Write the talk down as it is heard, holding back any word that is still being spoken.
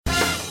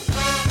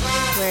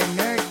where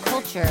nerd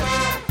culture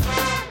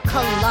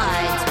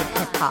collides with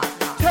hip-hop.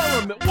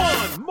 Tell them it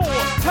one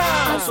more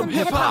time. Some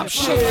hip-hop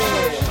shit.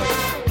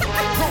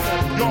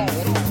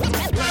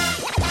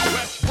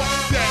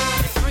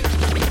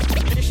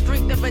 The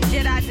strength of a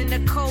Jedi's in the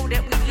code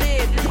that we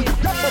live. You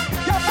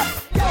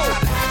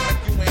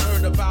ain't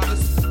heard about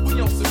us. We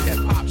on some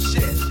hip-hop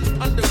shit.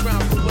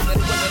 Underground for when the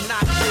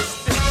knock this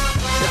thing.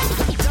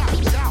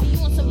 You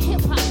want some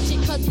hip hop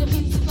shit cause the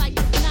music like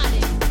hypnotic.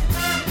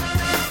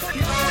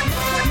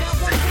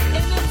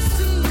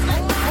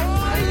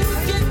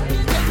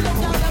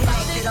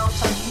 Get on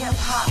some hip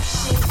hop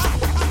shit.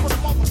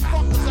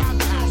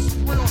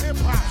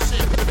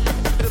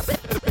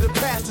 The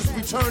fastest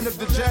return of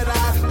the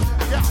Jedi.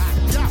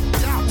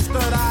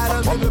 Third-eyed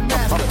under the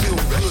master. I feel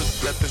good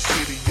that the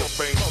city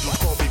of angels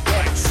call me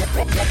back.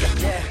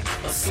 Yeah,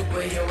 a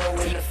superhero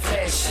in the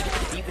flesh.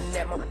 Even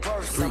at my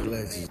worst,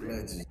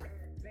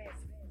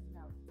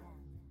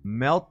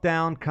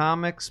 Meltdown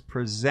Comics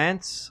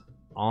presents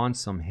On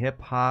Some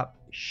Hip Hop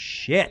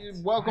Shit.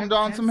 Welcome to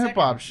On Some Hip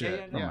Hop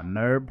Shit from a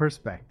nerd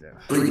perspective.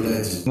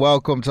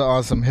 Welcome to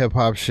On Some Hip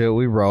Hop Shit.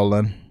 We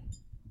rolling.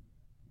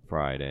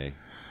 Friday.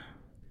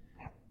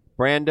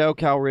 Brando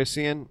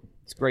Calrissian,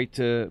 it's great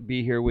to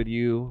be here with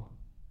you.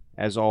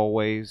 As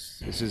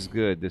always, this is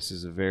good. This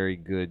is a very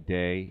good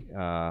day.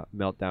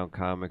 Meltdown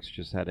Comics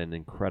just had an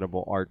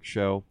incredible art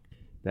show.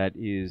 That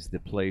is the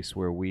place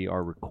where we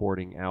are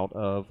recording out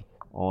of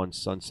on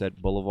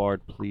Sunset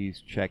Boulevard.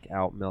 Please check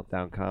out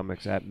Meltdown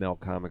Comics at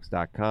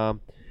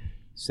meltcomics.com.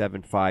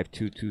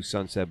 7522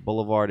 Sunset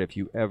Boulevard. If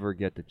you ever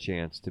get the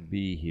chance to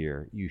be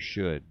here, you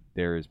should.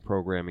 There is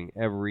programming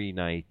every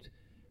night.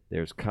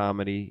 There's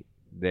comedy.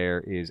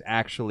 There is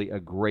actually a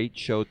great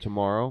show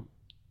tomorrow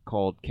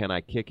called Can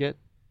I Kick It?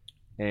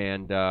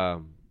 And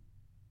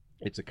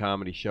it's a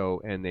comedy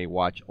show, and they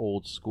watch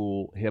old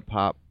school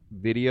hip-hop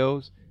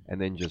videos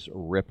and then just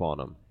rip on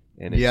them.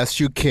 And Yes,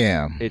 you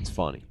can. It's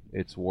funny.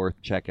 It's worth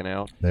checking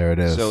out. There it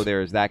is. So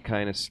there's that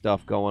kind of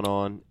stuff going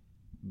on,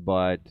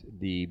 but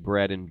the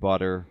bread and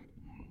butter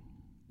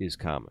is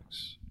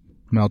comics.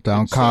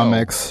 Meltdown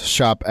Comics,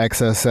 Shop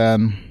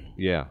XSN.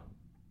 Yeah.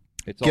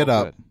 It's Get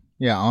all up. good.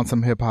 Yeah, On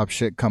Some Hip Hop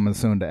Shit coming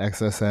soon to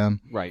XSN.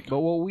 Right.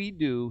 But what we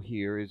do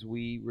here is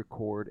we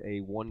record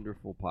a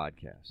wonderful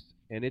podcast,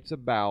 and it's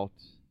about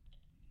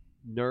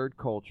nerd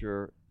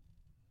culture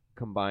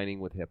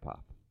combining with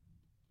hip-hop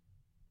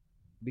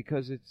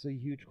because it's a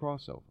huge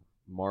crossover.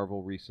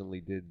 Marvel recently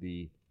did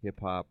the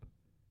hip-hop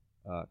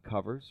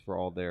covers for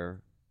all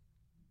their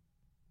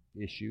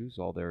issues,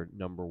 all their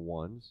number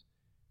ones,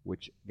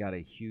 which got a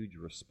huge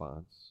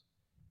response.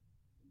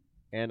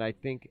 And I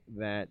think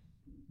that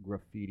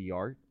graffiti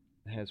art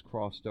has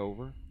crossed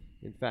over.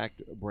 In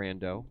fact,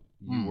 Brando,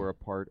 you were a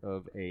part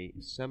of a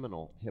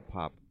seminal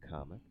hip-hop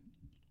comic,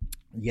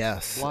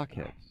 Yes.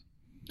 Blockheads.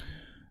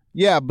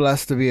 Yeah,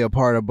 blessed to be a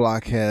part of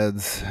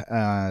Blockheads.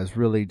 It's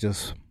really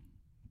just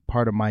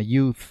part of my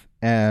youth,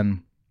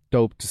 and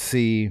dope to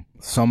see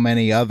so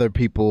many other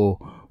people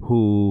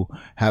who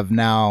have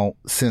now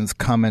since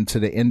come into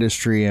the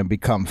industry and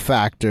become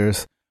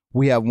factors.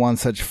 We have one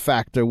such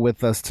factor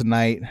with us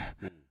tonight,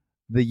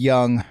 the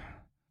young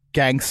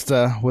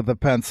gangster with a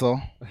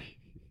pencil.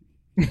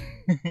 The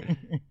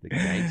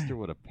gangster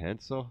with a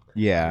pencil? I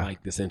Yeah.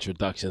 like this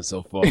introduction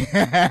so far.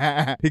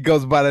 He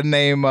goes by the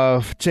name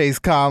of Chase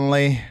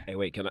Conley. Hey,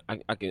 wait, can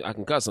I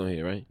can cuss on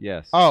here, right?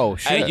 Yes. Oh,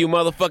 shit. Hey, you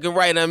motherfucking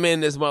right, I'm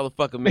in this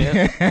motherfucker,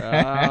 man.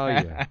 Oh,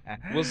 yeah.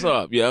 What's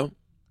up, yo?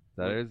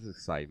 That is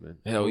excitement.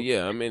 Hell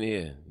yeah, I'm in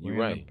here. You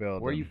right.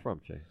 Where are you from,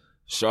 Chase?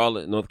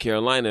 Charlotte, North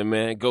Carolina,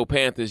 man. Go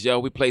Panthers, yo.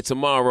 We play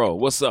tomorrow.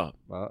 What's up?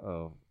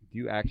 Uh-oh. Do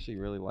you actually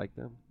really like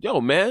them?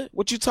 Yo, man,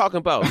 what you talking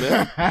about,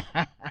 man?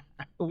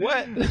 What?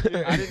 I didn't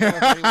know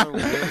if anyone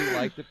really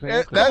liked the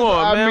Panthers. Come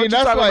on, man. What you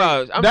that's talking like,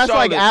 about? I'm that's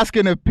like Charlotte.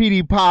 asking if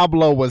P.D.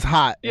 Pablo was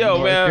hot. in Yo,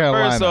 North man,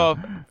 Carolina. first off,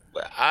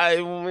 I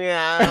don't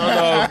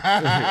know.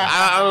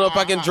 I don't know if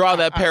I can draw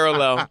that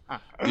parallel.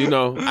 You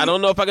know, I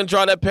don't know if I can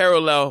draw that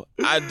parallel.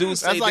 I do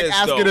say That's like this,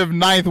 asking though. if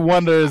Ninth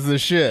Wonder is the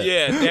shit.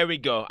 Yeah, there we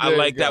go. I There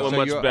like you that go. one So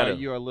much you're, better. Are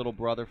you a Little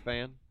Brother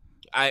fan?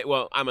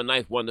 I'm a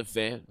Ninth Wonder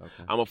fan.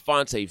 Okay. I'm a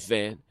Fonte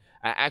fan.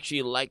 I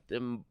actually like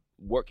them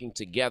working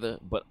together,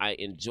 but I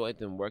enjoyed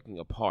them working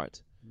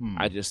apart.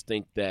 I just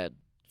think that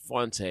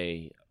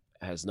Fonte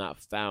has not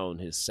found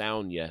his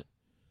sound yet,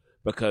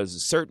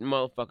 because certain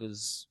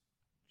motherfuckers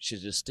should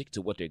just stick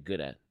to what they're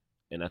good at.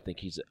 And I think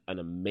he's an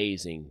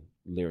amazing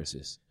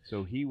lyricist.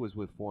 So he was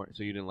with foreign.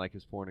 So you didn't like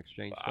his foreign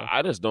exchange stuff?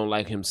 I just don't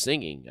like him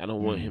singing. I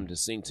don't want him to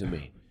sing to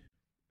me.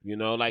 You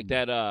know, like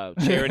that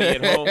Charity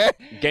at Home,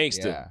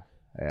 Gangster.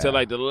 Yeah. To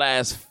like the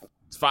last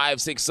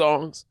 5-6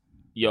 songs.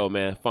 Yo,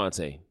 man,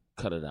 Fonte,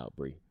 cut it out,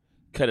 Bree.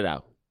 Cut it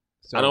out.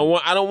 So, I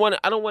don't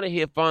want to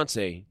hear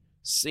Fonte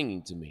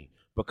singing to me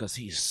because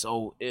he's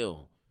so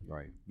ill.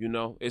 Right. You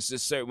know, it's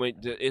just certain.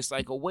 It's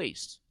like a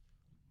waste.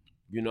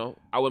 You know,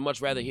 I would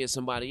much rather hear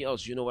somebody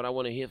else. You know what I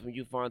want to hear from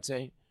you,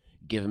 Fonte?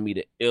 Giving me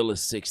the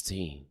illest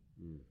 16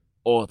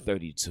 or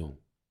 32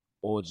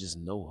 or just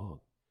no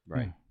hook.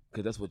 Right.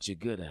 Because that's what you're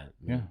good at.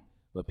 Man. Yeah.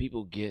 But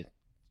people get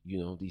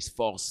these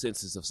false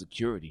senses of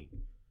security.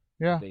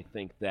 Yeah. They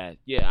think that,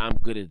 I'm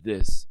good at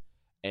this,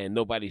 and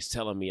nobody's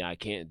telling me I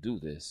can't do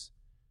this,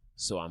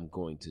 so I'm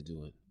going to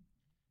do it.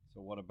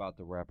 So what about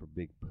the rapper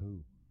Big Pooh?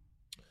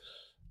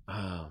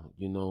 I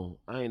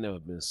ain't never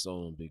been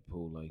sold on Big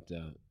Pooh like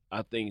that.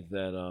 I think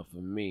that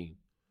for me,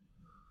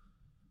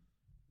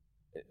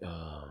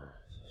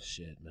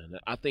 shit, man.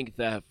 I think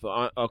that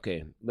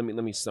let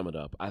me sum it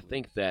up. I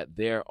think that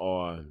there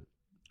are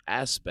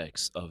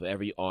aspects of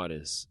every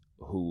artist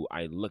who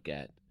I look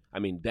at. I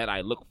mean, that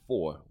I look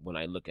for when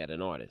I look at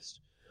an artist.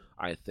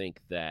 I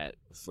think that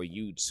for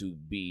you to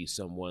be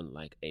someone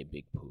like a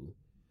Big Pooh,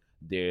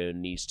 there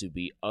needs to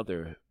be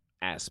other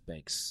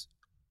aspects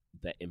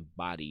that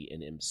embody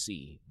an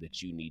MC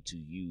that you need to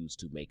use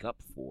to make up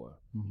for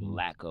the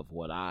lack of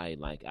what I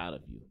like out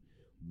of you.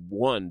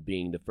 One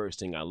being the first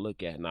thing I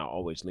look at and I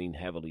always lean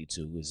heavily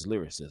to is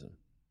lyricism.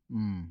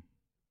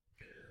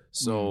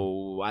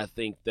 So I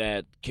think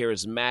that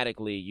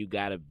charismatically you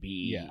gotta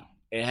be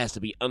it has to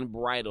be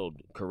unbridled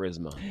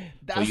charisma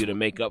for you to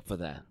make up for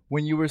that.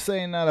 When you were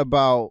saying that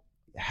about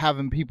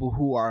having people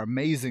who are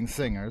amazing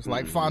singers,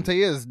 like Fonte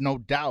is, no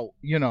doubt,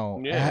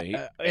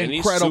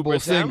 incredible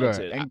singer,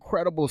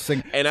 incredible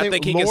singer. And I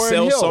think he can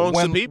sell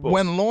songs to people.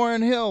 When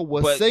Lauryn Hill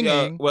was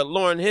singing,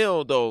 Lauryn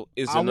Hill though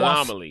is an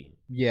anomaly.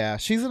 Yeah,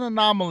 she's an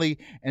anomaly,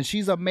 and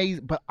she's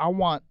amazing. But I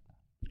want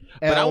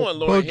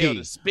Lauryn Hill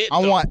to spit. I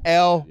want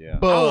L. I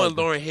want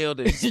Lauryn Hill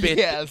to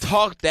spit.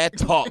 Talk that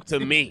talk to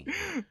me.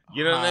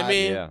 You know what I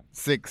mean? Yeah.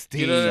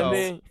 16. You know what I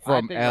mean?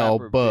 From L.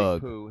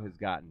 Bug. Big Pooh has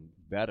gotten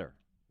better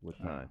with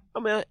time. I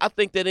mean, I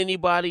think that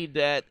anybody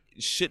that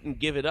shouldn't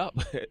give it up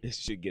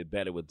should get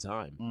better with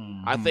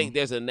time. I think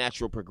there's a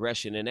natural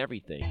progression in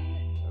everything.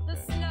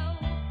 Okay.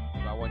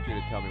 I want you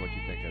to tell me what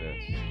you think of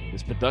this.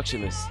 This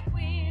production is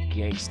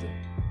gangster.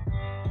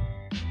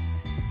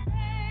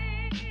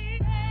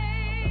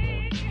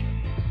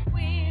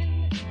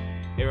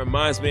 It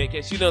reminds me, in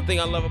case you don't think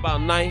I love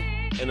about Knife,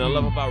 and I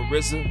love about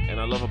RZA, and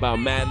I love about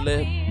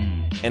Madlib,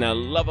 and I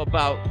love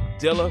about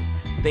Dilla,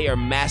 they are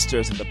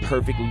masters of the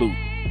perfect loop.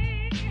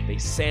 They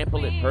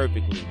sample it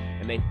perfectly,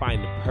 and they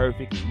find the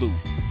perfect loop.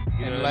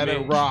 And let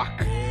it rock.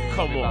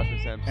 Come on.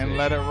 And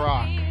let it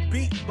rock.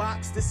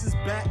 Beatbox, this is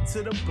back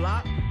to the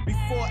block.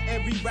 Before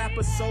every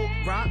rapper sold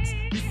rocks,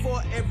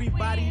 before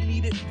everybody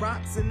needed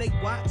rocks, and they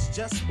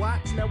just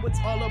watch. Now it's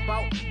all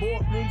about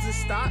boardrooms and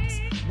stocks.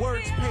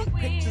 Words paint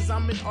pictures,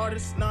 I'm an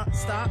artist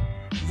non-stop.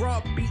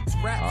 Raw beats,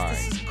 raps, All right.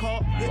 This is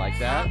called You like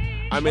that?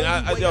 I mean,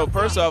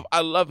 first off,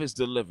 I love his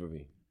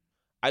delivery.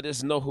 I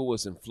just know who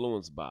was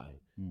influenced by.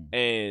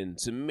 And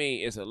to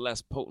me, it's a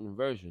less potent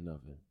version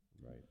of it.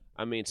 Right.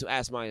 I mean, to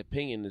ask my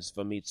opinion is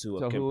for me to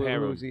So compare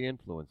him. who's he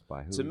influenced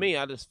by? To me,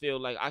 I just feel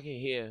like I can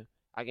hear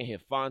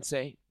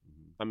Fonte.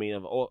 I mean,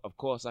 of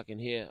course, I can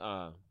hear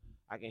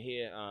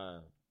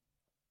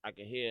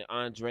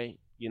Andre.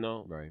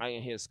 Right. I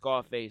can hear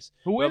Scarface.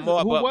 Who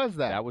was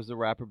that? That was the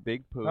rapper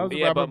Big Pooh. That was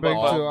the rapper Big Pooh.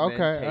 Okay, all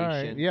right.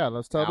 Augmentation Yeah,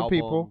 let's tell the album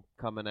people.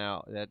 coming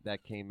out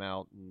that came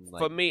out. In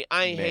For me,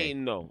 I ain't May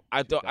hating. No,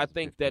 I don't. I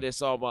think that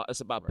it's about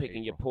Right,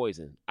 picking your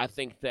poison. I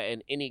think that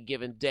in any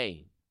given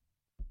day,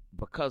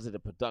 because of the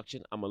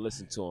production, I'm gonna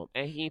listen to him,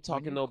 and he ain't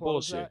talking no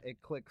bullshit. That,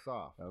 it clicks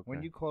off. Okay.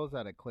 When you close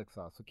that, it clicks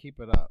off. So keep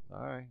it up.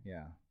 All right.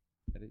 Yeah.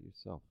 Edit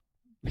yourself.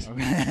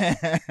 Okay.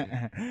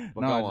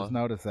 But No, go I on. just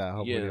noticed that. I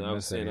hope we didn't I was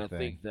miss saying. anything. I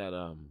think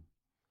that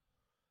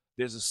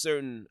there's a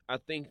certain. I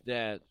think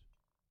that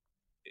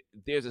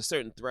there's a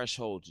certain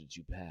threshold that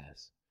you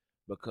pass.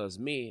 Because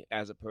me,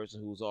 as a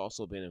person who's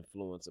also been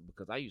influenced,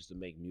 because I used to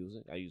make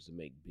music, I used to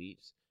make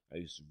beats, I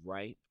used to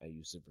write, I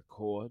used to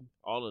record,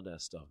 all of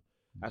that stuff.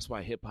 That's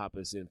why hip-hop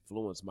has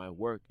influenced my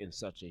work in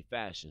such a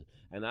fashion.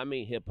 And I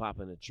mean hip-hop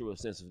in the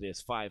truest sense of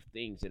there's 5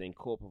 things that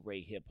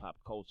incorporate hip-hop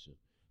culture.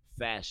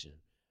 Fashion,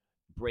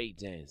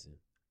 breakdancing,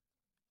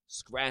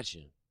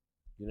 scratching,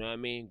 you know what I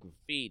mean?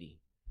 Graffiti,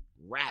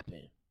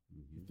 rapping,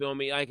 you feel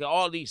me? Like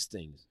all these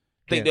things.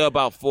 I think there are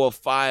about 4 or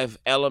 5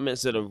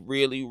 elements that are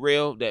really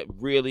real that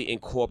really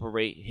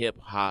incorporate hip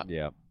hop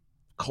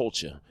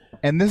culture.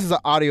 And this is an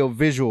audio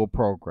visual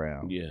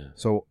program. Yeah.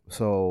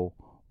 So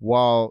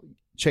while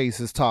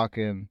Chase is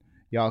talking,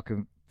 y'all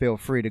can feel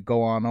free to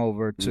go on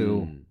over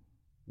to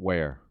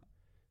Where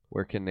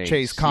can they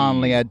Chase see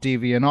Conley you? at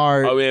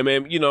DeviantArt. Oh yeah,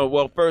 man.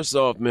 Well, first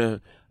off,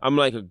 man, I'm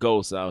like a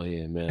ghost out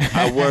here, man.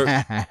 I work.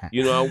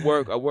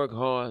 I work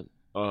hard.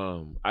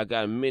 I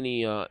got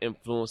many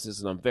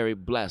influences, and I'm very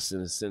blessed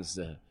in the sense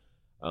that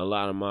a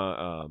lot of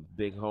my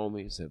big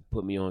homies have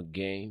put me on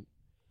game.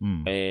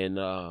 And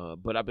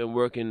but I've been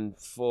working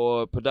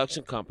for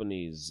production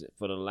companies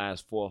for the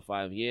last 4 or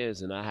 5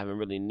 years, and I haven't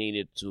really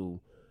needed to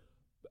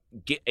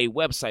get a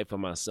website for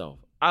myself.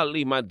 I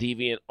leave my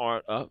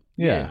DeviantArt up.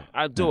 Yeah.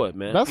 I do it,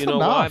 man. That's you know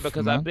why? enough,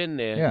 Because man. I've been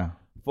there. Yeah.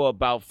 For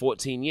about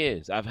 14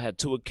 years. I've had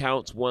 2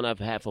 accounts. One I've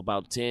had for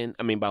about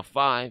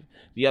 5.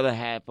 The other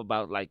half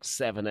about like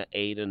 7 or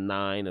 8 or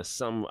 9 or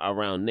something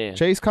around there.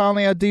 Chase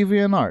Conley at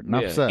DeviantArt.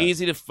 Enough said.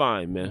 Easy to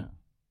find, man.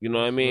 You know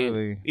what I mean?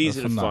 Really,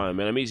 easy that's to enough. find,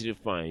 man. I'm easy to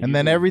find. And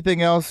then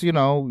everything else, you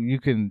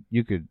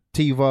could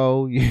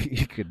TiVo,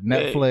 you could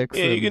Netflix.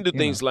 Yeah, you can do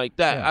things like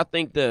that. Yeah. I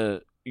think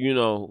that,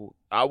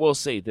 I will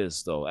say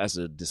this, though, as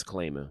a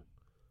disclaimer.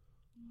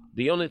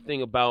 The only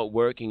thing about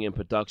working in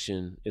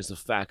production is the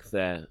fact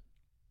that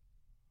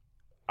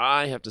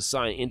I have to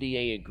sign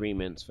NDA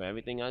agreements for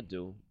everything I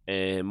do,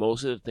 and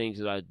most of the things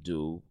that I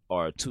do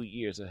are 2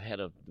 years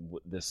ahead of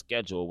the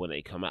schedule when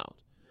they come out.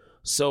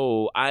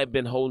 So I've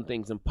been holding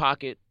things in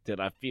pocket that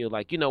I feel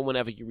like,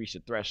 whenever you reach a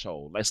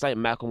threshold, it's like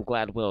Malcolm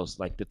Gladwell's,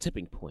 like the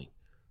tipping point,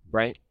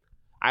 right?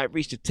 I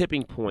reached a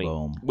tipping point,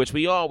 Boom. which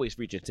we always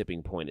reach a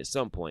tipping point at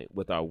some point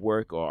with our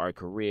work or our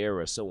career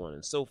or so on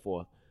and so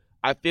forth.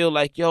 I feel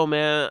like, yo,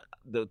 man,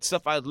 the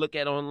stuff I look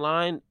at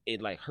online,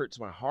 it like hurts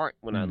my heart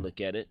when I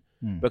look at it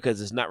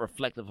because it's not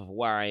reflective of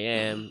where I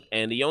am.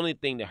 And the only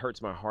thing that hurts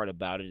my heart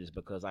about it is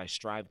because I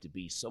strive to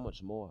be so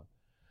much more.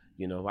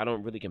 I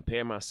don't really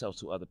compare myself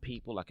to other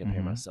people. I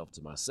compare myself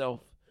to myself.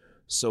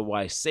 So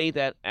I say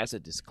that as a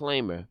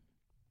disclaimer.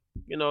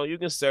 You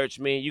can search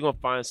me. You're going to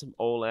find some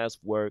old-ass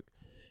work.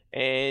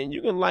 And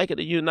you can like it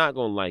or you're not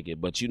going to like it.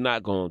 But you're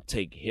not going to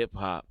take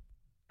hip-hop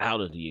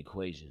out of the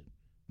equation.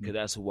 Because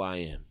that's who I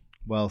am.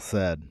 Well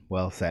said.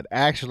 Well said.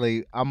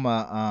 Actually, I'm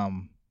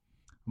gonna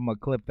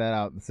clip that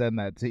out and send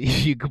that to you.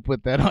 You can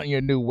put that on your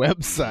new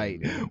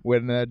website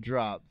when that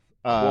drops.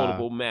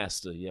 Quotable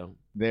master, yo.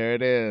 There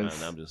it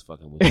is. Nah, I'm just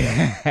fucking with you.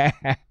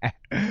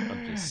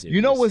 I'm just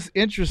serious. What's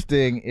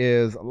interesting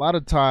is a lot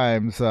of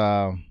times,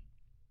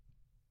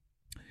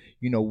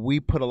 we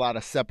put a lot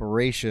of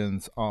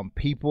separations on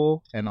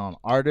people and on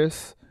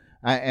artists.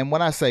 And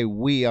when I say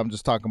we, I'm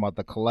just talking about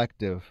the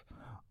collective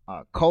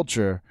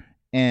culture.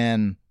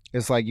 And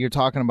it's like you're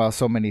talking about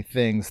so many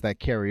things that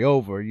carry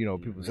over.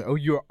 People say, "Oh,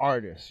 you're an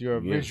artist. You're a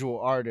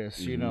visual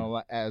artist."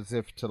 As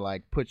if to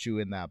like put you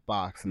in that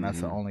box, and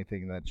that's the only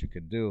thing that you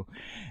could do.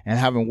 And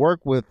having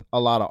worked with a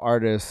lot of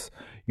artists,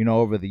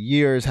 over the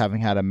years, having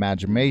had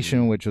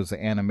Imagination, which was an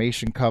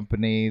animation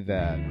company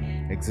that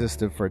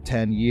existed for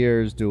 10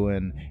 years,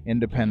 doing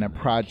independent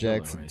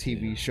projects, and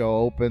TV show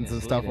opens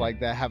and stuff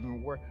like that.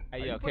 Having worked,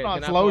 Hey, yo, put can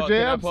on I slow pause,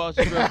 jams. Can I pause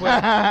you real quick?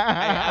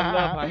 I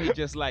love how he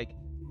just like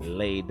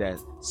laid that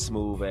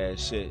smooth ass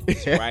shit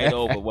right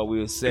over what we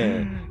were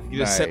saying. You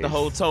just set the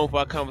whole tone for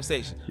our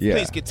conversation. Yeah.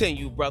 Please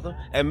continue, brother,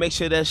 and make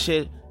sure that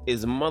shit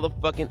is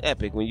motherfucking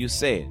epic when you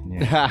say it.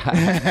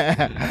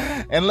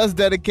 Yeah. And let's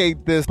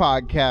dedicate this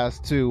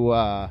podcast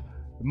to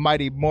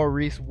mighty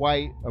Maurice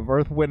White of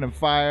Earth, Wind, and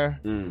Fire.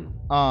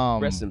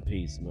 Rest in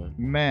peace, man.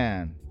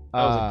 Man,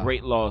 that was a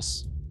great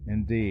loss.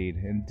 Indeed.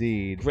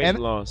 Great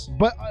loss.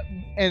 But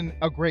and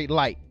a great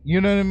light. You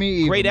know what I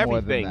mean? Great Even more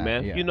everything, than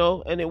man. that.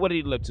 Yeah. And then what did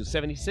he live to?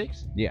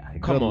 76? Yeah.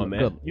 Come on,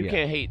 man. Good, you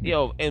can't hate.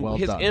 Yo, and Well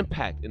his done.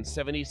 impact in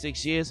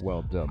 76 years.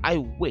 Well done. I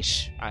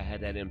wish I had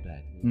that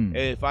impact.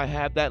 If I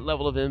have that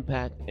level of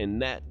impact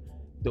and that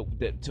to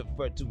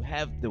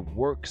have the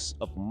works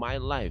of my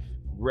life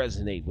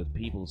resonate with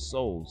people's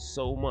souls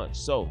so much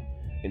so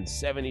in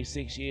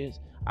 76 years,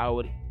 I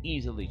would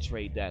easily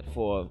trade that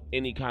for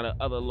any kind of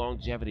other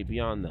longevity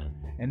beyond that.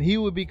 And he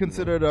would be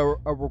considered a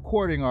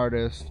recording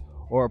artist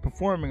or a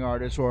performing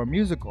artist or a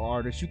musical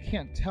artist. You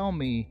can't tell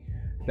me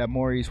that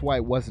Maurice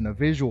White wasn't a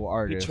visual He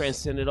artist.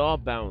 transcended all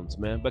bounds,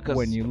 man. Because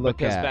when you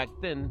look at back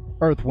then,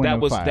 Earth, Wind,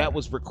 and Fire. that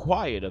was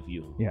required of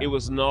you. Yeah. It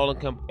was an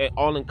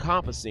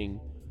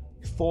all-encompassing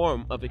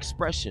form of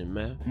expression,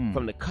 man.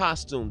 From the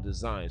costume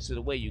design to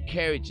the way you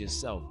carried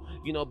yourself.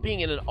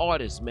 Being an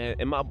artist, man.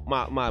 And my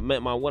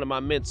one of my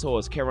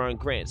mentors, Karen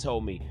Grant,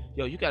 told me,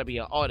 yo, you gotta be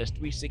an artist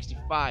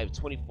 365,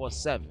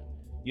 24/7.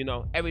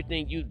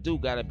 Everything you do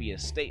gotta be a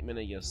statement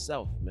of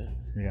yourself, man.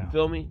 Yeah. You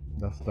feel me?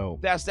 That's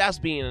dope. That's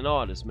being an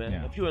artist, man.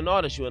 Yeah. If you're an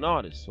artist, you're an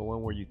artist. So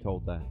when were you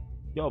told that?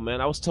 Yo, man,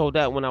 I was told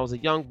that when I was a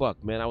young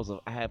buck, man.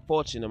 I had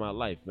fortune in my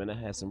life, man. I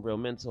had some real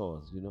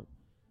mentors,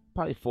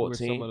 Probably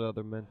 14. Who were some of the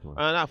other mentors?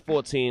 Not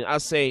 14. I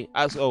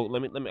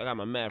got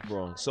my math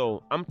wrong.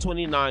 So I'm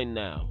 29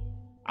 now.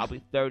 I'll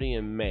be 30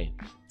 in May.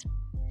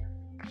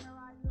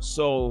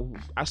 So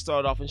I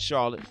started off in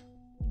Charlotte.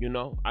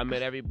 I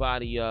met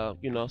everybody.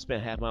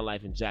 Spent half my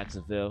life in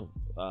Jacksonville.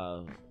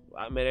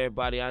 I met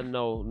everybody I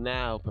know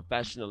now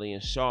professionally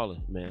in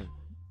Charlotte, man.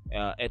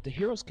 At the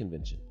Heroes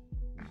Convention.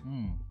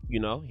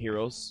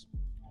 Heroes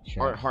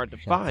aren't hard to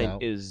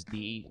find. Is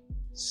the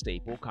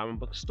staple comic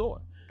book store,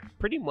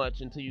 pretty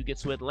much until you get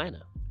to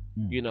Atlanta.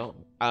 Mainly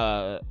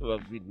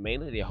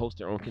they host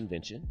their own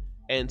convention,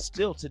 and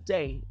still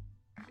today,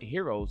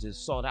 Heroes is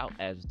sought out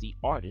as the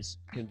artist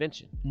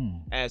convention.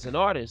 As an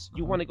artist,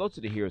 you want to go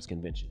to the Heroes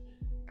Convention.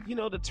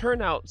 The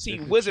turnout. See,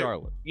 This is Wizard.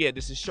 Charlotte. Yeah,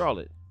 this is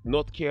Charlotte,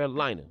 North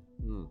Carolina.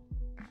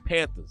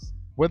 Panthers.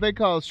 What they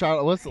call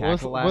Charlotte? What's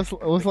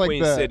like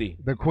Queen City.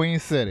 The Queen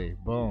City.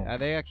 Boom.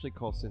 They actually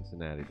call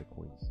Cincinnati the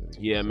Queen City.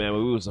 Yeah, man,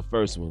 we was the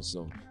first one,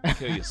 so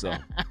kill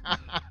yourself.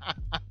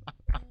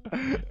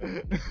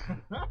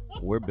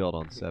 We're built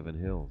on 7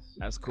 hills.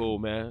 That's cool,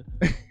 man.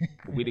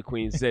 We the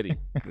Queen City.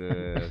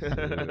 Yes.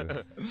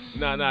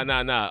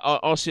 Nah.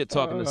 All shit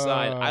talking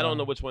aside, I don't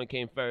know which one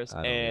came first.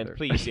 I don't And either.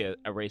 please,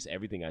 erase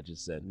everything I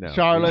just said. No,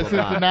 Charlotte, we will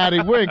not. Cincinnati.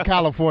 We're in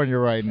California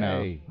right now.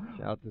 Hey,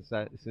 shout out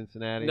to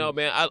Cincinnati. No,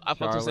 man, I fuck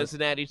to Charlotte.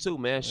 Cincinnati too,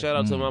 man. Shout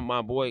out to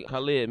my boy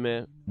Khalid,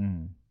 man.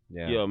 Mm.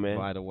 Yeah, Yo, man.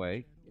 By the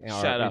way,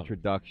 our Shout out.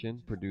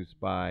 introduction produced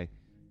by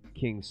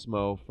King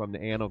Smo from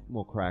the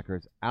Animal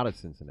Crackers out of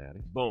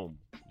Cincinnati. Boom.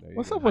 There you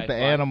What's go. up with High the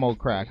five. animal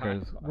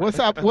crackers? What's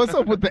up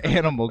with the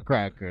animal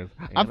crackers?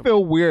 I Animal-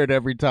 feel weird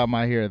every time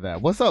I hear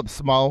that. What's up,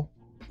 Smo?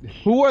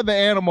 Who are the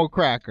animal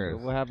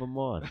crackers? We'll have them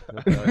on.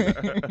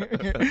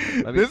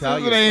 This is tell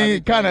you, a let me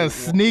kind tell of you,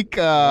 sneak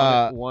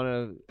one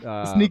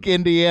of sneak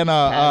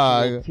Indiana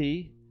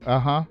Casualty,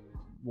 uh-huh.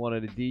 one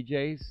of the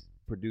DJs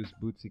produced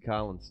Bootsy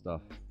Collins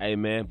stuff. Hey,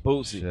 man,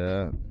 Bootsy.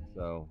 Shit.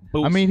 So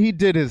I mean, he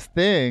did his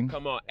thing.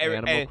 Come on,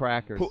 Animal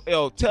Crackers.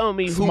 Tell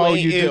me who Smo,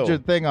 ain't you ill. did your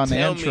thing on the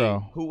Tell intro.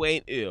 me who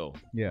ain't ill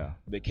Yeah.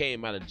 that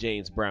came out of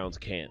James Brown's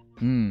camp.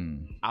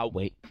 Mm. I'll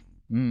wait.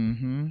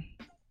 Mm-hmm.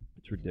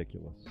 It's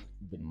ridiculous.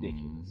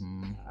 Ridiculous.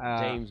 Mm-hmm.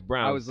 James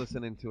Brown. I was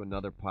listening to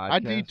another podcast. I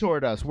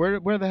detoured us. Where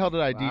the hell did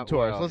I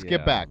detour us? well, Let's yeah.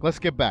 get back. Let's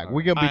get back.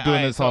 We're gonna be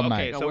doing this all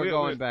night. No, So we're we're-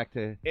 going back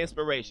to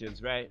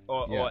Inspirations, right?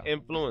 Or Yeah.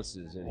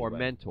 influences. or anyway.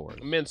 mentors.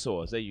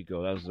 Mentors. There you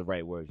go. That was the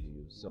right word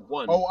you used. So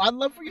one. Oh, I'd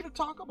love for you to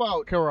talk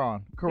about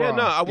Quran. yeah,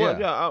 no, I will.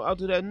 Yeah, I'll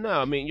do that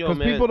now. I mean, yo, Because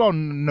man. people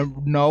don't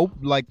know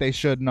like they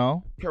should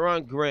know.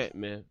 Karan Grant,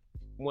 man,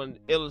 one of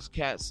the illest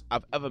cats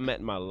I've ever met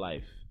in my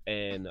life,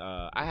 and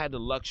I had the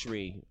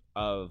luxury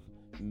of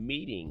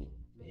meeting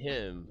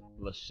him,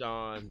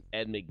 LaShawn,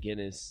 Ed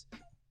McGuinness,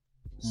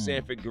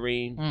 Sanford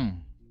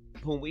Green,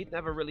 whom we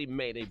never really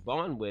made a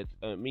bond with,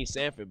 me,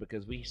 Sanford,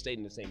 because we stayed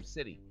in the same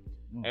city.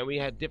 And we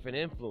had different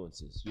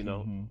influences, you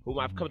know, whom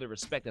I've come to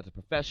respect as a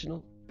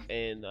professional.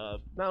 And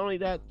not only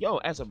that,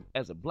 as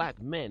a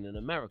black man in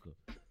America.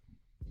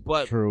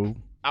 But True.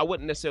 I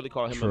wouldn't necessarily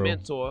call him True. a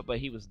mentor, but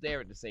he was there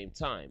at the same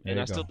time. There And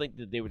you I still go. think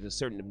that there was a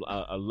certain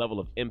a level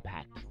of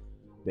impact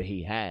that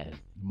he had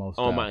Most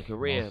on def, my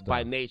career most by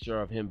def.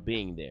 nature of him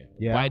being there.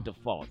 Yeah. By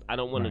default. I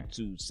don't want Right.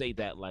 to say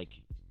that like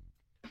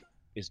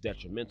it's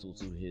detrimental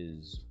to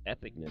his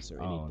epicness or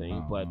Oh, anything,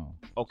 no, but no.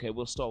 okay,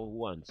 we'll start with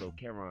one. So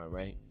Cameron,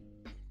 right?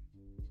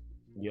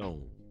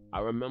 Yo, I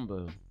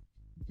remember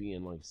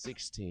being like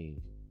 16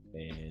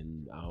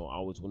 and I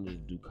always wanted to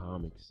do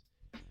comics.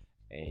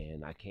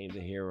 And I came to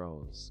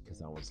Heroes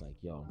because I was like,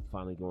 yo, I'm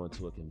finally going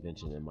to a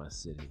convention in my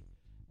city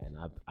and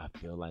I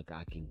feel like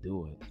I can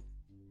do it.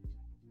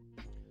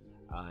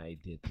 I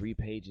did 3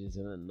 pages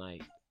in a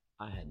night.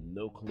 I had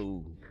no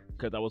clue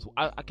because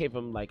I came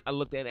from I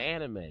looked at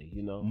anime,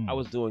 you know. I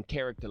was doing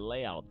character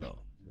layout though.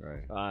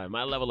 Right.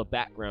 My level of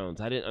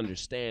backgrounds, I didn't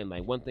understand.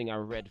 Like one thing I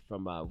read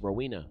from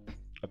Rowena,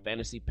 a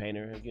fantasy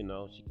painter, you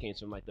know, she came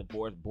from like the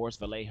Boris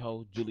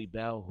Vallejo, Julie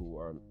Bell, who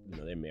are, you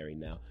know, they're married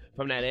now,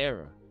 from that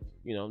era,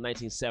 you know,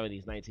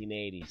 1970s,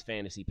 1980s,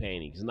 fantasy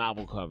paintings,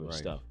 novel cover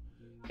stuff.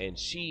 And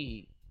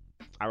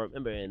I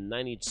remember in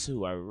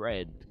 92, I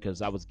read,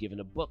 because I was given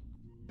a book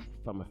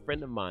from a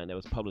friend of mine that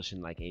was published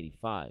in like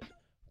 85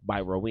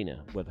 by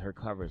Rowena with her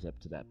covers up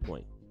to that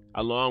point,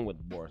 along with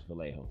Boris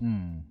Vallejo.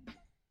 And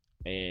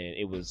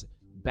it was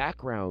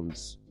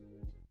backgrounds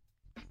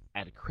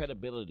add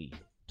credibility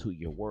to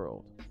your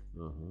world.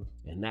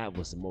 And that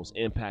was the most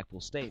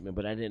impactful statement,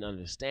 but I didn't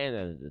understand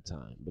that at the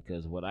time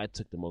because what I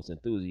took the most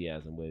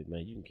enthusiasm with,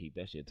 man, you can keep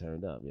that shit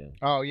turned up, yeah.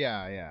 Oh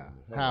yeah.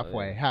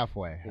 Halfway. It's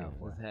halfway.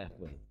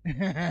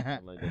 I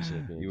like that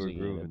shit being You were jiggy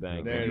in the grooving.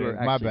 back. There it You were is.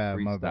 My actually bad,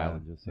 my bad.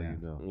 freestyling, just so Yeah. you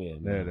know. Yeah,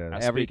 There man. it I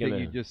is. speak Everything in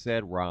you just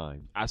said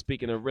rhymed. I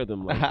speak in a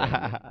rhythm like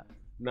that.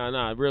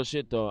 Nah, real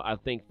shit though. I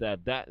think that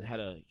had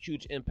a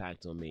huge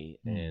impact on me,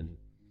 and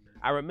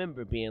I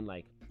remember being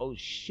like, "Oh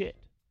shit,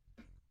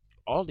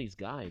 all these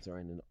guys are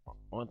in an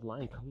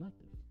online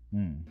collective."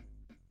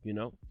 You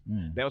know,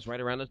 that was right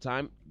around the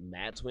time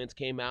Mad Twins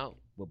came out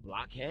with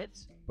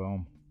Blockheads.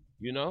 Boom.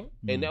 You know,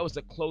 and that was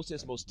the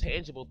closest, most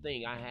tangible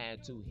thing I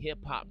had to hip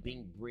hop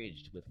being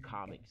bridged with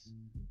comics.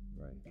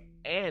 Right.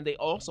 And they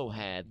also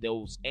had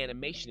those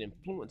animation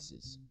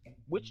influences,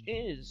 which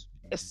is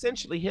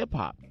essentially hip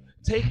hop,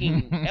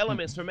 taking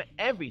elements from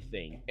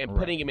everything and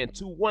putting them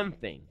into one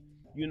thing,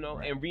 you know,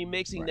 and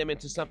remixing them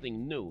into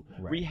something new,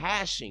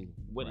 rehashing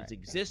what is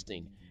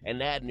existing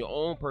and adding your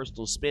own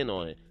personal spin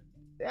on it.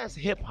 That's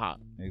hip hop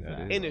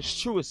Exactly. in its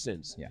truest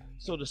sense. Yeah.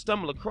 So to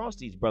stumble across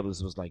these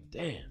brothers was like,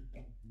 damn,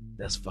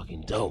 that's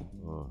fucking dope,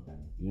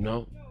 you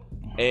know?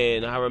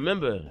 And I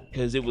remember,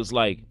 because it was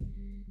like,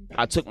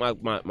 I took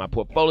my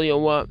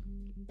portfolio up,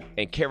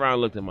 and Caron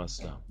looked at my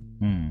stuff.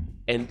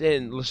 And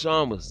then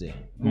LaShawn was there,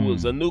 who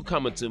was a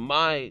newcomer to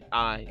my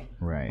eye,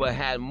 but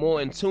had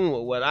more in tune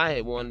with what I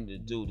had wanted to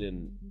do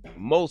than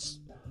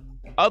most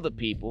other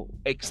people,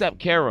 except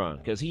Caron,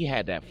 because he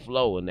had that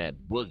flow and that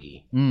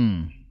boogie,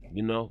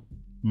 you know?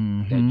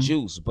 that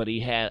juice, but he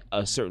had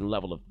a certain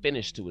level of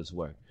finish to his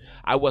work.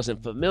 I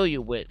wasn't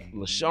familiar with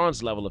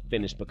LaShawn's level of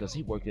finish because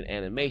he worked in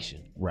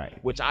animation, Right.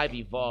 which I've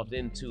evolved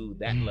into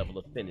that level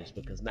of finish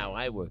because now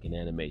I work in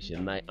animation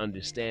and I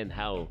understand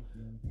how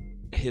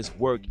his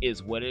work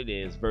is what it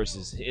is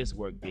versus his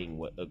work being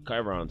what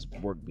Cameron's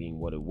work being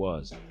what it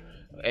was.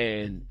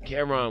 And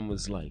Cameron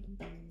was like,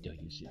 yo,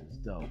 your shit is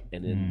dope.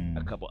 And then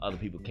a couple other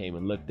people came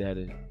and looked at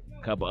it.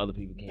 A couple other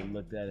people came and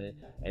looked at it.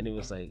 And it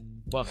was like,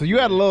 fuck. So you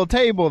had a little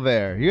table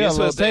there. You had a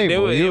little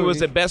table. It was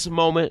the best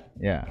moment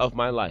Yeah. of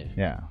my life.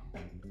 Yeah.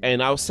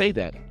 And I'll say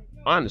that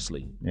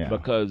honestly, Yeah.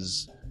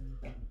 because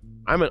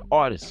I'm an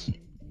artist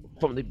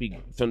from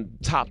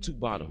top to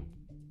bottom.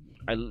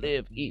 I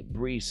live, eat,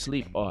 breathe,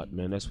 sleep art,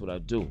 man. That's what I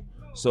do.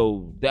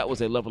 So that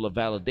was a level of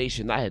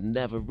validation I had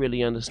never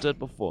really understood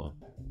before.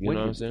 You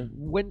know what I'm saying?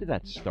 When did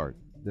that start?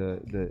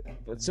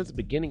 But since the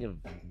beginning of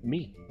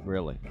me,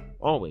 Really?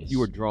 always. You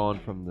were drawn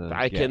from the.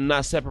 I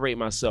cannot separate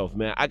myself,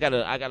 man. I got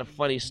a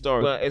funny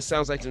story. Well, it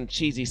sounds like some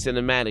cheesy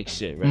cinematic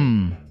shit,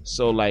 right?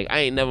 So like, I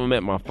ain't never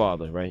met my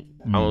father, right?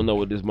 I don't know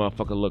what this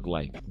motherfucker looked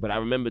like, but I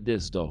remember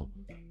this though.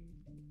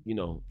 You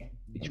know,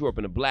 if you grew up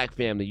in a black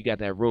family, you got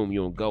that room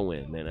you don't go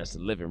in, man. That's the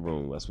living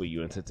room. That's where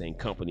you entertain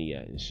company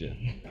at and shit.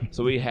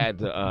 So we had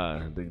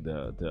the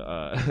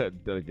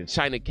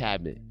china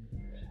cabinet,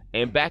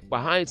 and back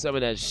behind some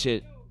of that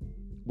shit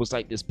was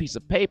like this piece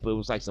of paper. It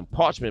was like some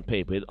parchment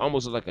paper. It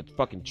almost looked like a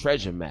fucking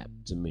treasure map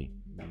to me.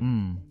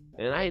 And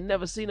I had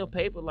never seen a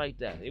paper like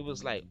that. It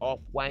was like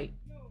off-white.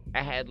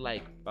 I had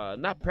like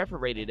not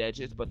perforated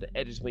edges, but the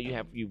edges when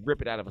you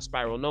rip it out of a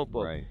spiral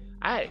notebook. Right.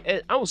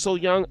 I was so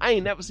young, I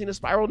ain't never seen a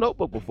spiral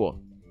notebook before.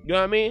 You know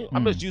what I mean?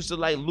 I'm just used to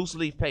like loose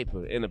leaf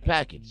paper in a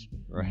package.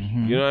 Right.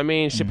 You know what I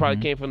mean? Shit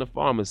probably came from the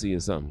pharmacy or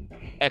something.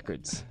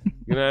 Eckerd's.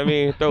 You know what I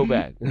mean?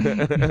 Throwback.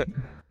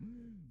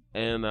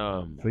 And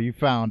So you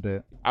found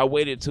it. I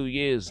waited 2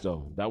 years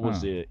though. That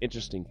was the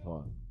interesting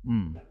part.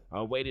 Mm.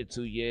 I waited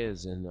 2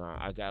 years and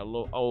I got a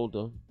little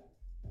older,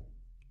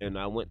 and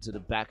I went to the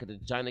back of the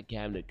china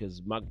cabinet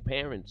because my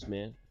grandparents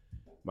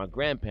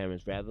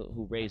rather,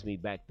 who raised me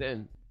back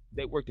then,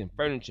 they worked in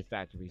furniture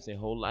factories their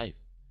whole life,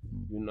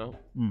 you know,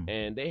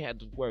 and they had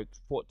to work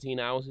 14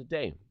 hours a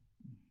day.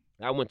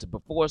 I went to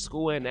before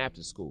school and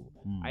after school.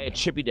 I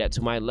attribute that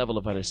to my level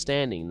of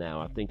understanding now.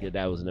 I think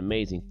that was an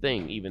amazing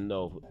thing, even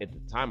though at the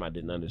time I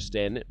didn't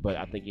understand it, but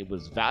I think it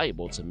was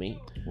valuable to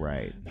me.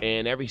 Right.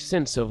 And every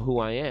sense of who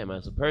I am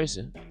as a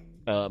person,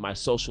 my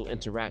social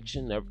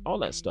interaction, all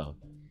that stuff.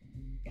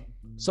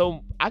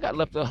 So I got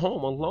left at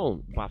home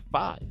alone by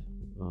 5.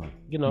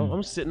 You know,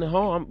 I'm sitting at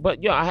home, but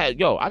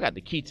I got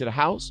the key to the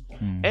house,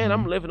 and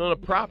I'm living on a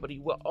property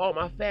where all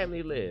my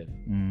family live.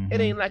 It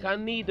ain't like I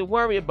need to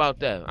worry about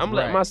that. I'm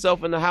letting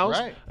myself in the house.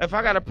 Right. If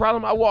I got a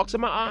problem, I walk to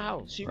my aunt's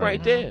house. She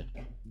right there.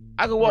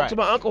 I can walk to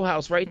my uncle's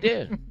house right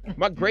there.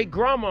 My great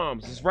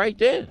grandmom's is right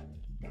there.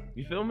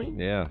 You feel me?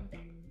 Yeah.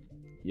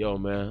 Yo,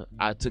 man,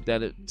 I took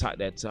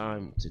that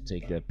time to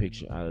take that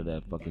picture out of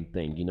that fucking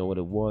thing. You know what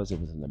it was? It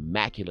was an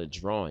immaculate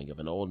drawing of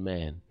an old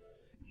man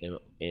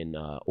in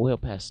oil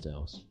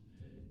pastels.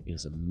 It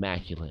was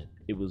immaculate.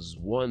 It was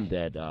one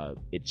that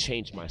it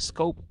changed my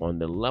scope on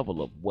the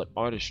level of what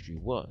artistry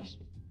was.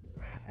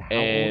 How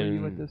old were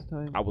you at this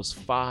time? I was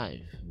 5,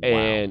 Wow.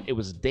 and it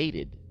was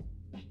dated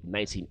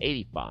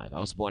 1985. I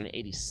was born in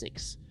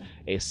 86.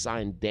 It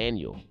signed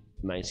Daniel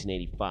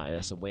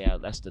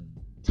 1985. That's the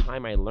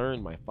time I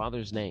learned my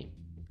father's name.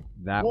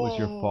 That was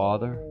your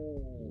father?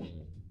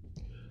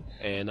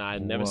 And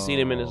I'd never seen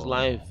him in his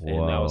life,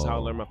 and that was how I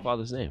learned my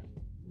father's name.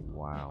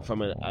 Wow.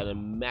 From an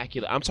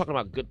immaculate. I'm talking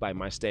about good by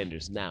my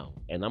standards now,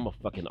 and I'm a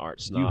fucking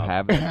art snob. You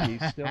have that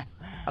piece still?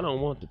 I don't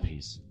want the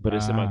piece, but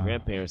it's in my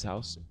grandparents'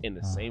 house in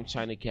the same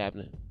china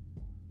cabinet.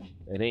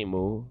 It ain't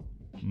moved.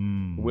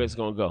 Where's it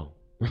gonna go?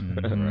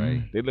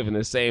 Right. They live in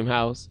the same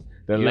house.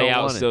 The You don't layout's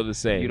want it. still the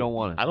same. You don't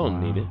want it. I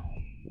don't need it.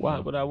 Why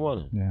would I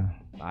want it? Yeah.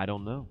 I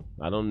don't know.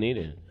 I don't need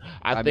it.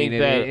 I mean, think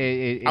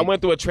that I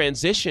went through a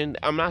transition.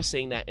 I'm not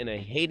saying that in a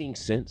hating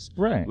sense.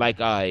 Right.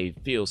 Like I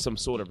feel some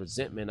sort of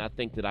resentment. I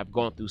think that I've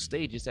gone through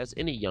stages as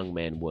any young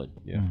man would.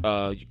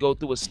 Yeah. You go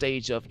through a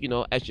stage of,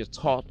 as you're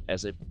taught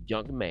as a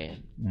young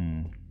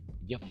man,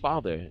 your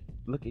father,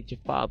 look at your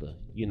father,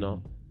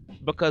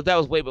 because that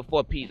was way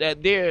before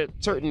that there are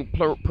certain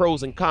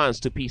pros and cons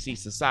to PC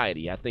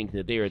society. I think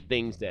that there are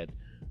things that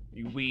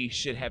we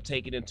should have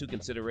taken into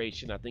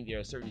consideration. I think there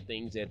are certain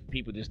things that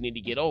people just need to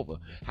get over.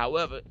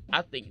 However,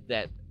 I think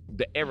that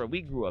the era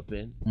we grew up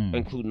in,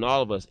 including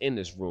all of us in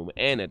this room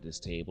and at this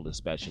table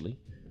especially,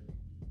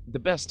 the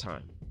best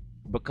time.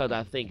 Because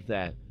I think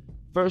that,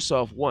 first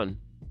off, one,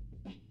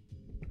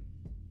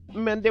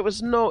 man, there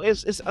was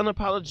it's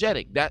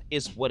unapologetic. That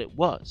is what it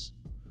was.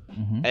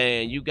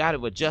 And you got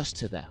to adjust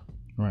to that.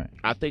 Right.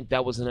 I think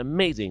that was an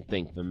amazing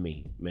thing for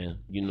me, man.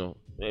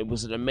 It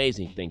was an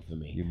amazing thing for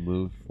me. You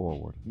moved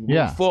forward.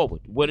 Move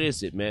forward. What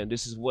is it, man?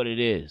 This is what it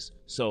is.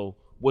 So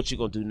what you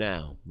gonna do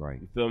now? Right.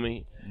 You feel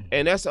me?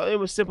 And it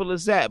was simple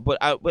as that. But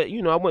I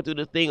went through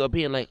the thing of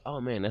being like,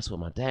 oh man, that's what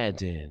my dad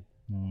did.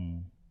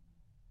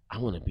 I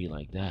want to be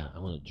like that. I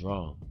want to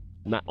draw.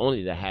 not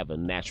only did I have a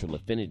natural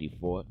affinity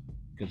for it,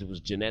 because it was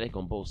genetic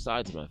on both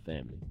sides of my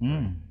family.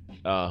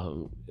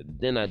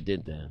 Then I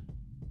did that.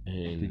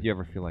 And Did you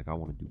ever feel like I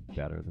want to do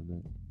better than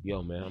that?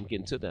 yo, man, I'm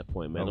getting to that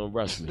point, man. Oh. Don't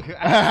rush me.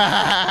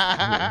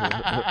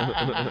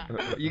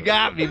 You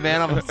got me,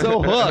 man. I'm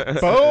so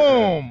hooked.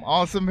 Boom!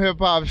 On some hip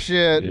hop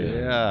shit.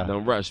 Yeah.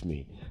 Don't rush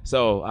me.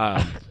 So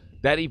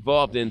that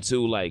evolved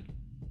into like,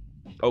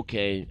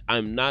 okay,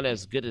 I'm not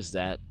as good as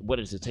that. What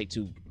does it take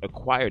to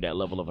acquire that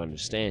level of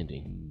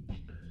understanding?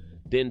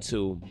 Then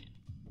to,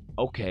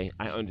 okay,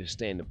 I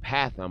understand the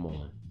path I'm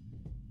on.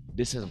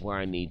 This is where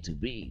I need to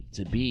be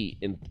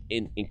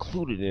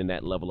included in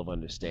that level of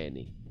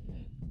understanding.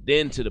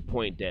 Then to the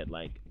point that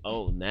like,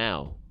 oh,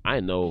 now I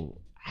know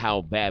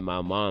how bad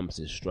my mom's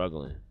is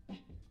struggling.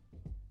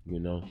 You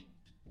know,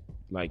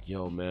 like,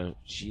 yo, man,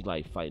 she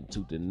like fighting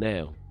tooth and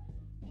nail.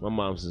 My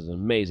mom's is an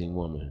amazing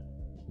woman.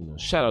 You know,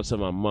 shout out to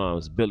my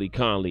moms, Billy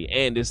Conley,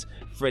 and this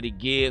Freddie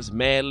Gibbs,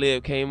 Mad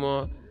Lib came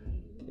on.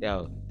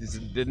 Yo, this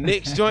is the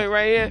Knicks joint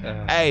right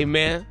here. Hey,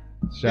 man.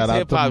 Shout This out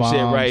hip to hop moms.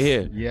 shit right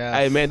here. Yes.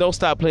 Hey, man, don't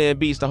stop playing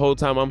beats the whole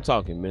time I'm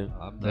talking, man.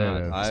 I'm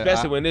There it not. is.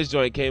 Especially when this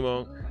joint came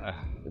on.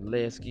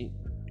 Lesky.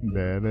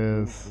 There it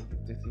is.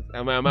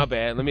 My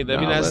bad. Let me No,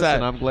 not listen,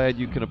 side. I'm glad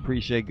you can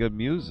appreciate good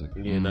music.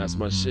 Yeah, that's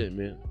my shit,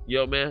 man.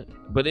 Yo, man.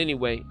 But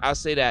anyway, I'll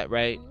say that,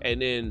 right?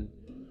 And then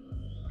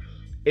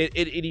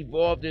it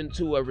evolved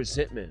into a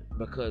resentment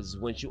because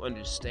once you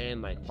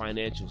understand like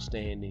financial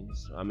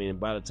standings, I mean,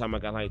 by the time I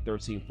got like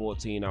 13,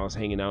 14, I was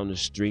hanging out in the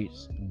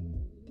streets.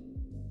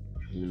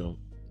 You know,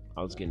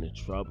 I was getting in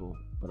trouble,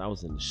 but I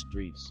was in the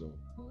streets, so,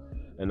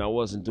 and I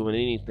wasn't doing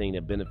anything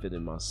that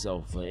benefited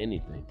myself or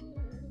anything.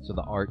 So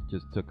the art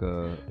just took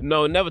a.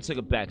 No, it never took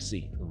a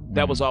backseat.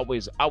 That was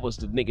always, I was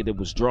the nigga that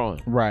was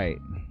drawing. Right.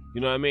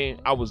 You know what I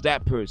mean? I was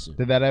that person.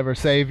 Did that ever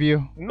save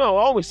you? No,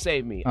 always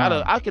saved me.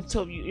 I could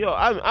tell you, yo,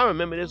 I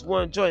remember this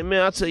one joint,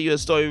 man. I'll tell you a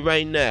story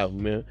right now,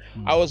 man.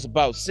 I was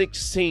about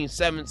 16,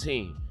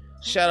 17.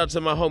 Shout out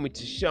to my homie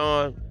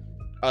Tashawn,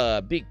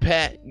 Big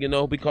Pat, you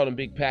know, we call him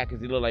Big Pat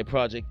because he look like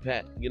Project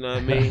Pat, you know what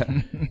I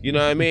mean? You know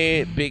what I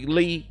mean? Big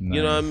Lee,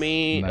 you know what I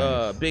mean?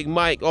 Nice. Big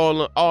Mike,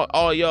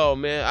 all y'all,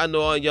 man. I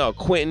know all y'all.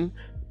 Quentin,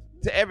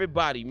 to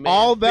everybody, man.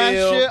 All that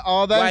Phil, shit,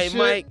 all that White shit,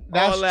 Mike,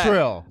 that's all that.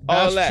 trill. All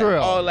That's that,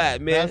 trill. all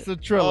that, man. That's the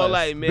trill. All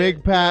that, man.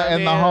 Big Pat You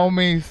and know the what I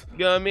mean? homies. You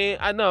know what I mean?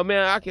 I know,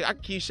 man. I can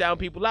keep shouting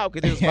people out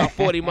because there was about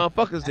 40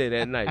 motherfuckers there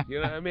that night. You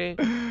know what I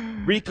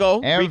mean?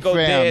 Rico And fam,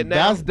 dead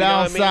now. That's You know down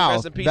what I mean? south.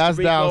 Rest in peace That's to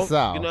Rico. down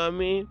south. You know what I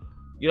mean?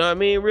 You know what I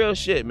mean? Real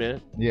shit,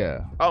 man.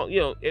 Yeah. Oh, you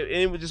know,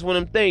 it was just one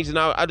of them things, and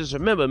I just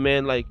remember,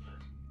 man, like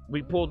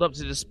we pulled up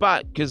to the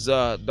spot because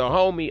the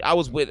homie, I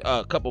was with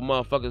a couple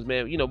motherfuckers,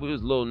 man. You know, we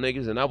was little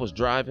niggas, and I was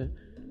driving,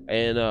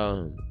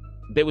 and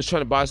they was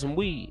trying to buy some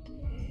weed,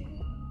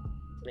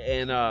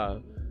 and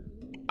I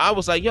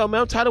was like, yo,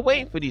 man, I'm tired of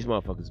waiting for these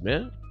motherfuckers,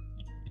 man.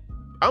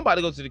 I'm about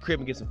to go to the crib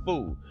and get some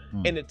food.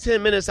 In the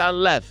 10 minutes I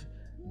left,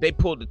 they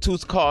pulled the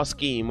two-car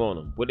scheme on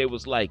them, where they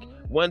was like,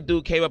 one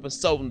dude came up and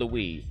sold him the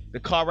weed. The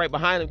car right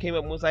behind him came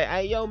up and was like,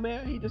 hey, yo,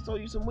 man, he just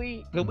sold you some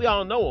weed. Because we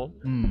all know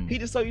him. He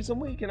just sold you some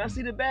weed. Can I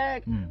see the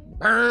bag?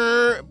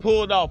 Brrr,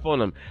 pulled off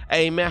on him.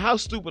 Hey, man, how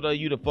stupid are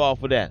you to fall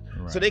for that?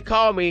 Right. So they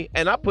called me,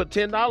 and I put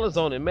 $10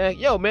 on it, man.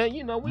 Yo, man,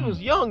 you know, we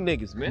was young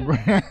niggas,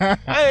 man.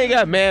 I ain't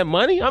got mad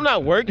money. I'm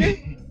not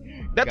working.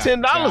 That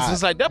 $10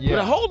 is like, that put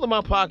a hole in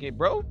my pocket,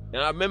 bro.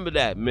 And I remember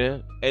that,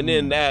 man. And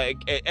then that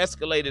it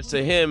escalated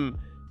to him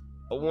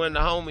when the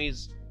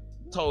homies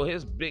told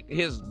his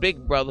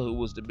big brother, who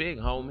was the big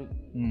homie,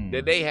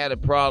 that they had a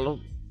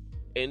problem.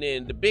 And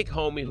then the big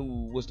homie,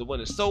 who was the one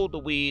that sold the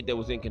weed, that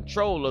was in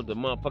control of the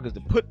motherfuckers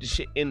that put the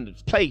shit in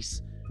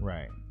place,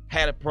 Right.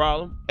 had a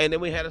problem. And then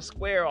we had a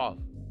square off.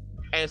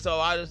 And so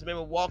I just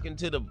remember walking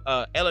to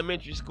the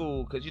elementary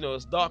school, because, you know,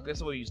 it's dark.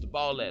 That's where we used to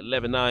ball at,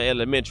 11-9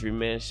 Elementary,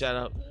 man. Shout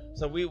out.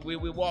 So we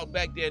walked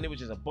back there, and it was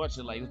just a bunch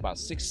of, like, it was about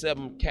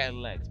 6-7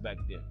 Cadillacs back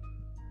there.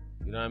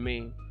 You know what I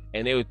mean?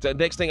 And it was, the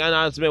next thing I know,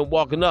 I just been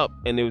walking up,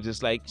 and it was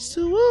just like,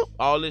 swoop,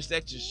 all this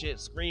extra shit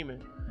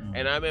screaming.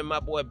 And I remember my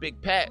boy Big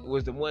Pat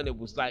was the one that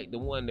was like,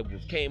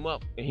 came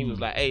up, and he was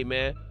like, hey,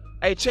 man,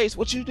 hey, Chase,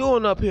 what you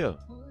doing up here?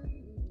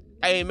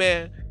 Hey,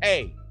 man,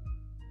 hey,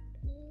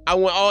 I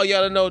want all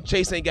y'all to know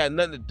Chase ain't got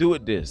nothing to do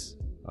with this.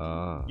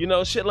 You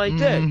know, shit like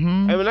that. I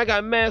mean, I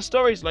got mad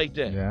stories like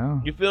that. Yeah.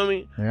 You feel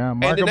me? Yeah. And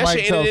Mark then and that Mike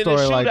shit tell ended in a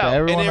story like that. shootout.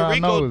 Everyone And then I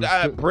Rico,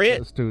 know is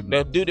Brent, a student.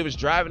 the dude that was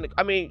driving.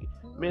 I mean,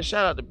 man,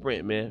 shout out to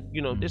Brent, man.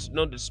 You know, this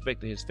no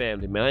disrespect to his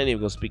family, man. I ain't even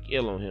gonna speak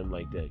ill on him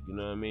like that. You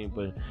know what I mean?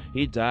 But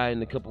he died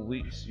in a couple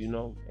weeks, you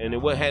know, and it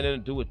wasn't had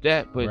nothing to do with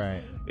that. But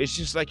it's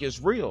just like it's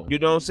real. You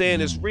know what I'm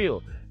saying? It's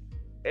real.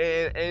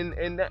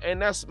 And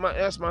that's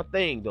my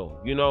thing though.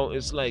 You know,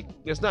 it's like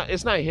it's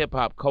not hip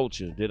hop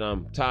culture that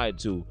I'm tied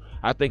to.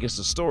 I think it's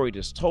a story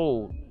that's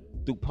told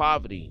through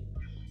poverty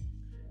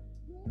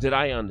that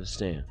I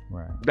understand.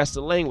 Right. That's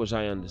the language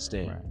I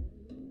understand. Right.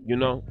 You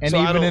know, And So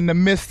I even don't- in the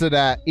midst of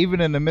that,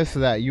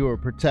 you were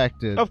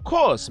protected of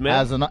course, man,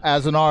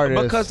 as an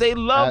artist because they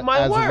love my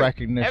as work. A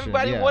recognition.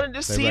 Everybody Yeah, wanted to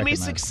they see me recognize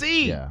it.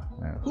 succeed. Yeah,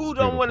 Who it's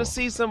don't want to beautiful.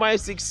 see somebody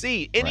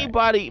succeed?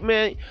 Anybody,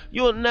 man,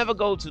 you'll never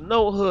go to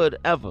no hood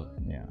ever.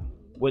 Yeah.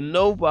 When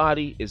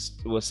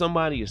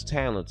somebody is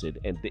talented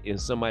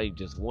and somebody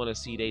just want to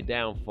see their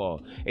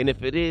downfall, and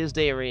if it is,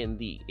 they're in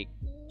the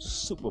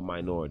super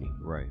minority.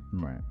 Right.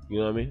 You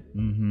know what I mean?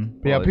 Mm-hmm.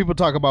 Well, Yeah, people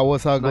talk about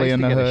what's ugly Nice in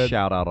to the get a hood.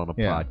 shout out on a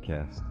Yeah.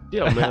 podcast.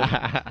 Yeah,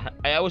 man.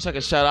 Hey, I wish I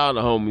could shout out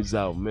the homies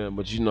out, man,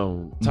 but you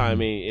know,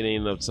 time ain't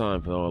enough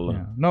time for all of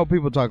Yeah. them. No,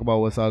 people talk about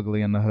what's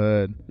ugly in the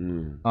hood.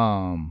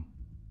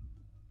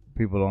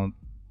 People don't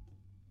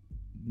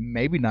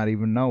maybe not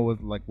even know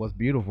what's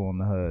beautiful in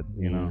the hood.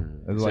 You know,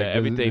 it's So like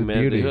everything, it's man.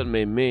 beauty. The hood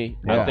made me.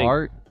 Yeah. I think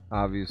Art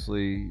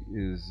obviously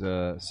is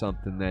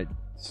something that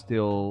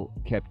still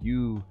kept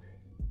you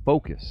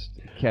focused,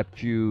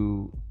 kept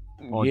you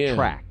on Yeah.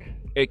 track.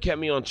 it kept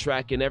me on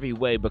track in every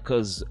way,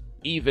 because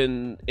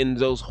even in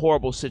those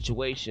horrible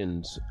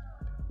situations,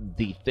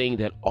 the thing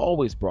that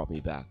always brought me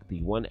back,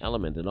 the one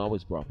element that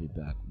always brought me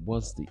back,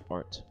 was the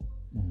art.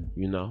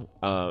 You know,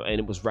 and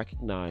it was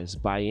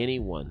recognized by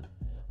anyone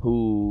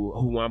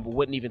who I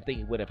wouldn't even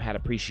think would have had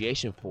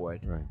appreciation for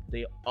it. Right.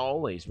 They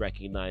always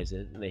recognized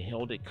it, and they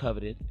held it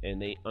coveted,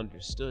 and they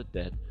understood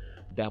that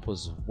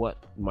was what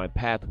my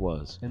path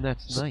was. And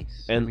that's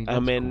nice. And I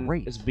mean, that's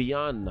great. it's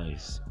beyond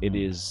nice. It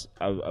is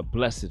a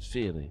blessed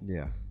feeling.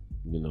 Yeah.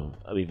 You know,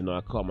 even though I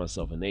call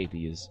myself an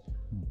atheist,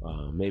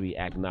 maybe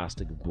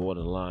agnostic,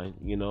 borderline,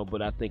 you know,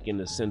 but I think in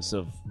the sense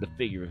of the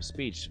figure of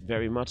speech,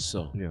 very much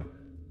so. Yeah.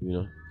 You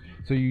know.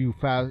 So you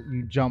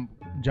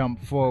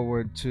jump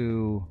forward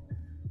to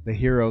the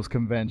Heroes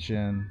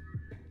Convention.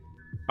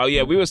 Oh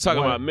yeah, we was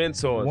talking One- about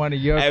mentors. One of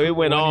your Hey, we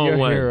went one of on your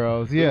one.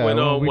 heroes. We Yeah, went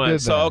on we one.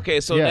 did So that. okay,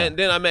 so Yeah.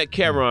 then I met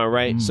Cameron,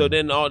 right? So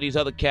then all these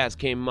other cats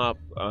came up,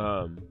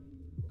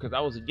 because I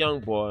was a young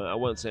boy. I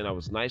wasn't saying I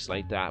was nice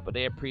like that, but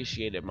they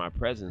appreciated my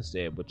presence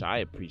there, which I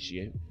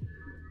appreciate.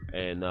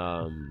 And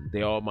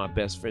they're all my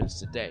best friends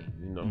today,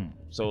 you know.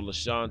 So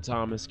LaShawn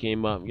Thomas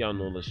came up. Y'all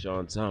know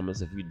LaShawn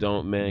Thomas. If you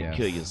don't, man, Yes.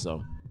 kill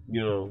yourself.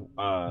 You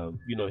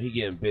know, he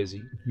getting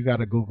busy. You got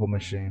a Google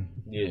machine.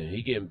 Yeah,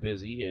 he getting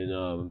busy,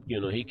 and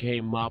he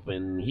came up,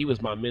 and he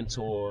was my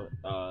mentor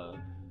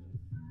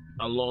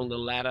along the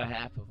latter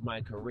half of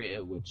my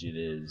career, which it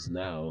is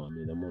now. I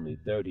mean, I'm only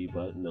 30,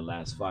 but in the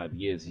last 5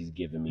 years, he's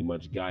given me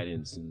much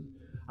guidance, and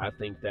I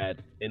think that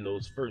in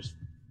those first,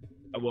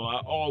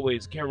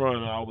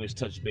 Cameron, I always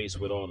touch base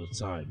with all the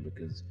time,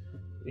 because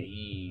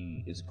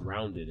he is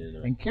grounded in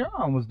And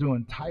Cameron was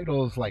doing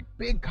titles like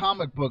big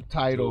comic book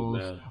titles,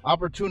 man.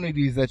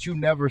 opportunities that you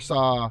never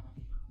saw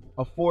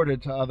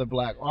afforded to other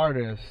black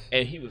artists.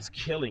 and he was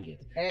killing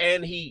it,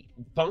 and he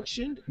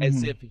functioned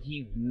as if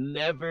he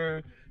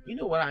never. You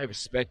know what I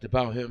respect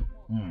about him?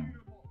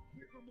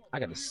 I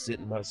gotta sit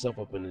myself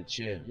up in the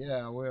chair.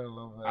 Yeah, we're a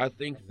little bit. I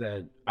think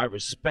that I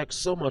respect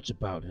so much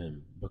about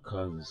him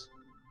because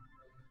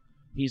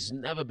he's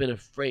never been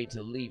afraid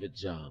to leave a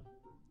job.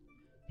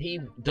 He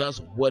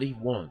does what he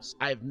wants.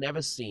 I've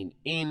never seen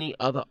any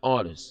other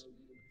artist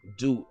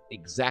do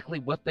exactly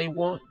what they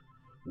want,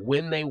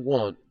 when they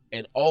want,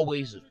 and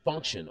always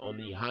function on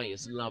the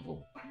highest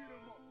level,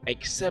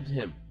 except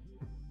him.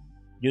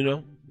 You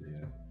know?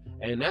 Yeah.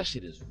 And that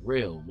shit is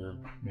real, man.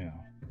 Yeah.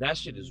 That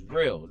shit is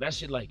real. That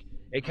shit, like,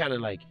 it kind of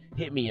like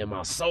hit me in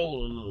my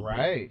soul a little bit.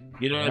 Right.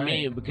 You know what I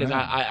mean? Because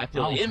I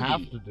feel I don't envy.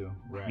 have to do.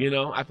 Right. You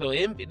know, I feel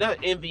envy. Not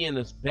envy in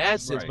this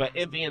bad sense, Right.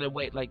 but envy in a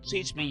way like,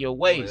 teach me your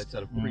ways. That's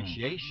an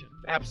appreciation.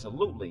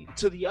 Absolutely,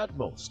 to the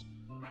utmost.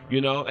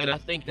 You know, and I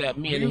think that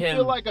me Do and you him.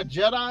 feel like a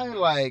Jedi,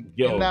 like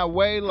Yo. in that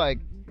way, like?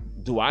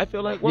 Do I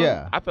feel like one?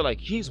 Yeah. I feel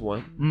like he's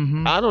one.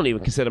 Mm-hmm. I don't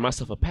even consider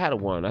myself a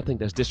Padawan. I think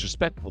that's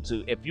disrespectful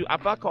too. If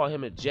I call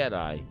him a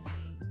Jedi,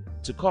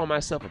 to call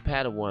myself a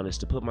Padawan is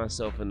to put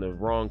myself in the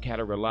wrong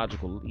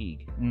categorical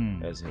league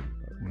as him.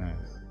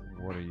 Nice.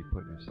 What are you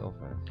putting yourself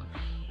as?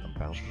 A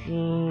bouncer?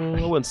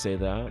 I wouldn't say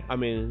that. I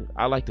mean,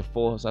 I like the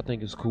Force. I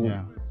think it's cool.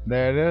 Yeah.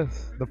 There it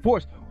is. The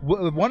Force.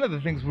 One of the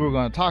things we were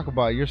going to talk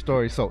about. Your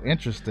story is so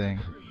interesting.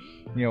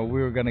 You know,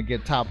 we were going to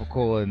get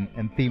topical and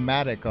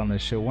thematic on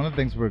this show. One of the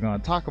things we were going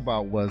to talk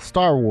about was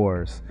Star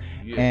Wars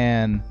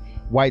and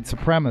white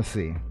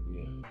supremacy.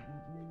 Yeah.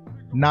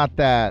 Not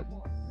that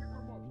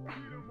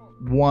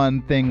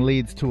one thing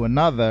leads to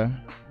another,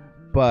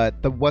 but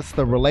what's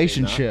the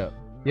relationship?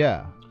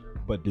 Yeah.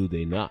 But do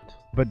they not?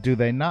 But do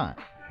they not?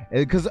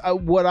 Because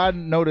what I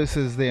notice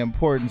is the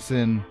importance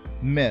in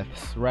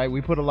myths, right?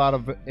 We put a lot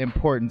of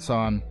importance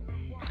on,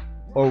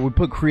 or we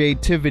put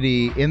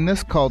creativity in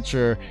this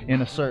culture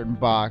in a certain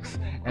box,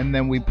 and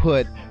then we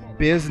put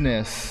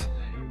business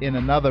in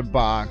another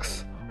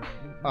box.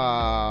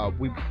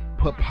 We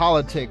put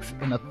politics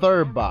in a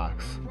third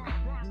box.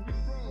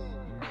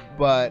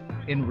 But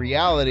in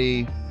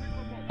reality,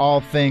 all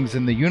things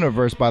in the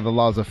universe by the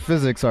laws of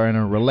physics are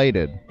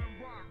interrelated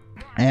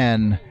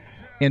and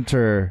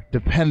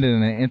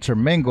interdependent and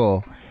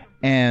intermingle.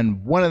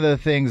 And one of the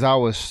things I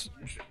was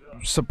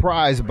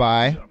surprised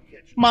by,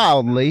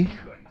 mildly,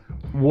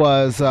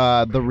 was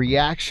the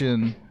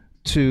reaction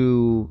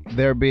to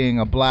there being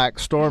a black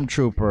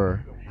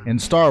stormtrooper in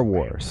Star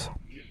Wars.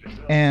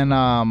 And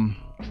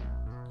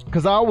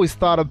because I always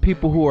thought of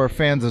people who are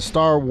fans of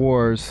Star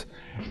Wars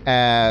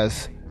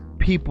as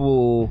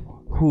people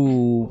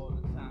who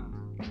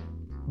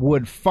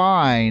would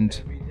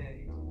find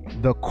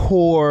the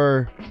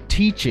core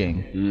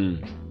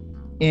teaching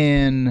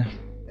in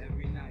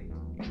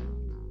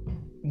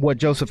what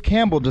Joseph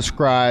Campbell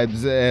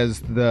describes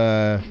as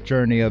the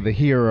journey of the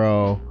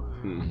hero,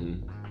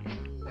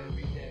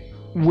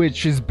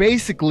 which is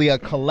basically a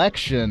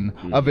collection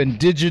of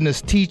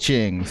indigenous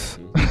teachings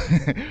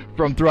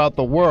from throughout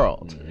the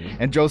world.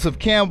 And Joseph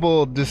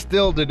Campbell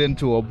distilled it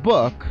into a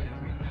book,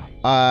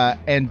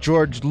 and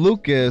George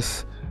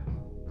Lucas,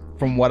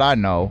 from what I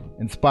know,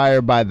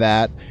 inspired by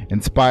that,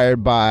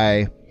 inspired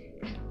by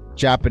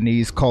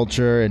Japanese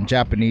culture and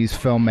Japanese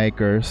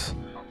filmmakers,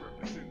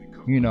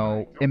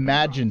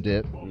 imagined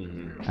it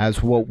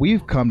as what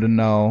we've come to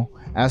know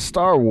as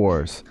Star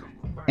Wars.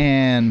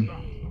 And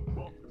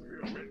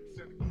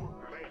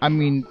I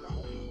mean,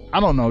 I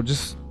don't know,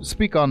 just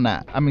speak on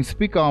that. I mean,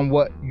 speak on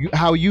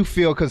how you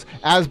feel, because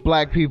as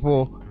black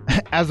people,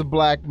 as a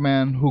black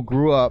man who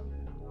grew up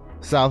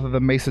south of the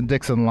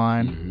Mason-Dixon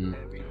line,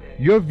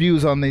 your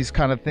views on these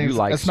kind of things. You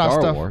like it's Star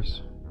not stuff,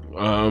 Wars.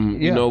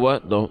 You know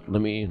what?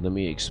 Let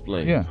me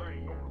explain. Yeah.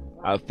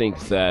 I think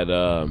that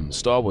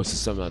Star Wars is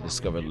something I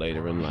discovered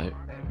later in life.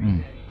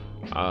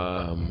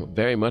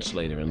 Very much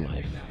later in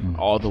life.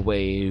 All the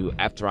way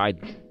after I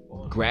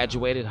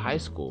graduated high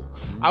school.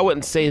 I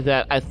wouldn't say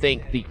that I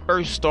think the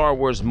first Star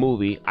Wars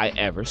movie I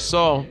ever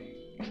saw,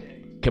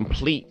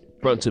 complete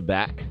front to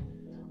back,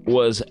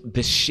 was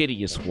the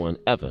shittiest one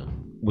ever,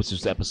 which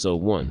was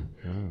Episode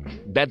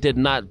 1. That did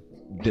not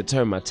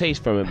deter my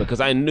taste from it, because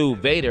I knew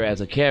Vader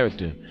as a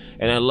character,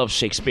 and I love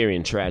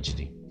Shakespearean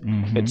tragedy.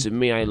 And to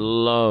me, I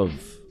love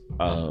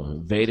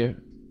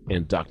Vader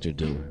and Dr.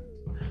 Doom.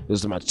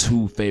 Those are my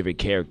two favorite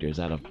characters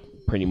out of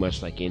pretty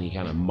much like any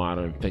kind of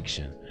modern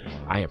fiction.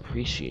 I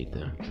appreciate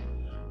them,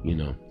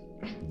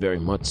 very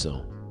much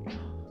so.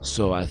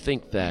 So I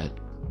think that,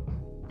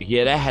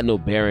 that had no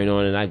bearing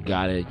on it. I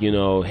got it.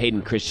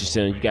 Hayden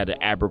Christensen, you got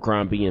the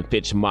Abercrombie and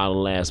Fitch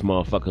model ass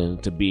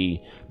motherfucker to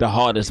be the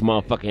hardest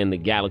motherfucker in the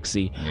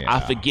galaxy. Yeah. I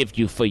forgive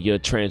you for your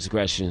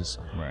transgressions.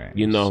 Right.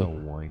 So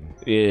whiny.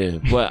 Yeah,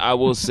 but I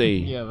will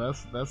say,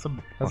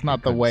 that's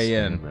not the way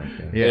in.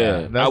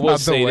 Yeah, that's I will not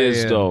the say way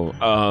this in. though.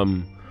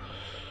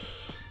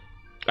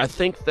 I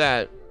think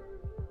that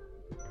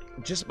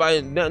just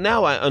by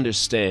now I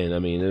understand. I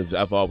mean,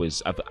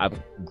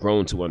 I've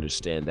grown to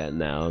understand that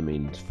now. I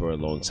mean, for a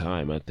long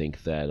time, I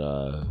think that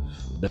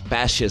the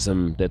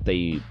fascism that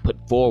they put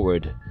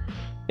forward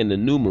in the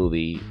new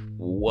movie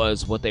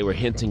was what they were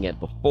hinting at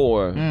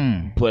before,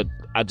 but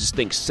I just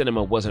think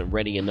cinema wasn't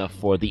ready enough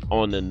for the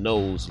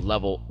on-the-nose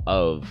level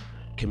of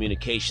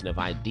communication of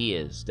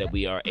ideas that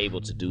we are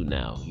able to do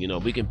now.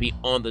 We can be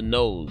on the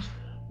nose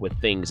with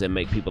things that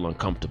make people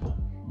uncomfortable.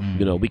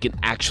 We can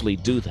actually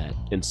do that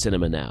in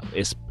cinema now.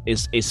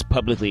 It's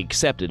publicly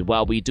accepted.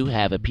 While we do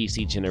have a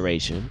PC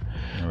generation,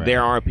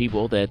 there are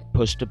people that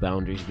push the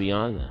boundaries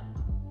beyond that.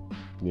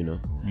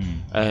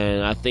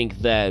 And I think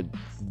that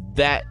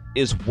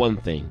is one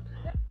thing.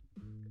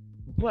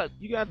 But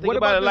you gotta think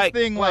about it like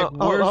thing like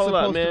hold supposed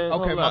up, man. to.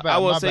 Okay, my bad. I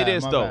will my say bad,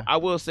 this my though. bad. I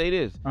will say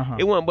this.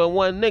 It wasn't but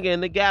one nigga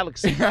in the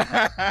galaxy,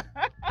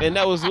 and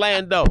that was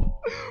Lando.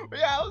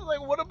 Yeah, I was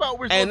like, what about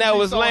we're And supposed that to be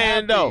was so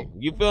Lando. happy?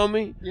 You feel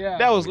me? Yeah.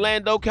 That was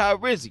Lando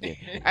Calrissian.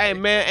 Hey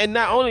man, and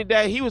not only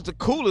that, he was the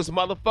coolest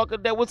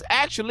motherfucker that was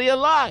actually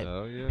alive.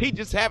 Oh, yeah. He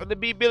just happened to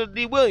be Billy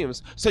D.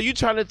 Williams. So you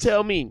trying to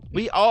tell me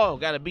we all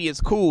gotta be as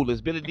cool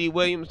as Billy D.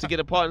 Williams to get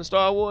a part in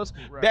Star Wars?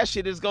 Right. That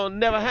shit is gonna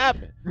never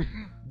happen.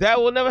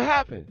 That will never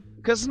happen.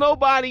 Cause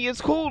nobody is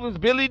cool as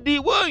Billy D.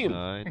 Williams.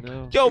 I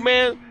know. Yo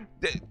man,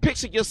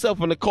 picture yourself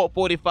on the Colt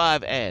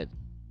 45 ad.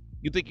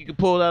 You think you can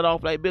pull that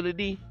off like Billy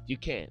D? You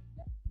can't.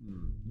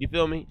 You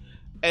feel me?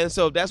 And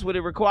so that's what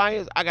it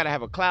requires. I gotta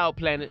have a cloud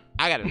planet.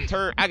 I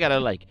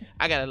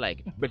gotta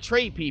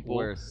betray people.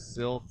 Where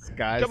silk.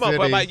 Sky Come on,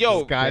 City, but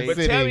yo, Sky but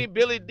City. tell me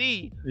Billy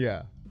D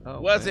Yeah.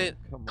 wasn't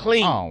man. Come on.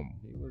 clean.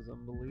 He was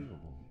unbelievable.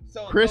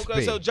 So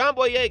crispy. So John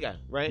Boyega,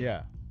 right?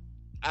 Yeah.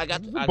 I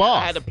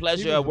boss. had the He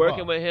pleasure was of the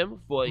working boss. with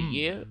him for a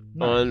year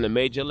Nice. on the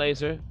Major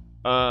Lazer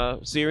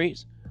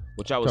series,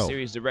 which I was Dope.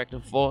 series director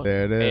for.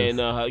 There it is.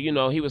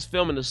 And he was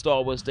filming the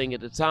Star Wars thing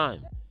at the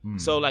time.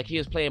 So like he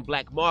was playing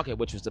Black Market,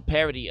 which was the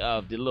parody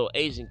of the little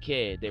Asian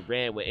kid that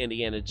ran with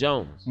Indiana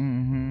Jones.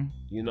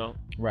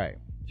 Right.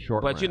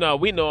 Short. But round.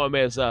 we know him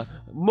as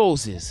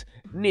Moses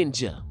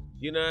Ninja.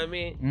 You know what I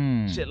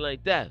mean? Shit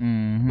like that.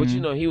 But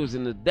he was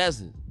in the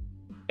desert,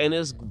 and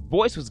his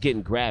voice was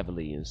getting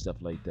gravelly and stuff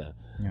like that.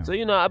 Yeah. So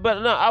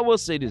I will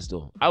say this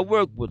though. I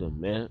worked with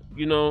him, man.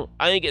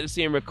 I didn't get to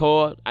see him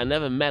record. I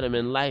never met him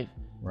in life.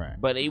 Right.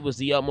 But he was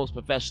the utmost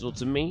professional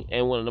to me,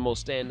 and one of the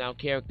most standout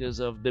characters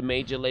of the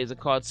Major Lazer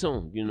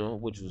cartoon,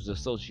 which was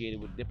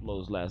associated with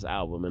Diplo's last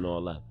album and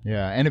all that.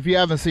 Yeah, and if you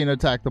haven't seen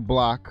Attack the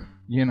Block,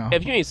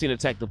 If you ain't seen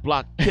Attack the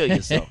Block, kill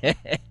yourself.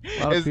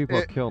 A lot of people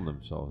are killing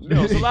themselves.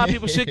 No, so a lot of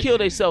people should kill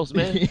themselves,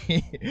 man.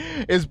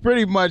 It's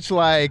pretty much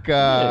like,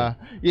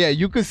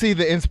 you could see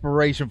the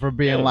inspiration for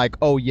being like,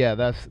 oh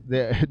yeah,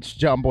 it's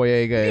John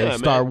Boyega and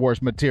Star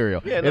Wars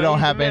material. Yeah, it don't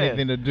have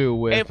anything to do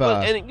with.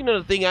 And you know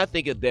the thing I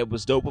think that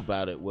was dope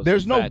about it was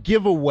there's no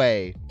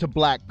giveaway to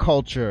black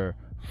culture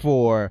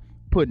for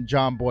putting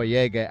John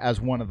Boyega as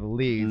one of the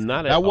leads.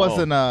 Not at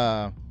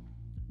all.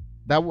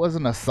 That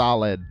wasn't a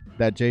solid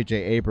that J.J.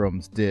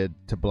 Abrams did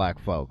to black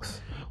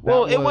folks.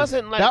 Well, it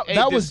wasn't like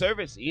a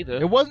disservice either.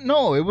 It wasn't.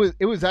 No,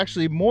 it was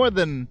actually more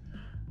than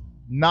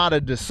not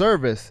a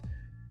disservice.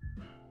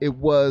 It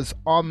was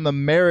on the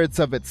merits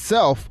of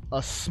itself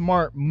a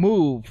smart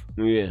move,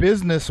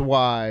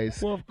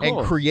 business-wise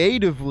and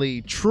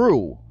creatively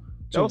true.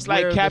 That was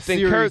like Captain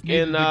Kirk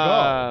in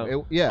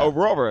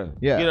Aurora.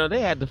 Yeah. You know,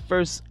 they had the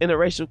first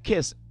interracial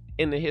kiss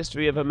in the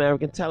history of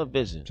American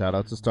television. Shout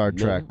out to Star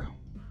Trek.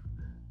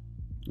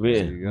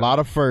 Yeah. A lot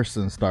of firsts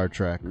in Star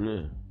Trek.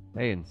 Yeah.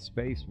 Hey, in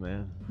space,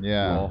 man.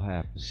 Yeah. It all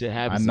happens. Shit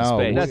happens I know.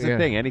 in space. That's the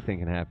thing. Anything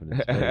can happen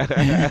in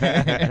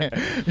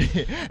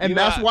space. And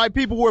that's why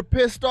people were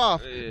pissed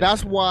off.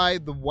 That's why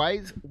the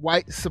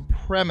white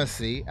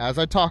supremacy, as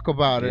I talk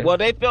about it, well,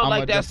 they felt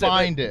like that's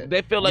it.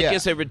 They feel like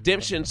it's a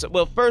redemption.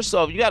 Well, first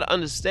off, you got to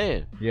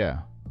understand.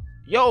 Yeah.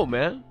 Yo,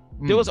 man.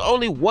 There was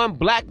only one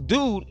black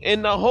dude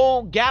in the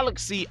whole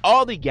galaxy,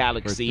 all the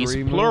galaxies,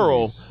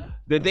 plural,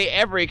 that they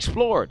ever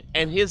explored.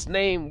 And his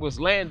name was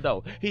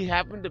Lando. He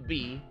happened to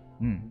be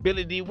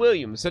Billy D.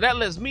 Williams. So that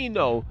lets me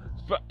know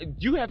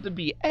you have to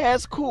be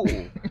as cool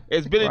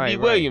as Billy D.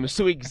 Williams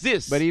to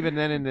exist. But even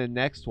then in the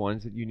next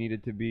ones, you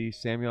needed to be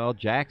Samuel L.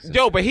 Jackson.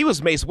 Yo, but he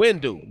was Mace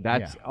Windu.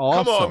 That's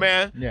awesome. Come on,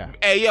 man. Yeah.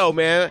 Hey, yo,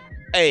 man.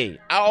 Hey,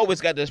 I always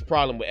got this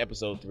problem with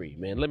episode 3,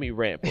 man. Let me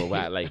rant for a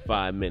while, like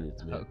 5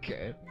 minutes, man.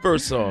 Okay.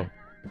 First off.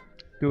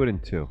 Do it in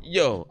 2.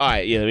 Yo, all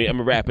right, I'm going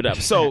to wrap it up.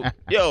 So,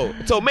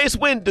 Mace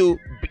Windu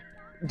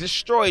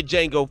destroyed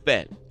Jango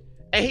Fett.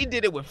 And he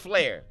did it with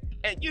flair.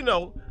 And,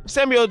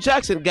 Samuel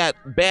Jackson got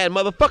bad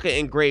motherfucker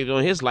engraved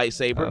on his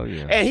lightsaber. Oh,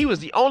 yeah. And he was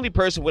the only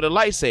person with a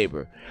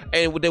lightsaber.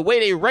 And with the way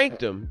they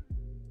ranked him,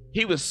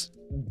 he was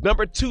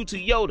number 2 to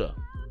Yoda.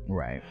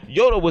 Right.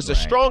 Yoda was the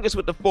strongest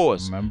with the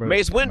Force.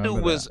 Mace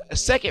Windu was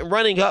second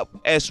running up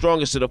as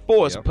strongest to the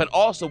Force, but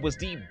also was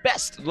the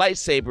best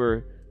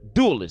lightsaber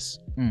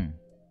duelist.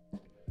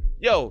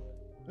 Yo,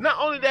 not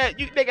only that,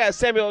 they got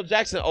Samuel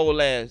Jackson old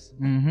ass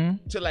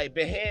to like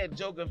behead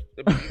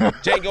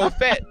Jango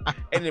Fett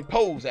and then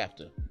pose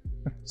after.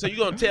 So you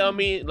gonna tell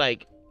me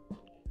like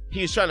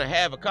he was trying to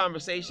have a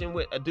conversation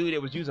with a dude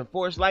that was using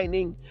Force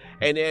lightning,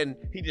 and then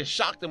he just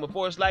shocked him with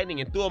Force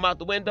lightning and threw him out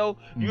the window?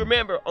 You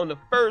remember on the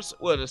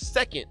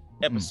second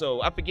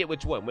episode, I forget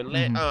which one, when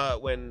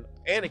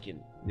Anakin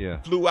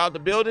flew out the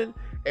building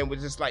and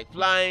was just like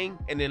flying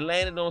and then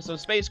landed on some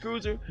space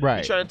cruiser? Right.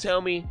 You trying to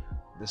tell me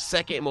the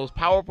second most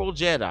powerful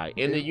Jedi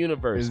in the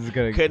universe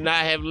could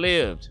not have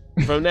lived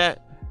from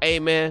that? Hey,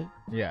 man,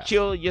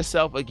 kill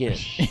yourself again.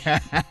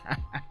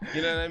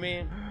 You know what I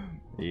mean?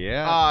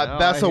 Yeah.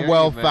 That's a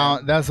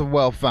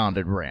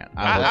well-founded rant.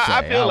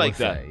 I feel like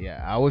that.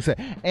 Yeah, I would say.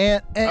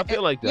 And I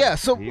feel like that. Yeah,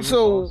 so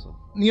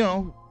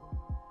awesome.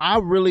 I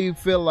really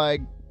feel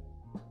like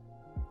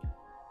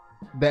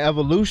the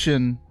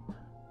evolution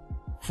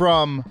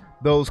from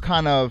those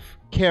kind of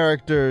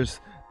characters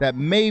that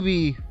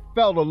maybe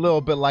felt a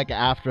little bit like an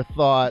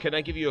afterthought. Can I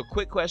give you a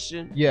quick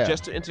question? Yeah.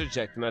 Just to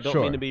interject, and I don't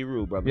mean to be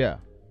rude, brother. Yeah.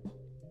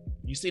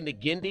 You seen the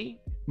Gindi?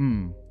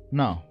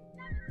 No.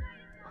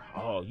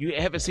 Oh, you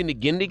haven't seen the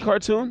Gindi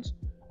cartoons?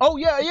 Oh,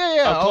 yeah.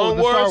 Clone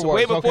the Wars, Star Wars.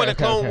 way before the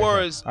Clone okay.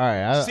 Wars All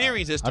right,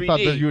 series is 3D. I thought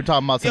that you were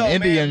talking about some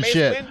Indian Mace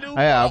shit. Windu,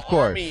 Yeah, of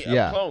course. army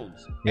Yeah. Of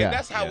clones. Yeah. And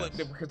that's how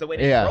because the way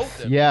they wrote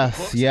them.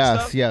 Yes.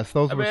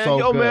 Those were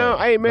so good. Man,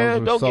 hey,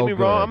 man, don't so get me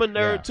wrong. good. I'm a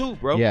nerd too,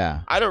 bro.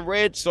 Yeah. I done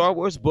read Star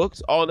Wars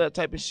books, all that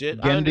type of shit.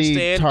 I Genndy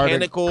understand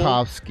mechanical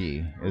Tartakovsky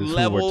is who we're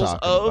levels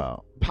talking of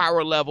about.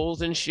 power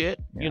levels and shit,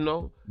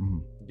 Yeah.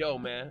 Yo,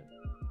 man.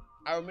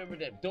 I remember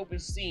that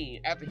dopest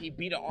scene after he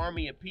beat an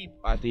army of people.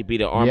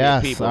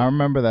 Yes, I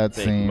remember that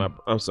scene.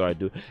 I'm sorry,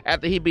 dude.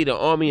 After he beat an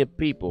army of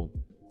people,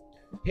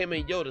 him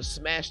and Yoda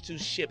smashed 2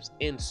 ships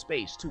in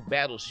space, 2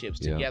 battleships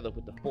together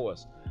with the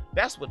Force.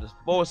 That's what the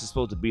Force is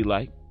supposed to be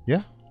like.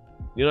 Yeah.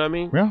 You know what I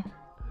mean? Yeah.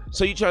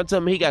 So you trying to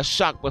tell me he got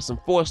shocked by some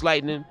Force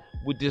lightning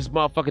with this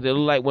motherfucker that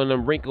look like one of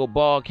them wrinkled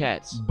bald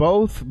cats?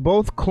 Both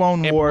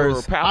Clone Emperor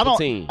Wars.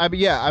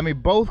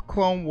 Palpatine. Both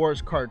Clone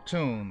Wars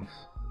cartoons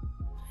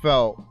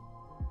felt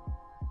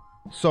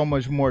so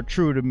much more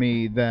true to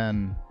me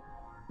than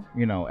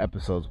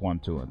episodes 1,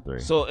 2, and 3.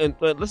 So,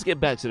 let's get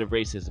back to the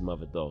racism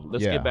of it, though.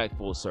 Let's get back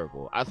full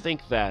circle. I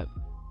think that,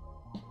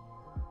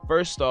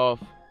 first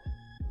off,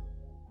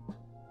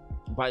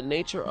 by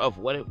nature of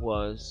what it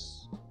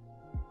was,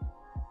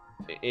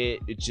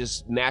 it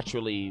just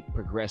naturally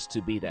progressed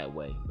to be that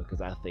way.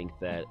 Because I think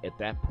that at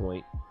that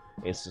point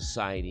in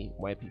society,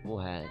 white people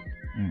had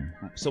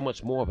so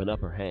much more of an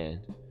upper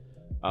hand,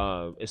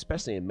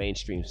 especially in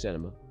mainstream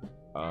cinema.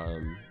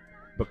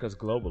 Because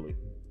globally,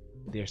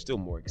 they're still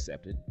more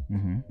accepted.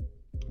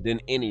 than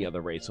any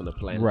other race on the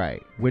planet.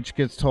 Right, which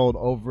gets told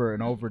over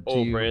and over to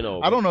you. Over and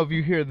over. I don't know if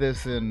you hear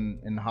this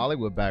in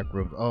Hollywood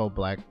backrooms. Oh,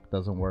 black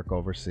doesn't work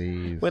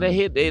overseas. But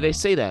they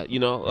say that, you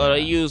know.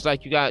 They use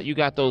like you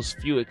got those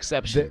few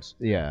exceptions.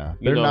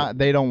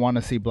 They don't want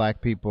to see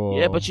black people.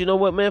 Yeah, but you know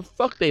what, man?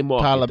 Fuck they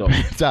market though.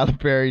 Tyler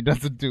Perry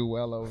doesn't do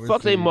well overseas.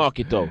 Fuck they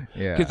market though.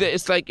 Yeah, because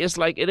it's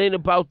like it ain't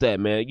about that,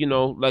 man. You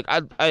know, like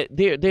I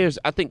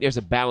think there's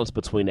a balance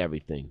between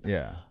everything.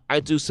 Yeah, I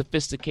do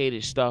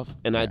sophisticated stuff,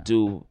 and I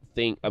do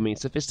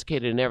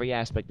sophisticated in every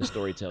aspect of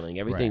storytelling.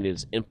 Everything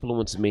that's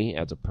influenced me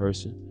as a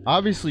person.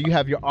 Obviously, you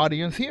have your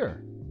audience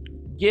here.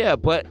 Yeah,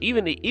 but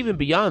even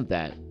beyond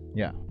that.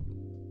 Yeah.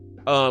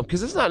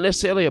 Because it's not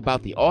necessarily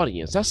about the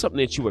audience. That's something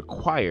that you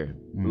acquire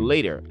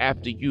later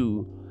after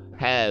you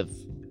have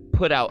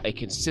put out a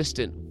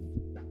consistent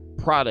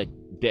product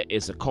that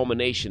is a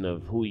culmination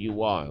of who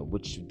you are,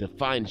 which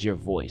defines your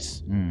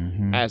voice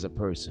as a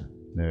person.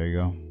 There you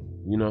go.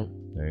 You know?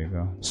 There you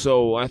go.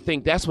 So I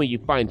think that's when you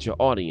find your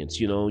audience,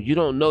 you know? You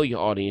don't know your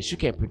audience. You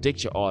can't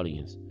predict your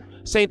audience.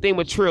 Same thing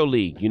with Trill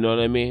League, you know what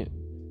I mean?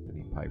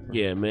 Anthony Piper.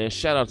 Yeah, man.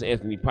 Shout out to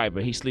Anthony Piper.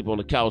 He sleep on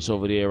the couch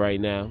over there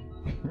right now.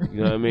 You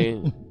know what I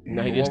mean?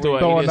 Now he just threw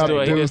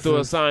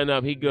a sign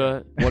up. He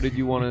good. What did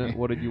you want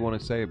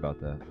to say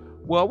about that?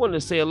 Well, I wanted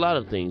to say a lot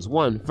of things.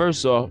 One,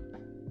 first off,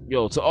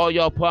 yo, to all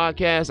y'all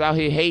podcasts out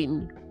here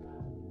hating,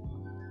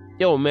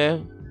 yo,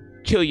 man,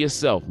 kill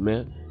yourself,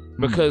 man.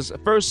 Because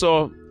first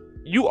off,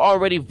 you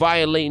already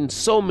violating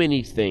so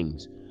many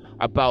things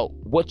about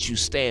what you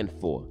stand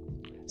for.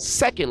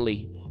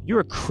 Secondly, you're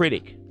a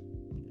critic.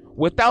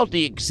 Without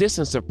the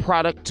existence of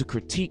product to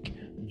critique,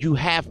 you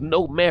have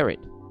no merit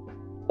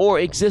or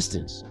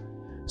existence.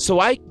 So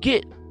I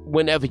get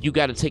whenever you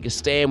got to take a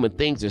stand when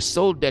things are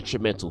so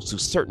detrimental to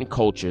certain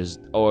cultures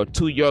or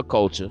to your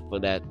culture, for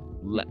that,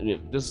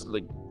 just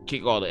like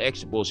kick all the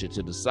extra bullshit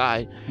to the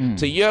side,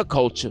 to your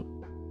culture,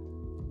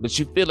 that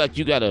you feel like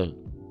you got to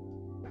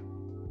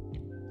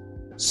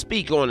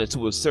speak on it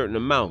to a certain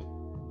amount,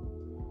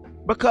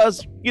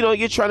 because you know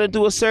you're trying to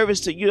do a service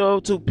to, you know,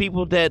 to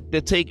people that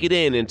take it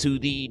in, and to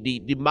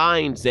the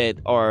minds that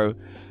are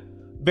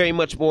very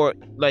much more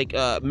like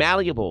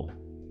malleable,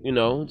 you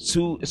know,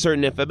 to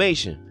certain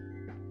information.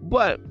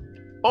 But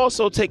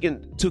also take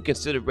into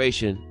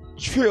consideration,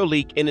 Trill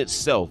League in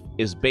itself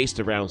is based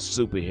around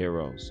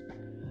superheroes.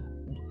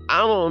 I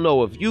don't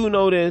know if you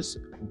know this,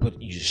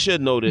 but you should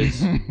know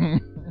this.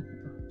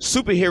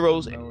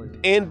 Superheroes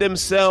in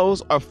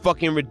themselves are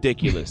fucking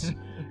ridiculous.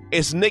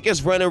 It's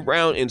niggas running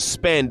around in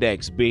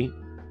spandex, B.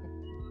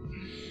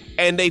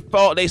 And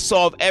they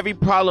solve every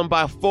problem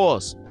by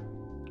force.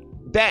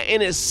 That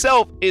in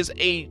itself is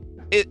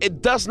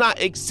it does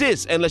not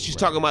exist unless you're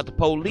talking about the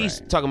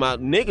police, talking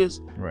about niggas.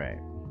 Right.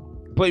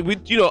 But we,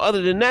 you know,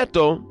 other than that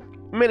though,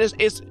 man,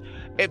 it's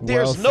if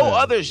there's no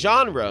other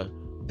genre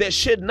that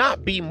should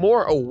not be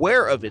more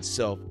aware of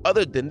itself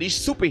other than the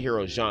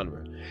superhero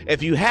genre.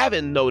 If you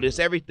haven't noticed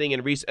everything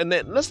in recent, and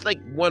then let's like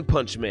One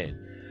Punch Man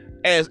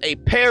as a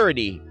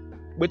parody,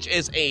 which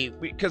is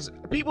because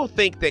people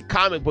think that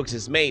comic books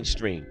is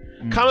mainstream.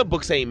 Comic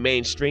books ain't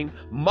mainstream.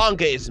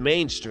 Manga is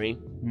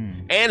mainstream.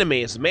 Anime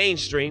is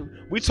mainstream.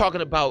 We're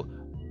talking about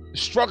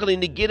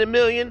struggling to get 1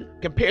 million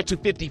compared to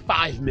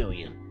 55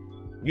 million.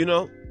 You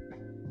know,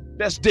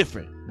 that's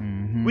different.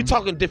 We're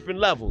talking different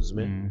levels,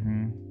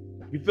 man.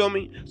 You feel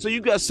me? So you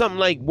got something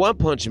like One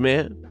Punch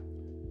Man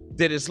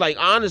that is like,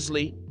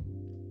 honestly,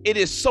 it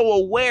is so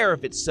aware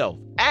of itself,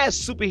 as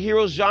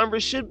superhero genre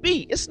should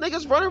be. It's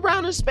niggas running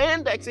around in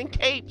spandex and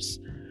capes.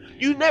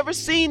 You never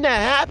seen that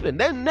happen.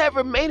 They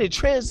never made a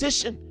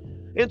transition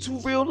into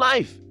real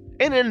life.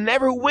 And it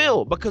never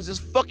will, because it's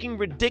fucking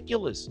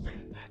ridiculous.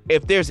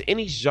 If there's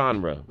any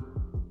genre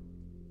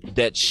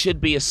that should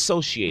be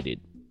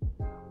associated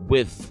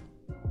with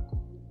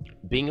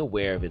being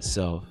aware of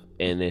itself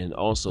and then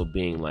also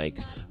being like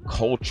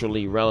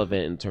culturally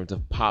relevant in terms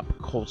of pop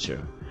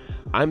culture,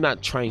 I'm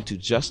not trying to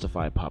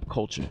justify pop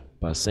culture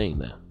by saying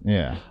that.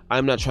 Yeah.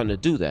 I'm not trying to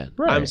do that.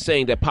 Right. I'm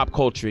saying that pop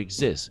culture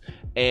exists.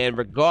 And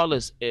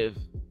regardless if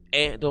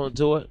Ant don't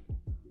do it,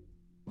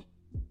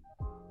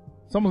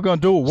 someone's going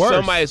to do it worse.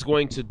 Somebody's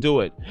going to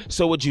do it.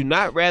 So would you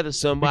not rather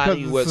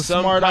somebody with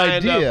some smart kind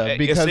idea? of...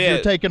 Because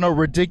you're taking a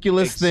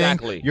ridiculous thing,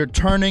 Exactly. you're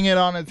turning it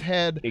on its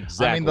head.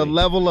 Exactly. I mean, the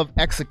level of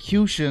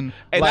execution,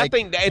 And like, I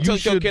think that you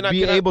should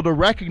be able to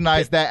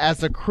recognize that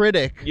as a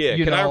critic. Yeah,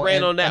 you can know, I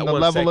rant on that and the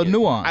one level second? of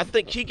nuance. I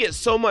think he gets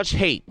so much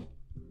hate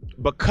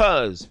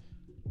because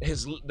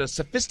the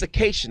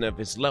sophistication of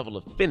his level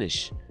of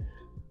finish.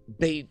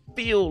 They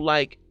feel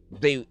like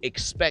they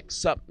expect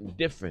something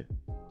different.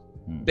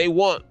 They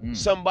want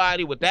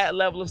somebody with that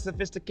level of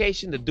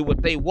sophistication to do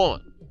what they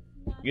want.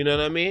 You know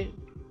what I mean?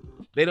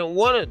 They don't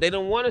want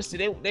to see.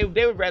 They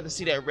would rather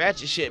see that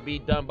ratchet shit be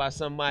done by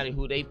somebody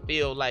who they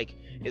feel like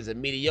is a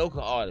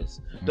mediocre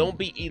artist. Don't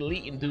be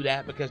elite and do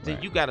that, because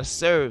then you gotta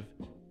serve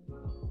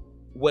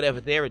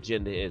whatever their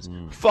agenda is.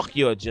 Fuck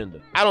your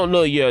agenda. I don't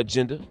know your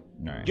agenda.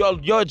 Right.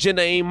 Your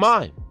agenda ain't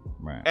mine.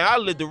 Right. And I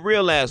live the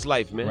real ass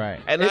life, man. Right.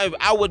 And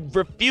I would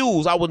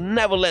refuse. I would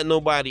never let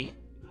nobody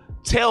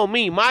tell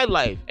me my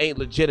life ain't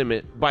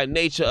legitimate by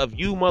nature of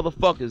you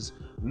motherfuckers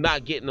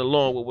not getting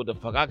along with what the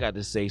fuck I got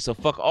to say. So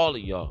fuck all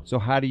of y'all. So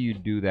how do you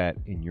do that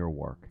in your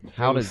work?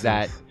 How does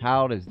that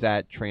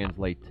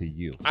translate to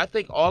you? I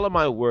think all of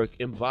my work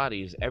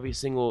embodies every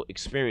single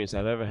experience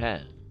I've ever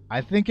had.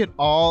 I think it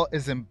all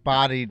is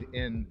embodied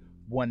in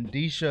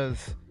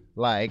Wandisha's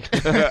like.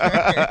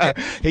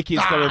 He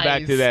keeps coming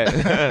back to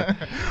that.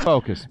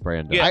 Focus,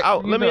 Brandon. Yeah,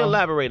 let me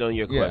elaborate on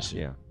your question.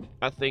 Yeah.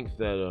 I think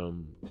that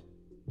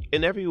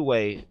in every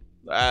way,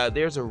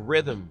 there's a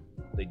rhythm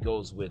that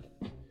goes with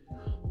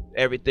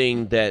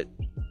everything that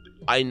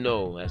I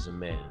know as a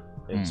man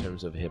in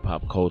terms of hip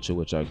hop culture,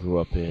 which I grew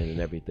up in, and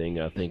everything.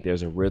 I think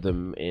there's a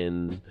rhythm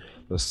in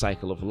the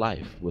cycle of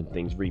life when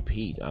things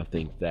repeat. I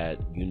think that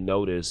you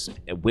notice,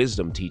 and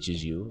wisdom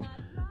teaches you,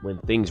 when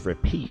things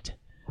repeat,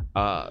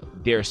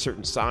 there are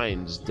certain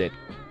signs that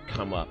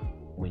come up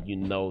when you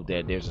know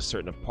that there's a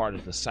certain part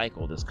of the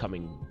cycle that's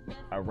coming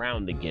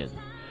around again.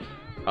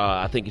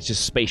 I think it's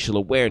just spatial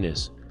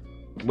awareness.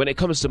 When it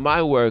comes to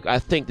my work, I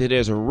think that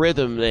there's a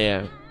rhythm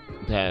there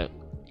that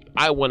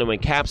I want to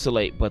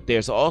encapsulate, but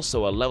there's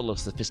also a level of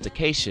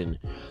sophistication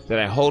that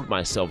I hold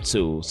myself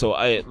to. So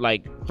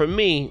for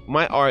me,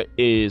 my art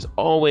is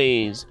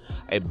always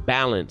a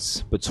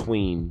balance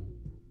between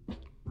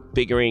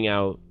figuring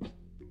out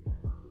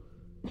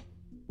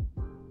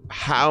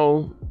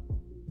how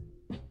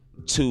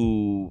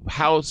to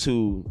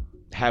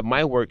have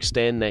my work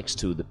stand next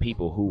to the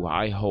people who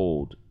I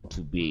hold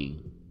to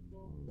be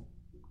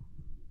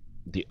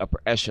the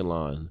upper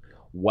echelon,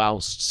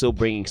 whilst still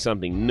bringing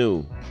something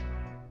new.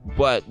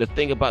 But the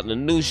thing about the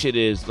new shit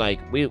is, like,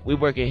 we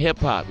work in hip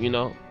hop, you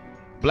know.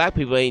 Black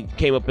people ain't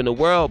came up in the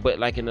world, but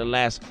like in the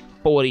last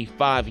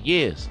 45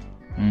 years.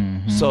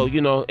 Mm-hmm. So, you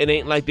know, it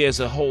ain't like there's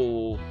a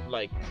whole,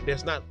 like,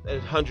 there's not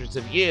hundreds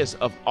of years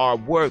of our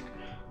work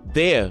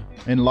there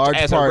in large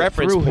as part a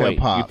reference through point.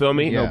 hip-hop. You feel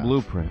me? No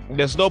blueprint.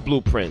 There's no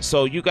blueprint.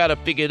 So you got to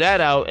figure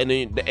that out, and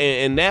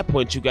in that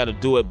point, you got to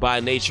do it by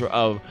nature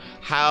of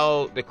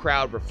how the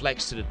crowd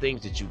reflects to the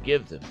things that you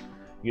give them.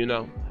 You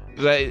know,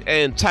 like,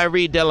 and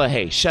Tyree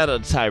Delahaye, shout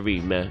out to Tyree,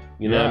 man.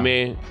 You know what I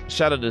mean?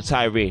 Shout out to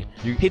Tyree.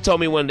 He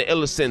told me one of the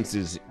illest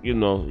sentences. You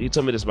know, he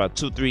told me this about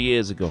 2-3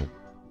 years ago.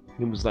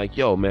 He was like,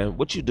 "Yo, man,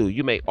 what you do?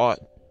 You make art.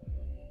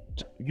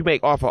 You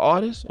make art for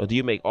artists, or do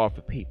you make art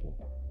for people?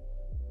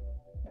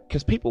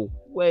 Because people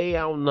way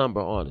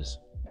outnumber artists.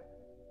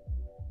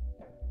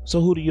 So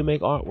who do you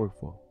make artwork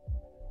for?"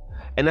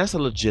 And that's a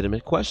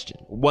legitimate question,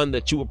 one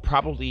that you would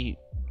probably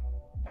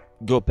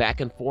go back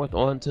and forth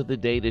on to the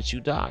day that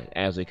you die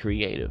as a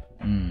creative,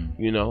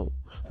 you know.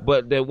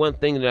 But the one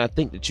thing that I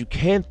think that you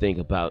can think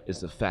about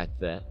is the fact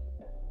that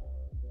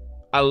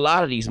a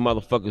lot of these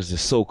motherfuckers are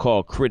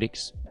so-called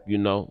critics, you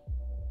know.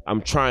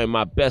 I'm trying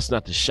my best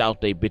not to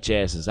shout they bitch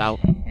asses out,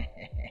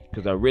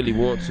 because I really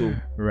want to.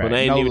 Right. But I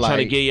ain't No even trying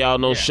to light. give y'all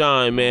no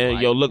shine, man. No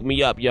Yo, light. look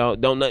me up, y'all.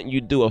 Don't nothing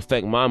you do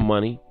affect my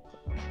money.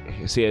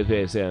 See,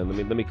 let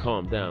me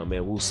calm down,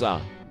 man.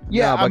 Woosah.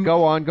 Yeah, No, but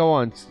go on.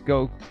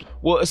 Go.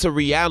 Well, it's a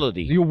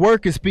reality. Your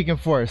work is speaking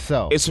for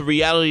itself. It's a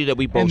reality that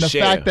we both and the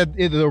share. fact that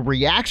the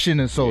reaction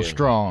is so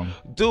strong.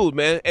 Dude,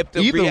 man, if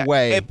the Either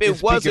way, if it's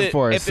it wasn't speaking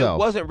for if itself. it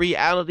wasn't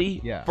reality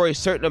Yeah. for a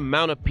certain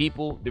amount of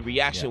people, the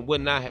reaction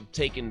would not have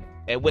taken.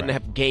 It wouldn't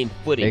have gained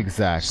footing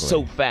Exactly.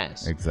 so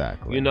fast.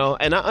 Exactly. You know,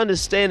 and I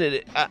understand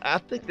it. I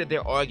think that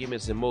their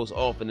arguments, and most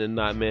often than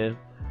not, man,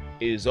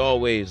 is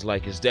always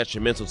like it's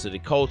detrimental to the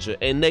culture,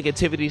 and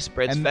negativity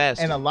spreads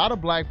fast. And a lot of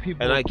black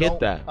people, And I get don't-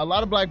 that. A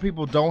lot of black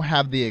people don't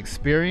have the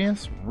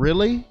experience,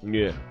 really,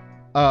 Yeah,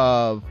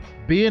 of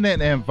being in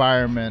an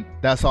environment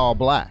that's all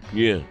black.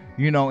 yeah,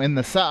 You know, in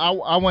the South,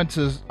 I went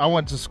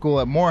to school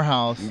at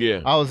Morehouse.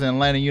 Yeah. I was in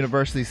Atlanta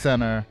University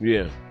Center.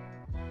 yeah.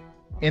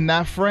 In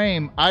that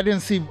frame, I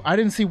didn't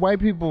see white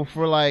people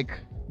for, like,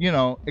 you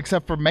know,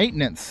 except for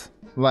maintenance,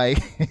 like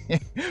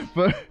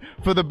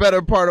for the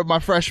better part of my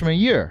freshman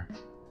year.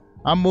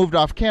 I moved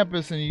off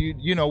campus, and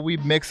you know, we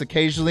mix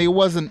occasionally. It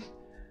wasn't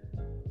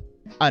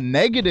a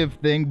negative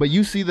thing, but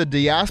you see the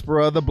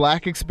diaspora of the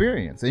black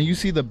experience, and you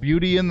see the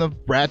beauty in the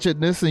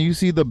ratchetness, and you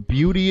see the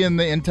beauty in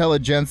the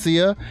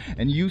intelligentsia,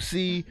 and you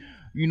see,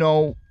 you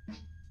know,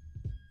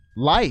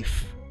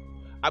 life.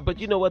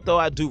 But you know what, though?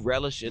 I do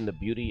relish in the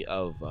beauty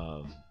of,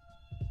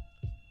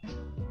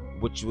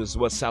 which was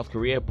what South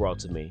Korea brought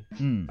to me.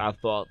 I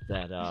thought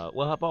that,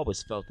 well, I've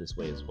always felt this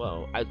way as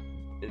well.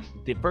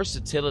 The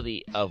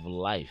versatility of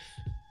life,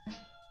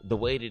 the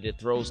way that it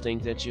throws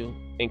things at you,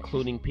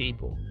 including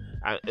people.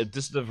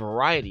 Just the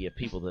variety of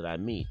people that I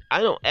meet.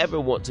 I don't ever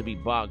want to be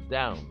bogged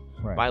down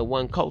by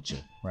one culture.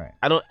 Right.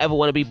 I don't ever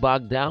want to be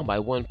bogged down by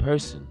one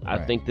person. I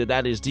Right. think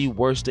that is the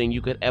worst thing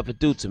you could ever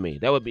do to me.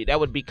 That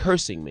would be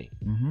cursing me.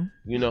 Mm-hmm.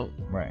 You know,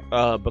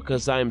 Right.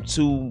 because I'm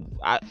too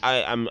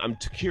I'm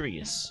too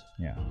curious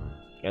Yeah.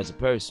 as a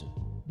person.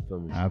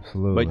 Feel me?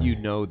 Absolutely. But you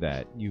know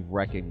that you've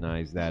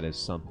recognized that as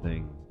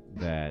something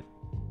that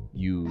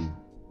you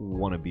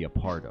want to be a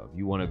part of.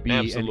 You want to be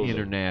Absolutely. an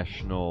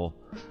international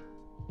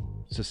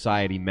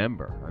society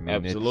member. I mean,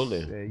 Absolutely.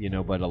 it's, you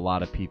know, but a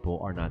lot of people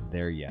are not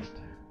there yet.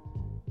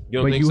 You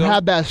don't but think you so?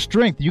 have that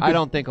strength. You I could,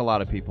 don't think a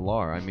lot of people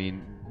are. I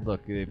mean,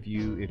 look, if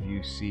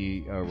you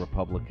see a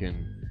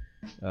Republican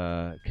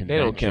convention, They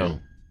don't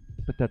count.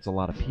 but that's a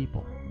lot of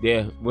people.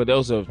 Yeah, well,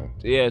 those are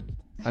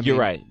you're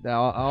right.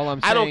 All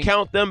I'm saying, I don't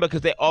count them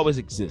because they always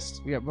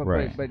exist. Yeah, but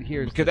Right. but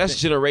here's Because the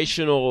that's thing.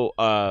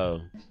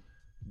 generational,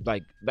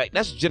 like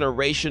that's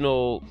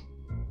generational,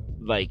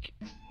 like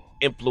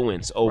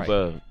influence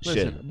over shit.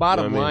 Listen,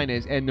 bottom You know what I line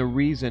is, and the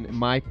reason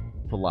my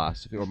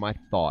philosophy or my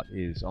thought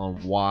is on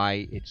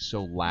why it's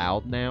so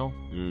loud now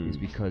mean? is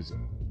because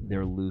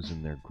they're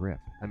losing their grip.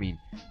 I mean,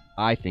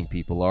 I think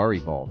people are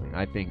evolving.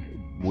 I think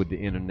with the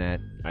internet,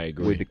 I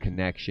agree. with the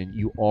connection,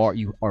 you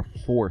are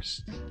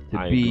forced to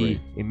I be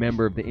agree. a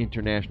member of the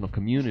international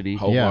community.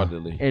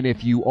 Wholeheartedly. And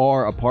if you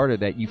are a part of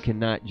that, you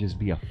cannot just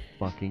be a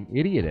fucking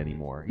idiot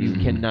anymore. You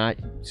Mhm. cannot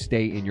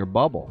stay in your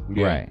bubble.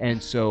 Yeah. Right.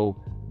 And so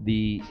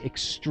the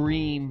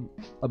extreme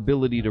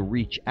ability to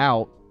reach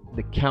out,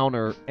 the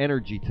counter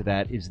energy to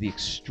that is the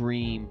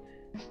extreme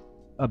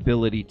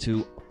ability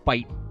to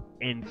fight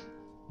and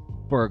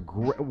for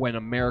when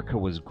America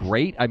was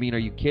great. I mean, are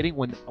you kidding?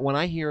 When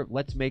I hear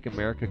 "Let's make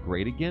America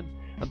great again,"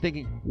 I'm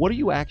thinking, what are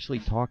you actually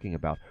talking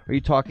about? Are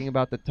you talking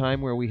about the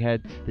time where we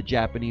had the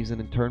Japanese in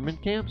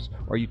internment camps?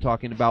 Or are you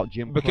talking about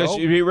Jim Because Crow?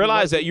 you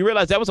realize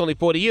that was only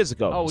 40 years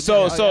ago. Oh,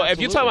 so yeah, if you're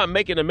absolutely. talking about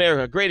making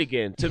America great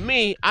again, to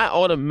me, I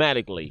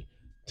automatically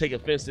take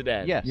offense to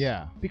that. Yes.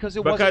 Yeah. Because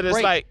it wasn't Because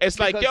great. it's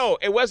like, Because- yo,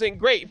 it wasn't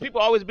great. People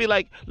always be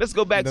like, let's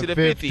go back to the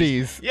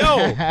 50s.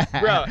 Yo,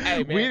 bro,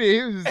 hey, man.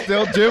 He was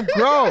still Jim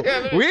Crow.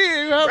 We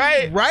didn't have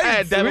Right? rights. I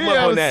had to We him didn't up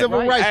have on that. civil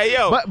rights. Hey,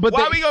 yo, but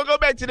why they- we gonna go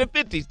back to the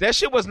 50s? That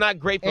shit was not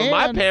great for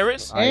my And-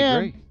 parents. I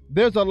and agree.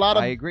 there's a lot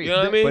of I agree. You know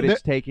what I mean? But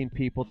it's taking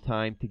people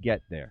time to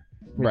get there.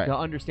 Right. To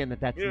understand that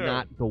that's Yeah.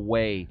 not the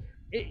way.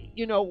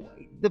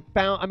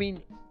 I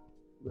mean,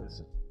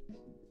 listen.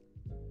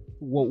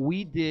 What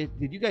we did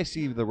you guys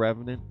see The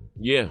Revenant?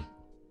 Yeah.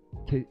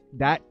 To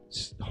that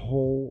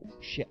whole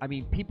shit. I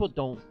mean, people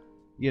don't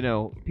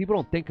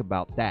think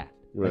about that.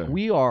 Like, Yeah.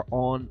 we are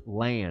on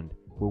land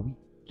where we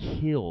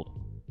killed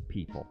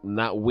people.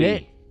 Not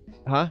we.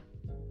 Huh?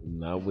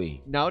 Not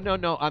we. No.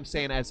 I'm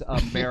saying as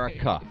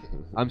America.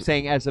 I'm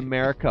saying as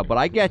America. But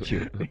I get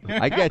you.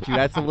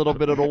 That's a little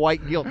bit of the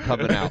white guilt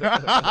coming out.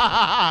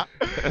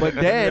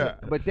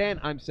 But then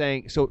I'm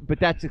saying but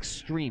that's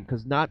extreme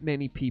because not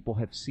many people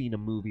have seen a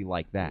movie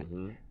like that.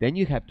 Mm-hmm. Then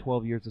you have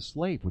 12 Years a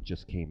Slave, which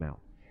just came out.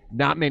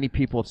 Not many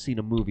people have seen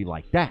a movie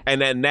like that.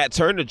 And that Nat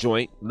Turner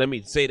joint, let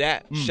me say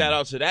that. Shout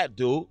out to that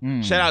dude.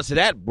 Shout out to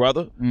that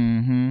brother.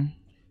 Mm-hmm.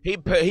 He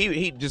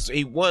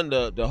won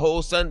the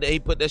whole Sunday. He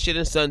put that shit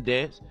in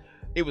Sundance.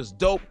 It was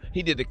dope.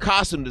 He did the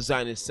costume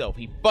design himself.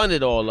 He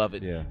funded all of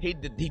it. Yeah. He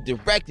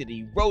directed.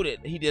 He wrote it.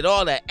 He did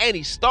all that, and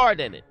he starred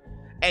in it.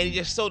 And he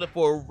just sold it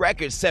for a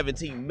record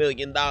 $17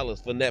 million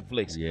for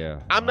Netflix.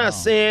 Yeah. I'm not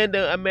saying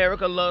that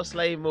America loves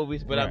slave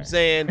movies, but I'm Right.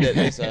 saying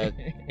that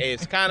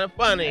it's kind of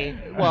funny.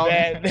 Well-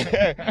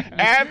 that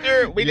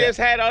after we just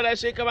had all that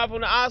shit come out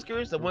from the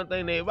Oscars, the one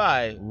thing they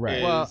buy Right.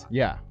 is Well-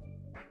 Yeah.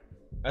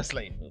 a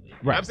slave movie.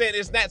 Right. I'm saying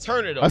it's Nat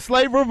Turner though. A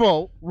slave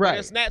revolt. Right.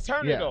 It's Nat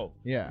Turner Yeah. though.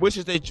 Yeah. Which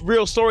is the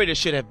real story that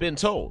should have been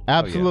told.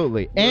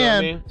 Absolutely. You know what I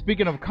And mean?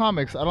 speaking of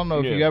comics, I don't know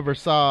if Yeah. you ever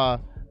saw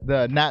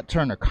the Nat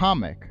Turner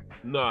comic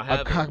No, I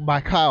haven't. by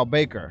Kyle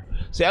Baker.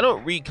 See, I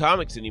don't read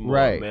comics anymore,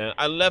 Right. man.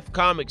 I left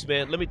comics,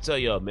 man. Let me tell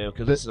y'all, man,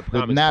 because this is a The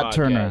comics Nat podcast.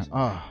 Turner.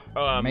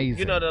 Oh, amazing.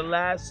 You know, the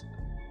last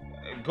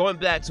going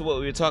back to what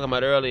we were talking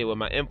about earlier with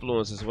my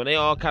influences, when they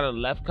all kind of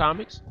left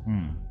comics,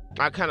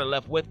 I kind of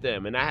left with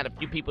them, and I had a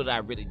few people that I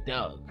really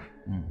dug.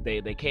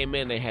 They came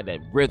in, they had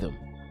that rhythm.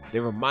 They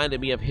reminded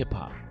me of hip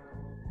hop.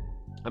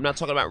 I'm not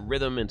talking about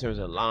rhythm in terms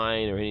of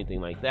line or anything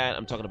like that.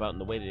 I'm talking about in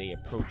the way that they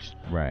approached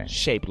Right.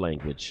 shape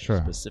language Sure.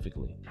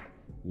 specifically.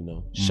 You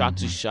know, shot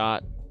to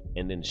shot,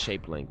 and then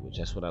shape language.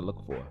 That's what I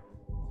look for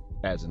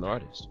as an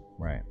artist.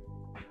 Right.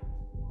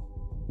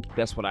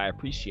 That's what I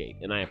appreciate,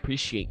 and I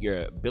appreciate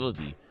your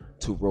ability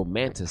to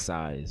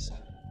romanticize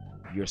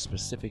your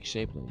specific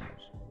shape language.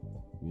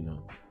 You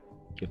know,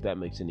 if that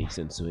makes any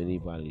sense to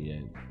anybody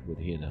that would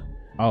hear that.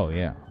 Oh,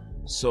 yeah.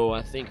 So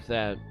I think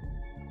that,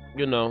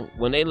 you know,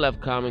 when they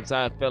left comics,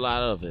 I fell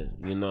out of it.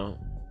 You know,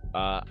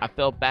 I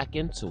fell back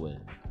into it.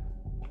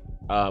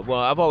 Well,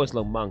 I've always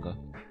loved manga,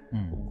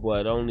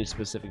 but only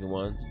specific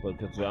ones,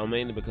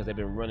 mainly because they've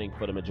been running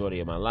for the majority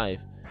of my life.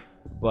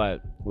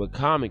 But with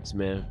comics,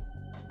 man,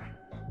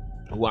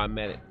 who I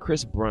met at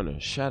Chris Brunner,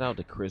 shout out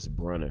to Chris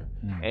Brunner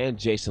and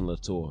Jason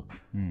Latour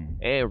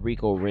and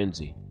Rico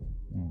Renzi.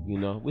 You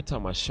know, we're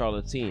talking about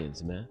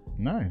charlatans, man.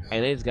 Nice.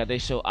 And they just got their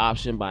show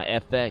optioned by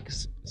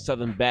FX,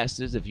 Southern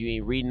Bastards. If you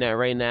ain't reading that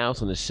right now,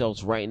 it's on the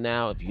shelves right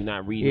now. If you're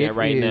not reading that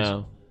right is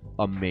now,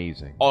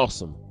 amazing.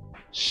 awesome.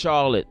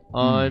 Charlotte,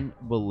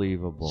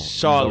 Unbelievable.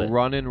 Charlotte. The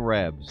running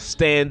Rebs.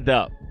 stand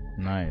up.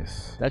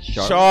 Nice. That's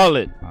Charlotte.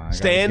 Charlotte, I gotta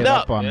stand get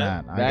up on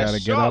man. that. I That's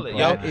gotta get up Charlotte, on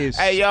yo. That that. is-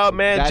 Hey, y'all,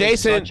 man, that is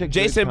Jason such a good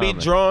Jason be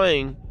comic.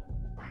 drawing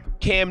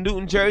Cam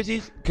Newton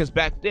jerseys because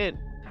back then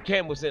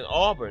Cam was in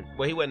Auburn.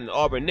 Well, he wasn't in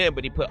Auburn then,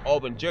 but he put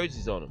Auburn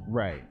jerseys on him.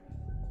 Right.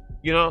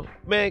 You know,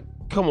 man,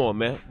 Come on,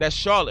 man. That's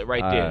Charlotte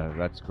right there.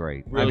 That's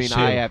great. Real I mean, shit.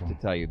 I have to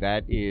tell you,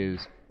 that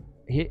is...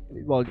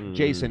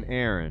 Jason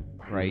Aaron,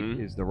 right,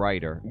 is the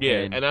writer.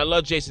 Yeah, and I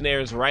love Jason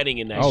Aaron's writing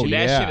in that Oh, shit.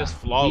 yeah. That shit is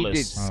flawless.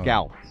 He did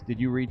Scalped. Did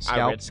you read Scalped?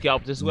 I read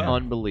Scalped as well.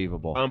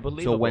 Unbelievable.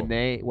 So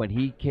when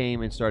he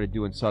came and started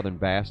doing Southern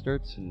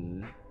Bastards,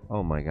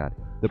 oh my God,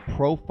 the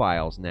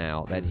profiles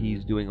now that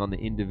he's doing on the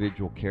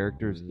individual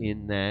characters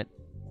in that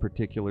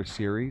particular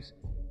series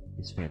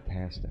is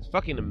fantastic. It's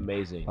fucking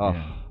amazing.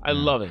 Oh, I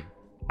love it.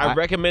 I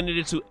recommended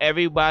it to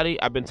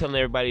everybody. I've been telling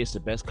everybody it's the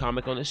best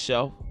comic on the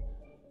shelf.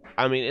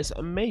 I mean, it's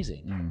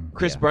amazing.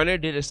 Chris Brunner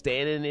did a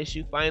stand-in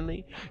issue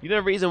finally. You know,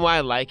 the reason why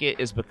I like it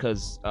is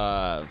because,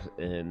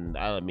 and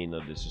I don't mean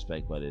no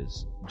disrespect, but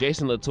is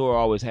Jason Latour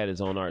always had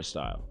his own art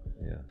style.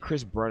 Yeah.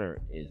 Chris Brunner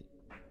is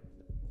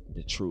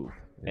the truth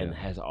and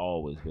has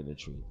always been the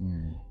truth.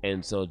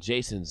 And so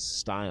Jason's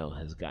style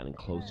has gotten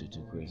closer to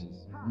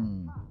Chris's.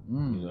 You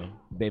know,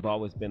 they've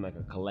always been like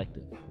a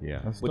collective. Yeah,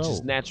 which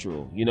is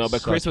natural. You know,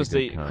 but Chris was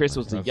the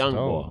young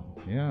boy.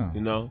 Yeah,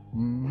 you know,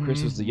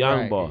 Chris was the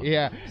young boy.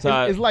 Yeah,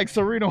 so it's like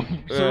Serena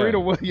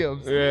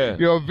Williams. Yeah,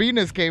 you know,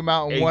 Venus came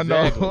out and won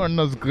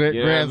those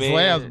Grand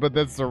Slams, but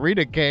then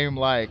Serena came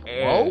like,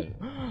 whoa,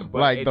 but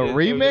like the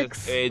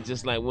remix. It's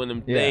just like one of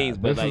them things.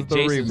 But like the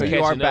Jason's so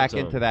you are back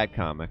into into that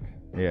comic.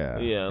 Yeah,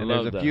 yeah. And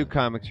there's a few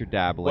comics you're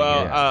dabbling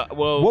in.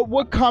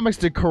 What comics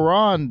did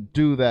Karan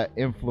do that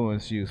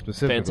influenced you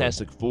specifically?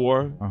 Fantastic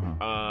Four.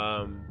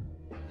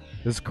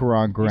 This is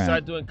Karan Grant. He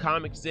started doing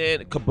comics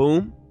then.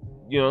 Kaboom.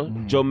 You know,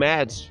 Joe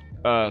Mad's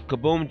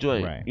Kaboom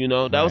joint. Right. You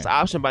know, that was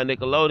optioned by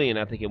Nickelodeon.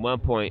 I think at one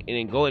point it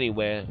didn't go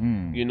anywhere.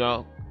 You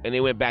know, and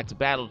they went back to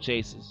Battle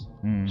Chasers.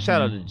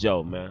 Shout out to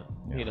Joe, man.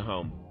 He the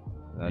homie.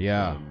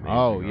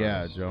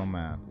 Joe,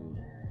 man.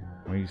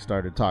 When you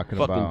started talking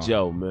fucking about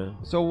Joe, man.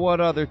 So what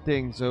other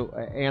things? So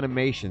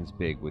animation's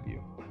big with you.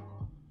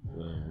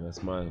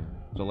 That's mine.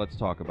 So let's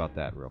talk about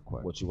that real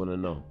quick. What you want to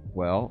know?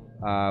 Well,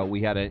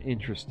 we had an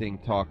interesting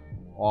talk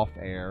off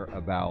air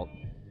about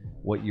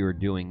what you're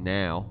doing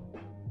now.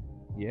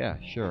 Yeah,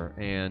 sure.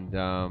 And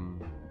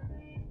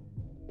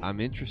I'm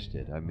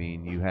interested. I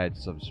mean, you had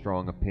some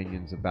strong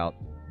opinions about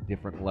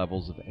different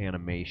levels of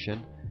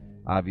animation.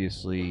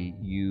 Obviously,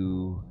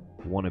 you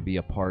want to be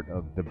a part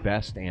of the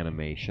best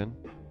animation.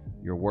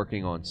 You're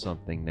working on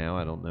something now.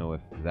 I don't know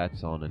if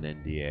that's on an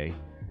NDA,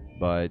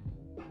 but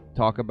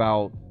talk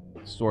about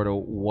sort of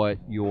what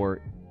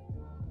your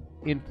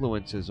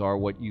influences are,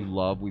 what you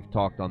love. We've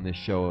talked on this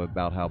show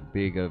about how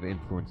big of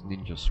influence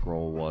Ninja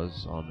Scroll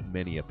was on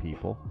many a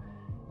people.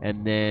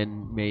 And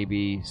then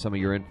maybe some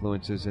of your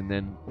influences, and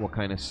then what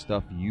kind of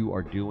stuff you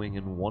are doing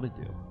and want to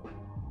do.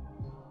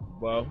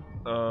 Well,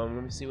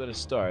 let me see where to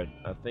start.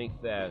 I think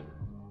that,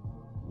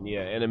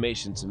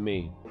 animation to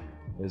me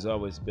has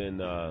always been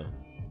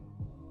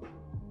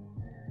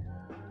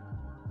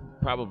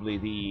probably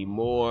the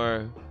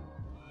more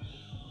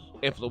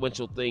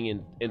influential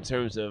thing in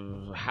terms of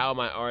how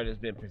my art has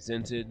been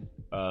presented,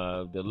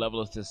 the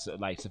level of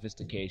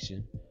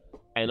sophistication,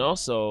 and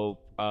also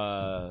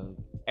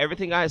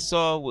everything I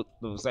saw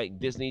was like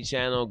Disney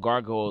Channel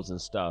Gargoyles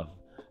and stuff.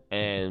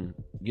 And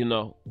you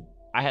know,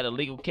 I had a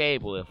legal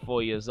cable at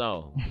 4 years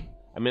old.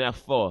 I mean, at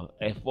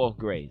fourth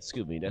grade.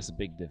 Excuse me, that's a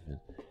big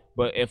difference.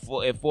 But at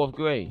fourth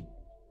grade,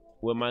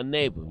 with my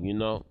neighbor, you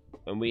know,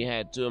 and we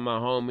had two of my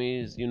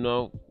homies, you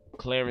know,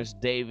 Clarence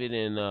David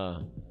and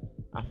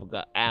I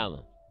forgot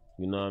Allen.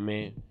 You know what I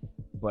mean?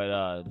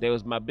 But they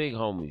was my big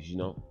homies, you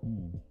know.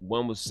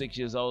 One was 6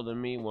 years older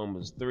than me, one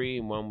was 3,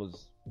 and one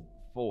was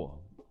 4.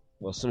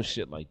 Well, some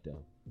shit like that.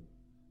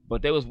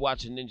 But they was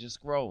watching Ninja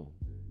Scroll.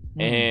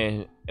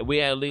 And we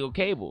had illegal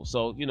cable.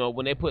 So, you know,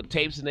 when they put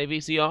tapes in their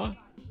VCR,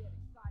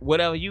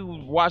 whatever you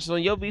watching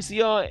on your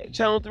VCR,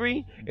 Channel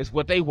 3, is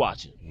what they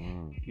watching.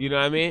 You know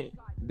what I mean?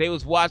 They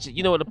was watching,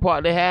 you know what the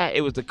part they had?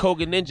 It was the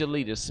Koga Ninja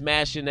leader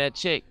smashing that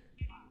chick.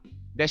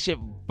 That shit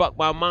fucked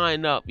my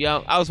mind up,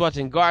 yo. I was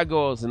watching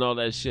Gargoyles and all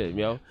that shit,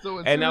 yo. So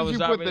as and soon I as was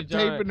you put the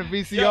tape in the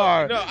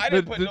VCR. No, I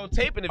didn't put no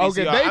tape in the VCR.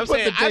 Okay, they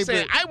put the tape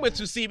in. I went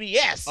to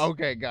CBS.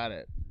 Okay, got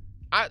it.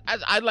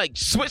 I like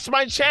switched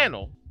my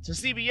channel to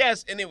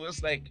CBS, and it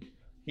was like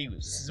he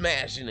was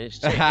smashing this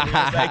chick. And it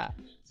was like,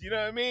 you know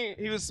what I mean?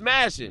 He was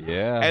smashing.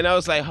 Yeah. And I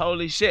was like,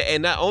 holy shit.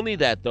 And not only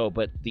that, though,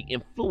 but the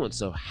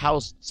influence of how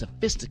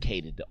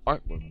sophisticated the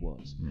artwork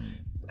was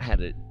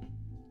had a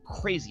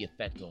crazy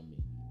effect on me.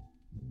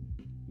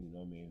 You know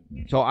what I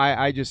mean? So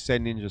I just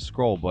said Ninja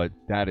Scroll, but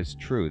that is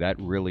true. That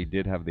really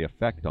did have the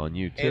effect on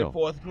you, too. In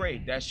fourth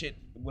grade, that shit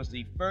was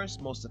the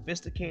first most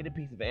sophisticated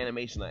piece of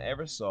animation I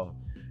ever saw,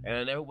 and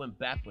I never went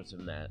backwards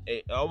from that.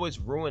 It always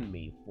ruined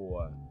me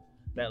for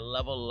that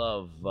level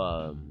of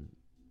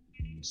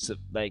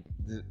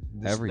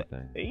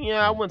everything.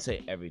 Yeah, I wouldn't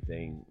say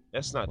everything.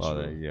 That's not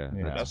true. Yeah.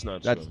 That's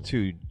not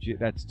true.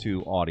 That's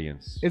too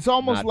audience. It's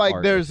almost like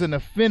there's an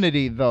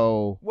affinity,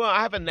 though. Well,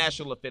 I have a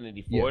natural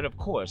affinity for it, of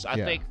course. I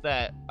think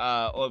that,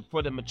 or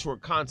for the mature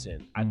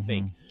content, I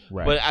think.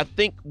 Right. But I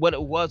think what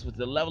it was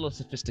the level of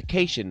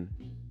sophistication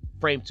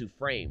frame to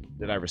frame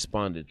that I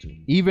responded to.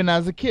 Even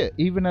as a kid,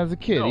 No, even as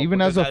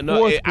a because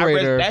fourth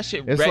grader, that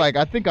shit it's like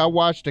I think I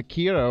watched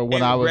Akira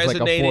when it I was like a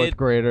resonated- fourth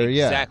grader.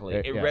 Exactly.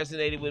 Yeah, It yeah.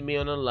 resonated with me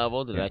on a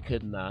level that I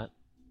could not.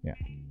 Yeah.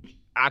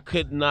 I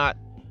could not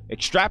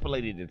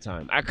extrapolate it at the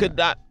time. I could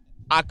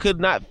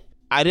not.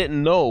 I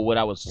didn't know what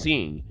I was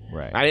seeing.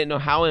 Right. I didn't know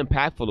how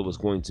impactful it was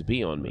going to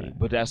be on me, Right.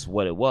 but that's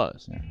what it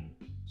was. Yeah.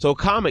 So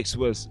comics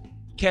was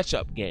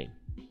catch-up game.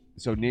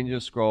 So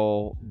Ninja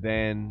Scroll.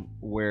 Then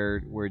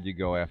where'd you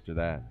go after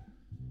that?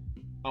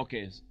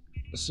 Okay,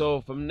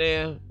 so from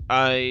there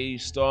I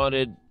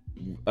started.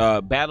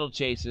 Battle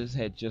Chasers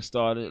had just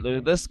started.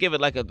 Let's give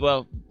it like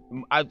a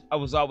I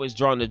was always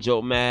drawn to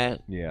Joe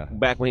Mad. Yeah.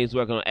 Back when he was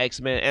working on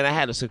X-Men, and I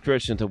had a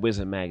subscription to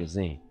Wizard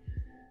magazine.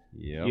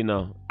 Yeah. You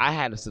know, I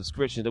had a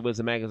subscription to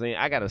Wizard magazine.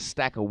 I got a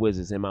stack of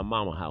Wizards in my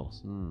mama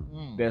house.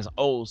 That's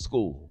old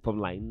school from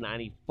like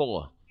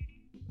 '94.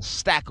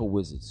 Stack of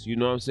Wizards. You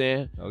know what I'm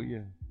saying? Oh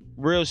yeah.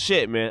 Real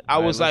shit, man. I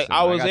was Listen,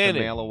 I was got in to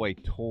it. mail away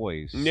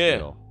toys. Yeah.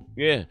 Still.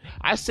 Yeah,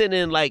 I sent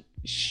in like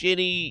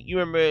shitty. You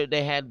remember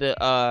they had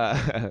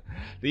the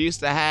they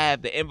used to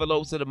have the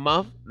envelopes of the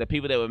month. The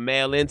people that would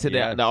mail into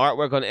Yes. the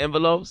artwork on the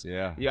envelopes.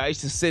 Yeah. I used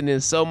to send in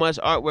so much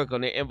artwork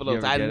on the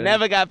envelopes. You ever I get it?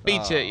 never got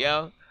featured,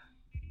 Oh. yo.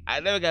 I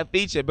never got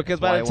featured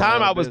because Why by it the went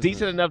time out I of was business?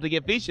 decent enough to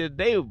get featured,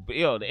 the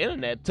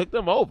internet took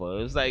them over.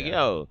 It was like, Yeah.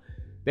 yo,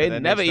 they And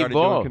then never they started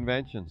doing evolved.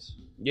 conventions.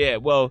 Yeah,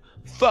 well,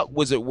 fuck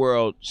Wizard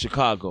World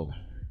Chicago.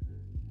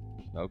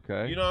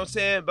 Okay. You know what I'm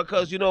saying?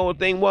 Because you know what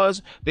the thing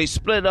was? They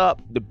split up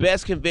the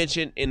best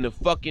convention in the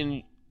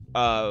fucking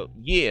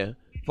year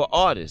for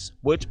artists,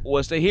 which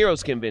was the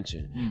Heroes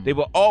Convention. They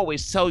will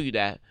always tell you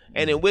that.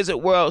 And in Wizard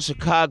World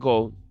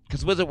Chicago,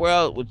 because Wizard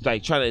World was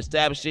like trying to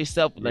establish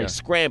themselves, like Yeah.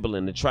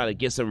 scrambling to try to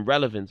get some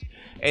relevance.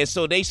 And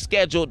so they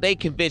scheduled their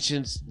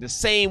conventions the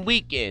same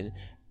weekend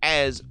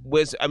as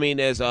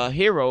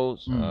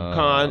Heroes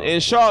Con in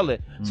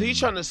Charlotte. So you're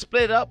trying to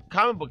split up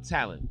comic book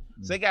talent.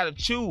 So they got to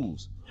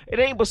choose. It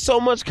ain't but so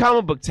much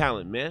comic book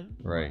talent, man.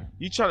 Right.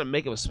 You trying to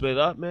make them split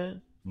up,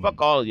 man? Fuck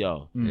all of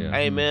y'all. Yeah.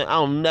 Hey, man,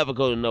 I'll never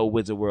go to no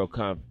Wizard World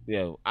Con.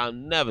 I'll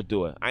never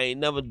do it. I ain't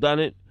never done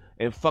it.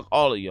 And fuck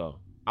all of y'all.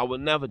 I would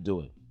never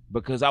do it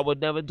because I would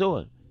never do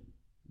it.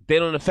 They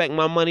don't affect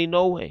my money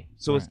no way.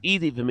 So it's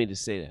easy for me to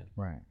say that.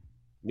 Right.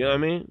 You know what I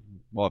mean?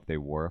 Well, if they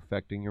were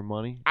affecting your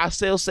money, I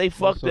still say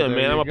fuck so them,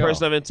 there man. you I'm a go.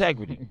 person of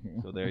integrity.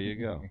 so there you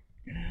go.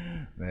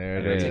 There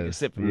I'm it gonna is. take a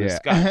sip from this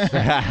Yeah.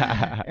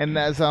 scotch. And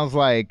that sounds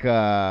like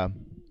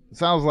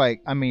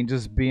I mean,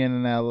 just being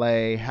in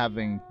LA,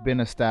 having been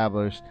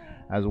established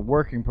as a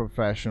working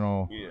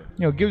professional,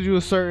 gives you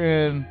a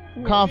certain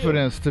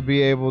confidence to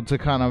be able to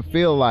kind of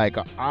feel like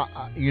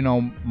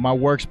my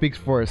work speaks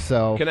for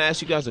itself. Can I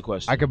ask you guys a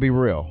question? I could be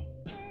real.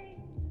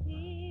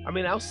 I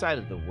mean, outside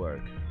of the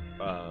work,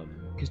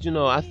 because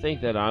I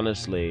think that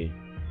honestly,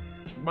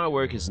 my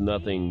work is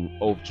nothing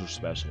ultra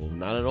special,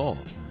 not at all.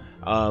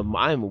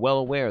 I'm well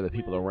aware of the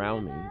people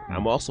around me.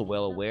 I'm also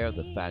well aware of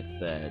the fact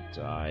that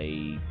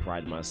I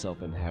pride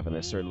myself in having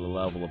a certain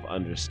level of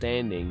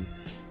understanding,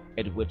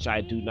 at which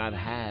I do not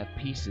have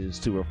pieces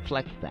to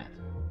reflect that.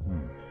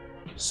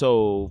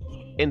 So,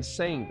 in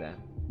saying that,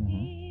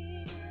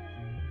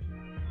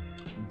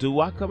 do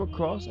I come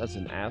across as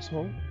an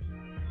asshole?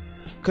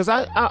 Because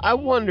I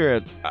wonder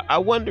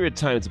at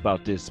times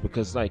about this,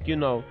 because I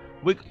come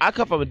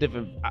from a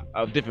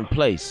different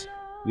place,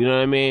 you know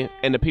what I mean,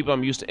 and the people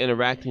I'm used to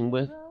interacting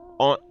with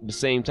aren't the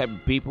same type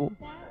of people,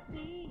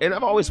 and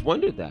I've always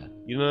wondered that,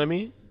 you know what I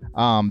mean.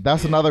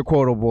 That's another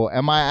quotable.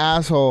 Am I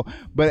asshole?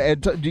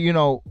 But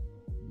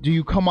do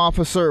you come off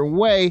a certain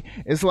way?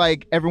 It's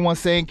like everyone's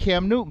saying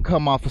Cam Newton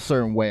come off a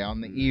certain way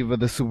on the eve of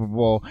the Super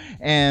Bowl,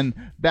 and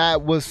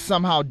that was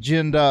somehow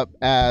ginned up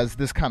as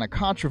this kind of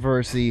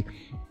controversy,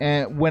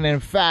 and when in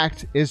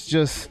fact it's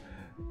just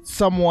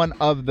someone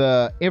of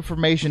the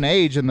information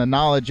age and the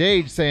knowledge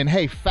age saying,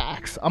 hey,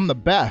 facts, I'm the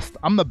best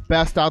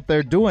out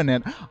there doing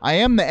it. I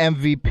am the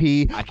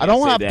MVP. I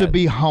don't have to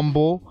be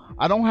humble.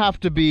 I don't have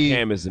to be.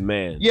 Cam is the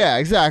man. Yeah,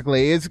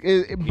 exactly.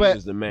 But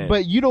is the man.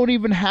 But you don't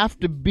even have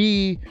to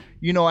be,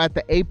 at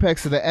the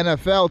apex of the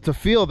NFL to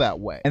feel that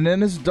way. And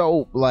then it's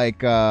dope,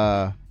 like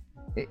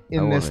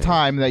in this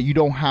time, that you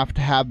don't have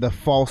to have the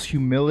false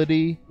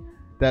humility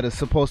that is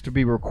supposed to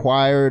be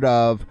required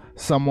of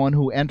someone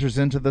who enters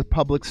into the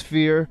public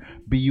sphere.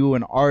 Be you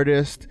an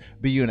artist,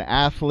 be you an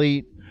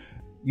athlete,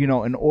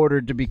 in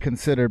order to be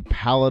considered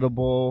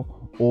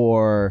palatable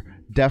or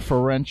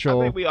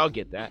deferential. I think we all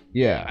get that.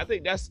 Yeah. I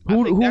think that's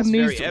Who needs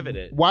very to,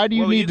 evident. Why do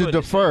you What were need to going say?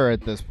 defer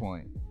at this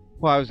point?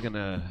 Well, I was going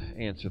to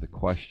answer the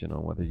question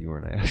on whether you were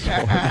an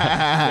asshole.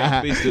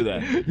 Yeah, please do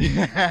that. Please do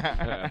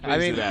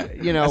that.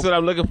 That's what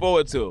I'm looking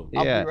forward to.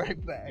 I'll Yeah. be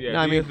right back. Yeah, No,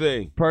 I do your mean,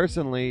 thing.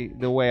 personally,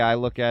 the way I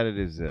look at it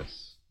is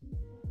this.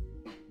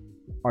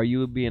 Are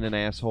you being an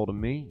asshole to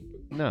me?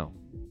 No.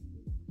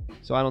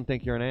 So I don't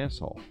think you're an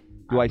asshole.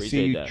 Do I see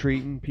appreciate you that.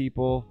 treating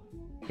people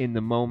in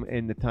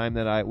the time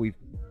that we've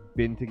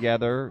been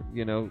together,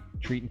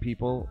 treating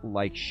people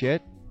like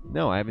shit?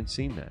 No, I haven't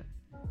seen that.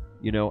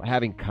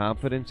 Having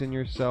confidence in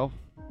yourself,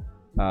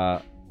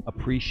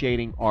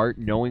 appreciating art,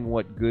 knowing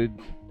what good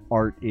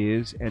art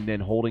is, and then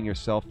holding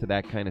yourself to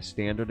that kind of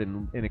standard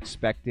and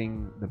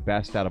expecting the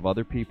best out of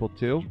other people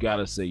too. You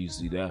gotta say you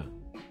see that.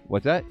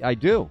 What's that? I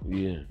do.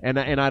 Yeah. And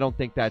I don't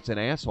think that's an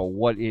asshole.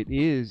 What it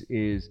is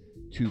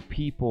to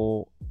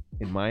people,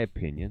 in my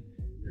opinion,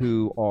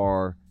 who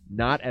are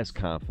not as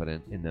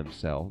confident in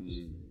themselves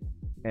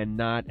and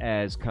not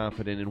as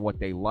confident in what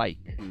they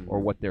like or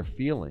what they're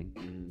feeling,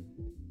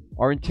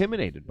 are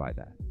intimidated by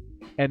that.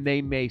 And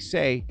they may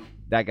say,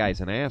 that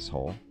guy's an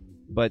asshole,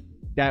 but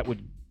that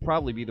would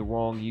probably be the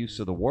wrong use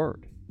of the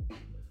word.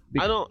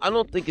 I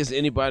don't think it's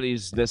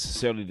anybody's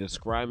necessarily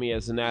describe me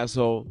as an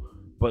asshole,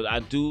 but I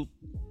do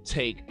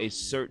take a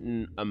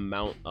certain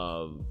amount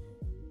of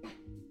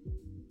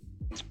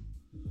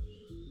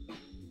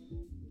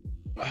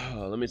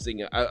let me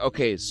think.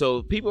 Okay,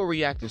 so people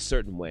react a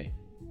certain way,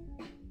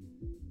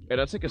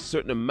 and I take a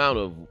certain amount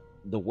of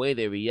the way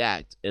they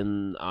react,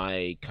 and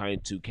I try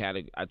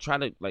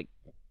to like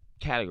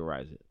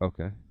categorize it.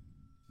 Okay.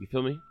 You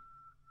feel me?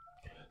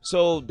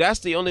 So that's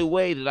the only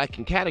way that I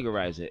can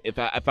categorize it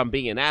if I'm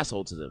being an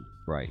asshole to them.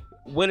 Right.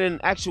 When in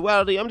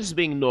actuality, I'm just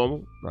being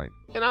normal. Right.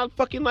 And I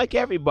fucking like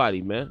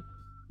everybody, man.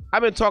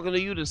 I've been talking to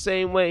you the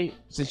same way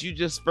since you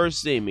just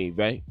first seen me,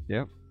 right?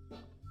 Yep.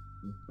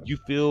 You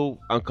feel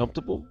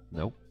uncomfortable?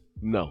 Nope.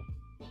 No.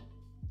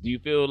 Do you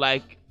feel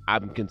like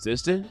I'm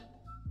consistent?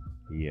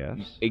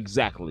 Yes.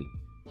 Exactly.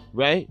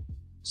 Right?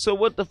 So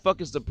what the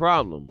fuck is the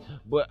problem?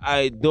 But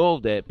I know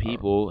that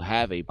people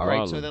have a problem.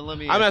 All right, so then let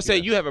me I'm not ask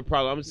saying you you have a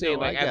problem. I'm saying No,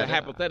 like I as get a it.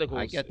 hypothetical.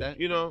 I get that.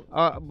 You know?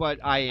 But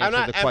I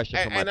answered the question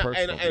from my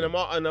personal view.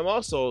 And I'm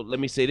also, let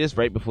me say this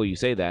right before you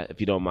say that, if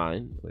you don't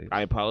mind. Please.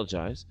 I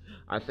apologize.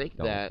 I think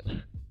that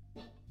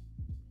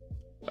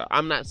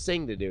I'm not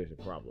saying that there's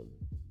a problem,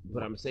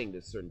 but I'm saying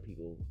that certain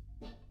people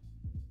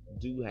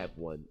do have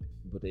one,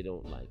 but they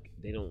don't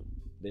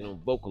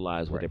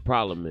vocalize what their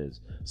problem is.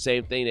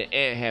 Same thing that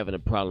Ant having a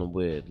problem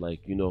with,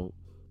 like, you know,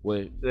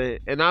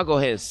 and I'll go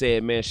ahead and say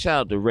it, man.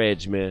 Shout out to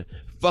Reg, man.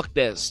 Fuck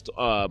that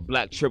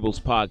Black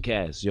Tribbles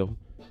podcast, yo.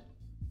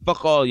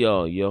 Fuck all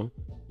y'all, yo.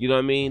 You know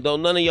what I mean?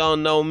 Don't none of y'all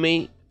know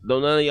me.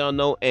 Don't none of y'all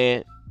know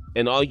Ant.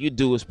 And all you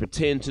do is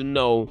pretend to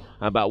know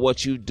about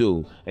what you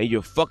do. And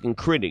you're fucking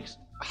critics.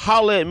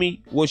 Holler at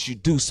me once you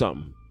do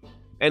something.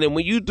 And then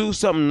when you do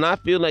something and I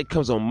feel like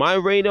comes on my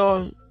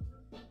radar,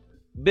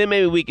 then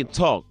maybe we can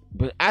talk.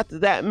 But after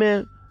that,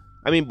 man,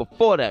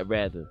 before that,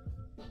 rather,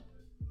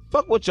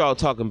 fuck what y'all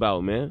talking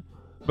about, man.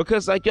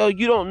 Because, like, yo,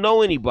 you don't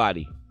know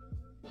anybody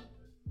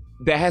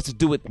that has to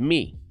do with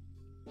me.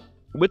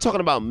 We're talking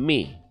about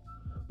me.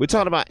 We're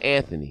talking about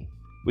Anthony.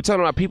 We're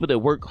talking about people that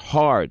work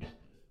hard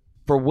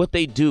for what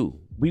they do.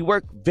 We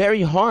work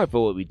very hard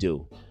for what we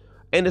do.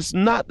 And it's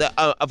not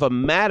of a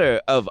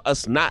matter of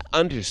us not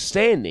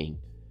understanding.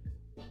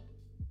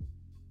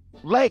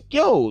 Like,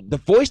 yo, the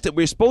voice that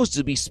we're supposed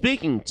to be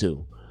speaking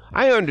to.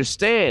 I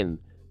understand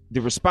the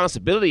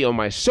responsibility on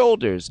my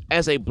shoulders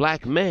as a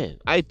black man.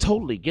 I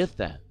totally get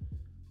that.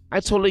 I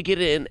totally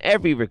get it in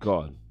every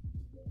regard.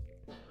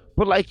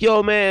 But like,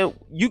 yo, man,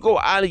 you go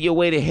out of your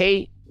way to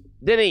hate,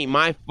 that ain't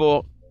my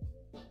fault.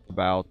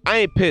 I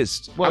ain't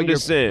pissed. Well, I'm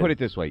just saying. Put it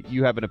this way.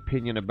 You have an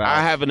opinion about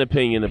I have an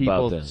opinion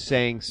people about that.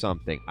 saying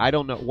something. I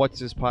don't know. What's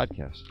this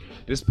podcast?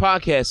 This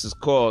podcast is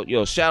called,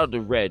 yo, shout out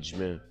to Reg,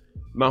 man.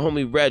 My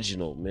homie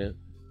Reginald, man.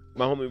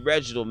 My homie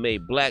Reginald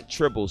made Black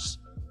Tribbles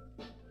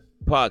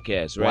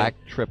podcast, right? Black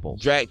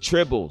Tribbles. Black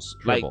Tribbles.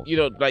 Like, you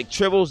know, like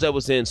Tribbles that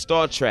was in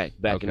Star Trek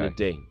back in the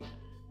day.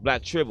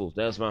 Black Tribbles.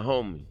 That's my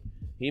homie.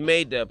 He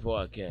made that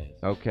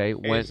podcast. Okay.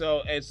 And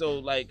so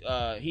like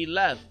he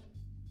left.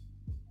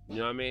 You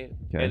know what I mean?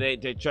 Okay. And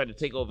they tried to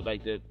take over,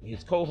 like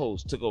his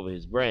co-host took over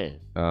his brand.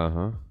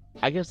 Uh-huh.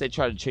 I guess they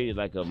tried to treat it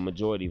like a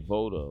majority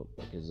voter,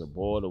 like as a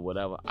board or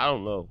whatever. I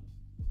don't know.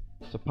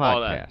 It's a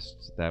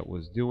podcast that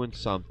was doing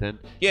something.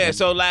 Yeah,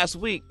 so last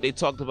week they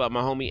talked about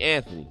my homie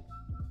Anthony.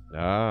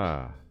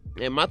 Ah.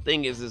 And my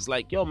thing is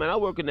like, yo, man, I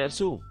work in that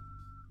too.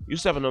 You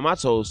stepping on my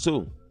toes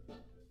too.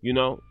 You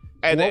know?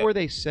 And what were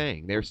they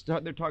saying? They're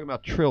talking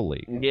about Trill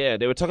League. Yeah,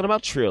 they were talking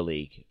about Trill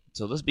League.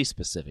 So let's be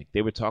specific.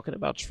 They were talking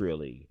about Trill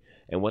League.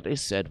 And what they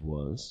said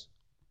was,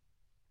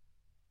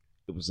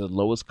 it was the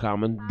lowest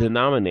common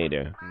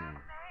denominator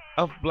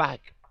of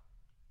black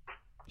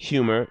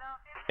humor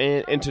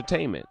and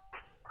entertainment.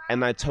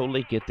 And I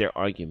totally get their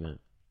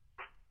argument.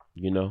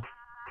 You know?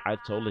 I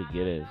totally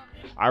get it.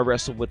 I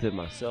wrestle with it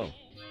myself.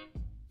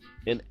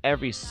 In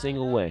every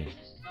single way.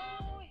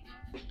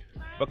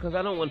 Because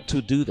I don't want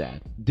to do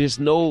that. There's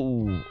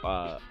no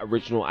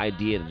original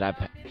idea that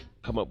I've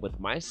come up with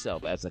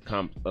myself as a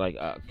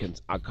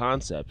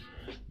concept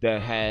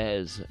that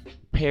has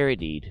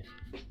parodied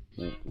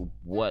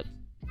what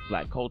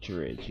black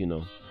culture is, you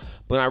know.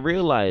 But I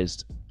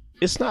realized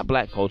it's not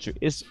black culture,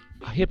 it's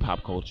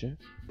hip-hop culture,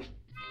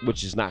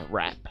 which is not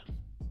rap,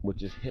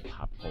 which is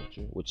hip-hop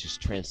culture, which has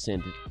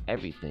transcended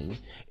everything.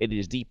 It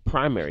is the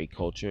primary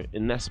culture,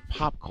 and that's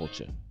pop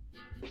culture.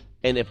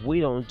 And if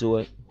we don't do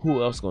it,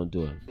 who else gonna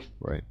do it?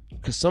 Right.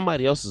 Because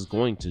somebody else is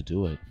going to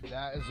do it.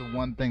 That is the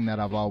one thing that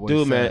I've always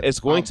Dude, said. man, it's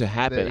going to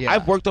happen. Yeah.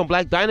 I've worked on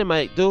Black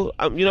Dynamite, dude.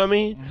 You know what I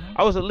mean? Mm-hmm.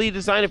 I was a lead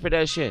designer for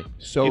that shit.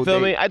 So you feel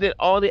they- me? I did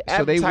all the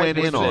So they went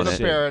advertising in for on that it.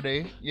 shit.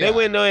 Parody. Yeah. They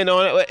went in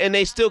on it, and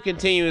they still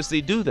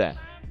continuously do that.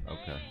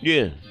 Okay.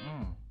 Yeah.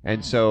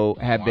 And so,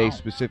 have they Wow.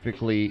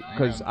 specifically?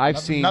 Because I've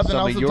Nothing- seen nothing some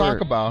else of to your talk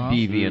about, huh?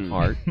 deviant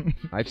art.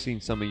 I've seen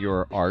some of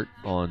your art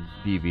on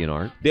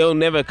DeviantArt. They'll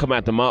never come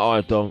after my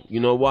art, though. You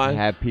know why?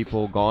 Have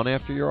people gone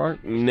after your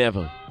art?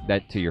 Never.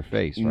 That to your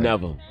face, right?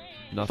 Never.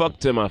 Nothing. Fuck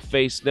to my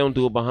face. They don't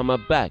do it behind my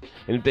back.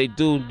 And if they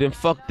do, then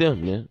fuck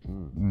them,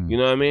 man. You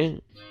know what I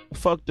mean?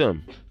 Fuck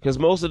them. Because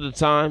most of the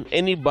time,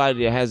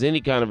 anybody that has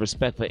any kind of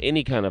respect for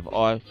any kind of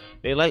art,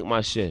 they like my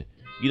shit.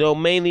 You know,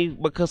 mainly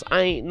because I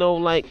ain't no,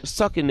 like,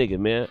 sucking nigga,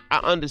 man. I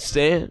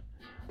understand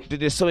that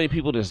there's so many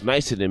people that's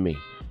nicer than me.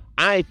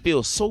 I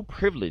feel so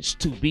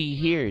privileged to be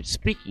here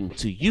speaking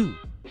to you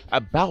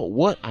about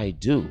what I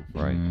do.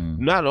 Right.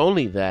 Not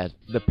only that,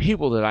 the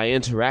people that I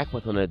interact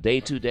with on a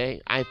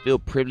day-to-day, I feel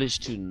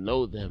privileged to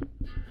know them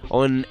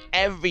on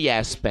every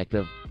aspect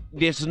of.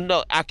 There's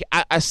no.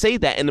 I say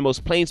that in the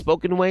most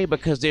plain-spoken way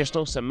because there's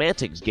no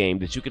semantics game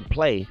that you can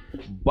play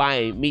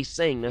by me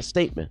saying that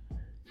statement.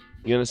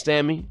 You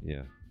understand me?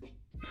 Yeah.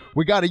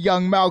 We got a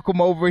young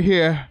Malcolm over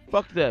here.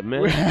 Fuck that,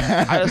 man.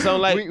 I just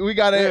don't like. we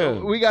got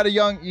a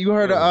young. You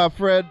heard of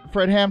Fred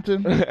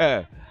Hampton?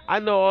 I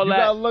know all You that.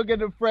 gotta look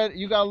into Fred.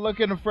 You gotta look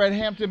into Fred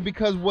Hampton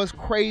because what's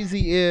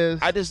crazy is.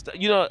 I just,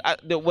 you know,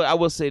 I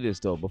will say this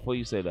though. Before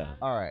you say that,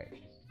 All right,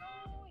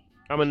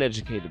 I'm an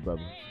educated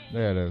brother.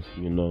 there it is.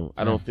 You know,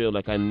 I don't feel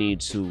like I need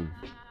to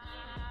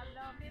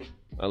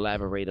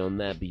elaborate on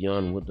that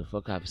beyond what the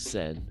fuck I've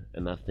said.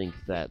 And I think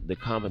that the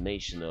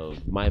combination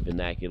of my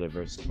vernacular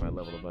versus my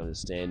level of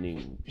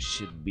understanding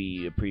should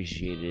be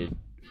appreciated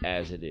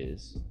as it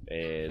is.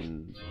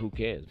 And who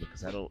cares?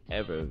 Because I don't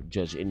ever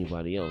judge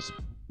anybody else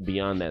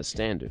beyond that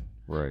standard.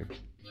 Right.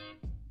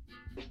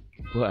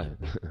 But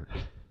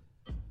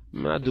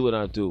man, I do what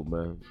I do,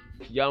 man.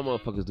 Y'all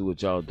motherfuckers do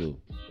what y'all do.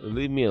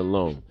 Leave me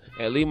alone.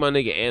 And leave my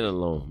nigga Ann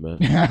alone,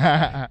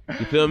 man.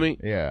 You feel me?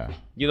 Yeah.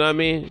 You know what I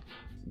mean?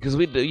 Because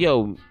we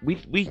do,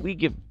 we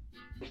give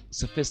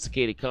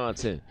sophisticated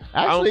content.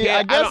 Actually,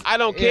 I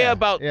don't care yeah,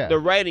 about yeah. the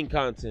writing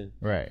content.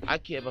 Right. I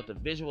care about the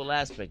visual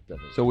aspect of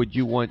it. So, would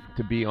you want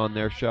to be on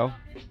their show?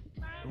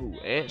 Who,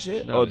 Ant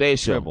shit? No, Oh, they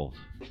show. Tribble.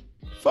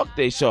 Fuck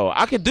they show.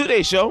 I can do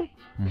they show.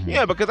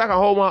 Yeah, because I can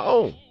hold my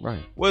own.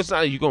 Right. Well, it's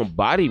not you gonna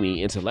body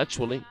me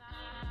intellectually.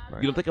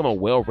 Right. You don't think I'm a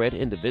well-read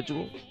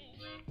individual?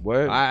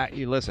 Word.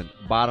 You listen.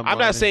 Bottom. I'm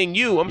line not is- saying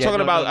you. I'm Yeah, talking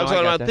no, about. no, I'm no, talking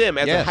I got about that. them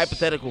as Yes, a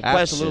hypothetical question.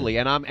 Absolutely,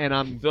 and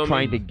I'm Feel me?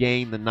 trying to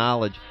gain the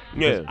knowledge.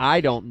 Because Yeah. I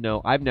don't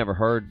know. I've never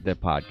heard the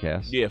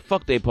podcast. Yeah,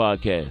 fuck they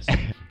podcast.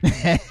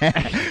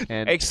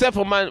 And Except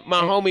for my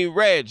homie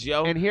Reg,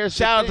 yo. And here's the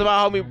shout out to thing. my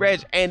homie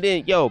Reg. And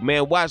then, yo,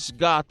 man, watch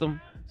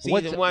Gotham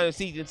What's- season 1 and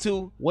season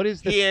 2. what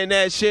is the Hearing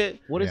that shit,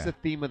 what is Yeah. the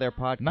theme of their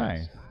podcast?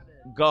 Nice.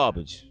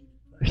 garbage.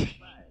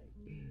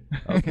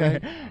 Okay.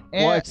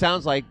 And- Well, it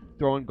sounds like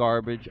throwing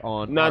garbage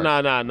on. No.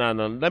 art.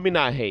 Let me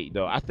not hate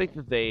though. I think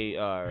that they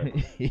are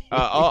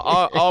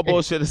all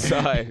bullshit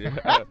aside.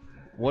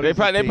 What They is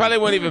the probably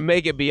theme? won't even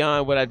make it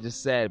beyond what I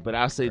just said. But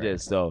I'll say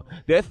this though: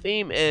 their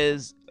theme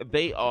is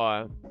they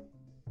are.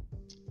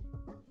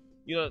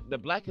 You know, the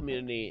black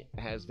community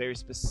has very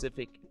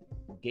specific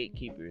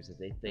gatekeepers that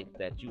they think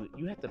that you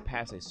have to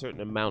pass a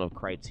certain amount of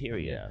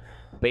criteria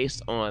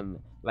based on,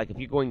 like, if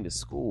you're going to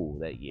school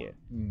that year.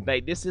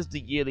 Like, this is the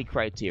yearly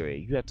criteria.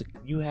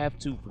 You have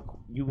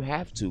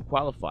to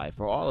qualify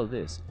for all of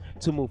this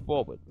to move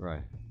forward.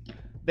 Right.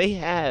 They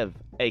have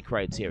a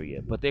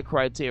criteria, but their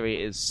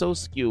criteria is so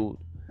skewed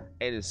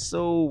and is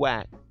so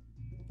whack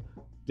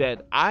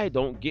that I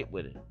don't get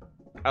with it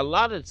a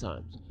lot of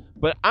times.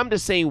 But I'm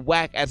just saying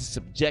whack as a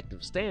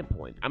subjective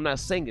standpoint. I'm not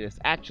saying that it's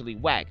actually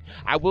whack.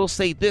 I will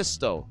say this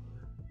though: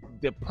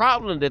 the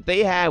problem that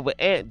they have with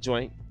Ant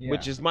Joint,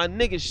 which is my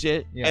nigga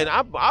shit, and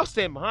I'll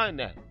stand behind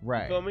that.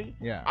 Right. You feel me?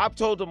 Yeah. I've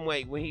told him,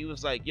 like, when he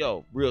was like,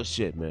 "Yo, real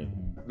shit,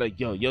 man. Like,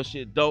 yo, your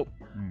shit dope.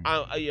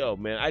 Yo,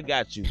 man, I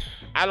got you.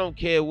 I don't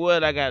care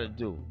what I gotta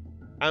do.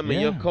 I'm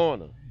in your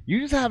corner." You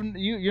just haven't.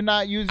 You're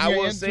not using I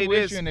your will say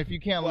this. intuition if you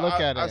can't Well, look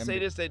at it. I say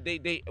this that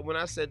they when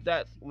I said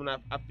that, when I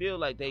feel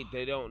like they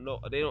don't know,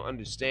 they don't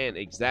understand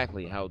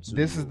exactly how to.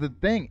 This is the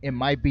thing. It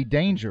might be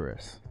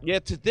dangerous. Yeah,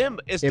 to them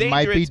it's It dangerous.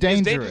 might be It's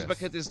dangerous dangerous.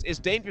 because it's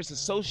dangerous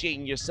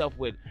associating yourself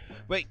with.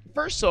 But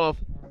first off,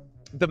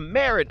 the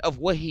merit of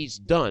what he's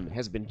done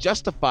has been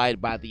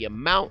justified by the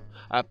amount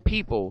of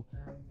people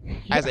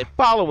as a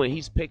following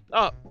he's picked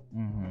up.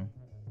 Mm-hmm.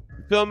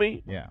 You feel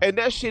me? Yeah. And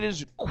that shit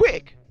is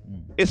quick.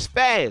 It's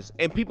fast,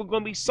 and people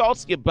gonna be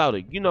salty about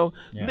it. You know,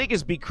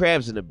 niggas be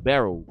crabs in a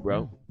barrel,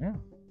 bro. Yeah.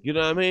 You know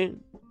what I mean?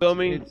 Feel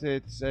me?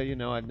 It's you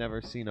know, I've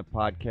never seen a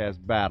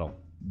podcast battle.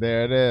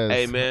 There it is.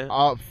 Hey, man.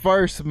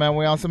 First, man,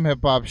 we on some hip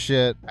hop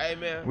shit. Hey,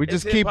 man. We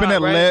just it's keeping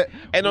hip-hop, it right? lit.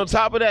 And on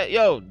top of that,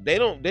 yo, they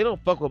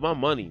don't fuck with my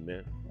money,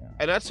 man.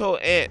 And I told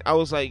Ant, I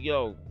was like,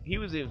 yo, he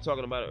was even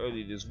talking about it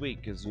earlier this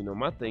week, because, you know,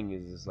 my thing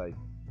is, it's like,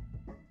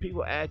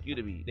 people ask you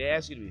to be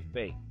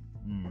fake.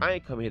 I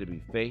ain't come here to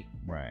be fake.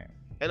 Right.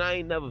 And I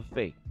ain't never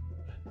fake.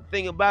 The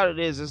thing about it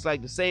is, it's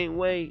like the same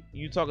way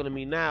you talking to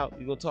me now,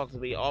 you're going to talk to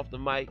me off the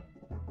mic,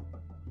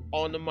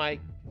 on the mic,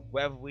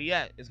 wherever we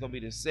at, it's going to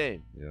be the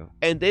same. Yeah.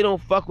 And they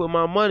don't fuck with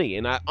my money.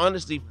 And I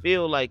honestly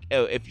feel like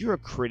if you're a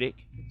critic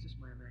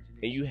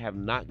and you have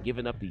not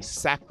given up the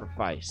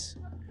sacrifice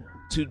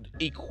to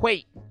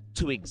equate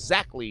to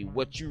exactly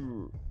what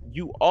you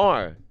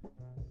are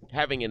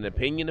having an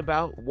opinion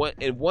about,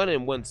 in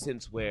one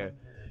sense where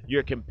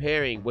you're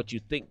comparing what you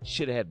think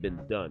should have been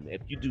done.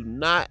 If you do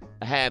not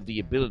have the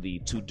ability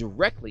to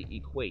directly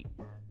equate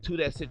to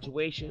that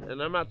situation,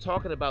 and I'm not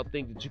talking about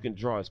things that you can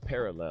draw as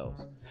parallels.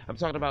 I'm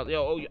talking about,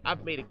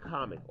 I've made a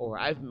comic, or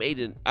I've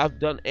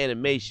done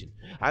animation,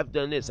 I've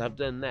done this, I've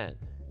done that.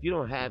 If you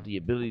don't have the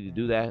ability to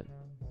do that,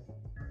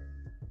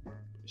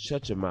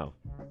 shut your mouth.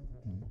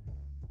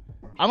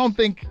 I don't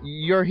think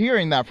you're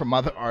hearing that from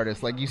other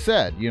artists, like you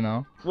said,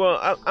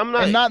 Well, I'm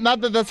not. And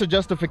not that that's a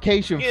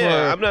justification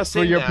I'm not for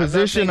saying your that.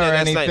 position or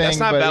anything. That's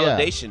not but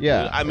validation.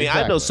 Yeah, I mean,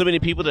 exactly. I know so many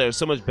people that are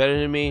so much better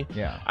than me.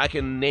 Yeah. I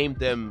can name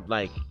them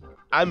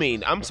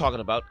I'm talking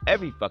about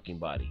every fucking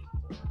body.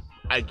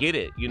 I get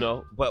it,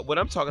 But what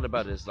I'm talking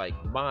about is like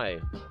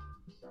my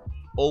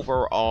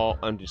overall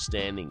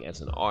understanding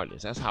as an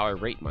artist. That's how I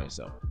rate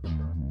myself.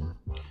 Mm-hmm.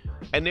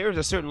 And there is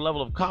a certain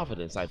level of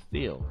confidence I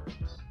feel.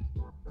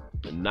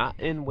 Not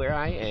in where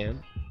I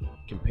am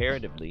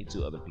comparatively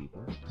to other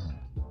people,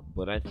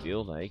 but I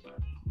feel like,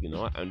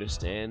 I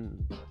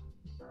understand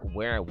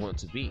where I want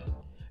to be.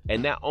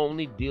 And that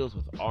only deals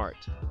with art.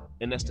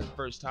 And that's the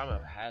first time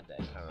I've had that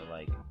kind of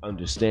like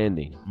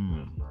understanding,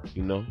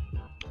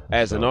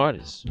 as an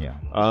artist.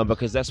 Yeah.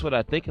 Because that's what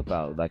I think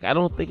about. Like, I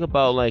don't think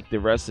about like the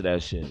rest of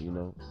that shit, I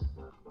don't.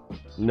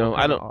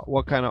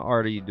 What kind of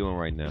art are you doing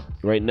right now?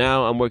 Right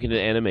now, I'm working in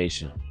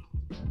animation.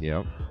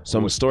 Yep. So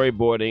I'm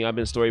storyboarding. I've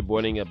been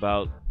storyboarding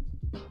about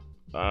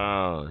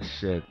 4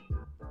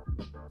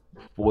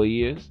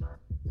 years.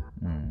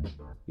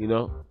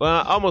 Well,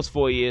 almost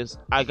 4 years.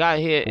 I got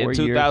here in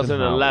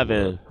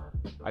 2011.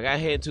 I got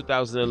here in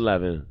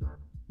 2011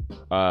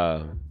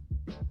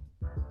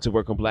 to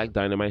work on Black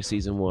Dynamite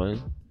season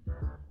 1.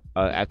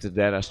 After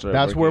that, I started.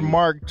 That's where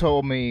Mark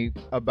told me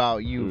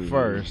about you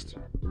first.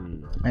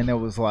 And it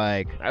was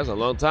like, that was a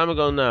long time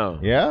ago now.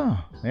 Yeah,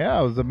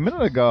 it was a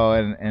minute ago,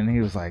 and he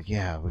was like,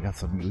 yeah, we got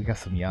some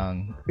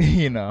young,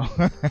 we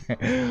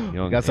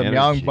got some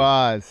young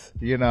buzz,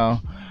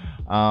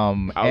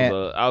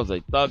 I was a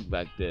thug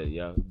back then,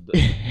 yeah.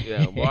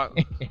 Mark.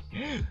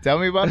 Tell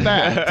me about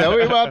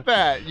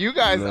that. You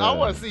guys, I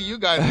want to see you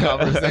guys'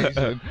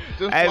 conversation.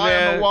 Just fly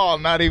on the wall,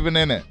 not even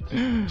in it.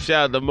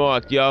 Shout out to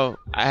Mark, yo.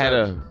 I had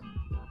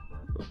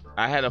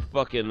a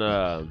fucking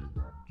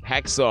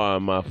hacksaw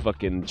in my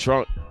fucking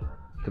trunk,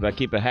 because I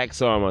keep a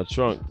hacksaw in my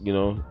trunk,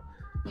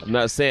 I'm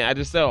not saying, I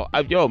just know,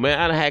 I done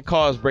had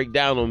cars break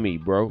down on me,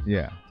 bro.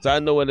 Yeah. So I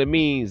know what it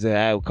means to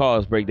have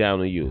cars break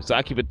down on you. So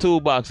I keep a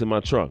toolbox in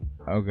my trunk.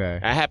 Okay.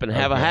 I happen to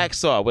have a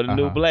hacksaw with a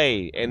new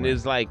blade, and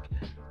it's like,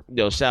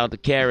 shout out to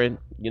Karen,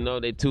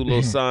 they two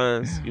little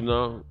sons,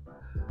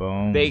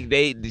 Boom.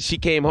 She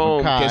came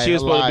home because she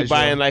was supposed to be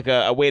buying like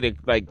a way to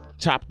like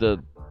chop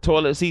the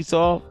toilet seats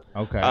off.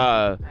 Okay.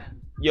 I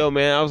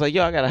was like,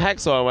 I got a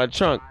hacksaw in my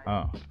trunk.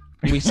 Oh.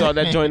 We saw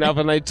that joint out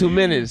for like 2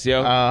 minutes,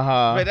 yo.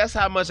 Man, that's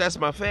how much that's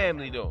my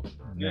family, though.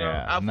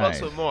 I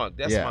fucks with Mark.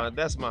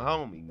 That's my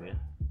homie, man.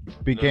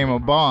 Became a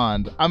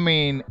bond. I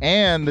mean,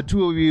 and the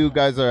two of you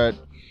guys are at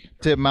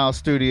Tip Mouse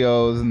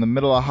Studios in the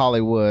middle of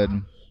Hollywood.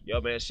 Yo,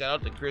 man,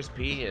 shout out to Chris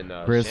P. and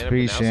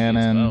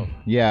Shannon. Well.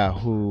 Yeah,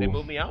 who they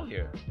moved me out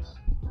here.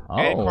 Oh,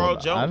 And Carl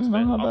Jones, I didn't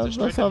man. know how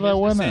That's that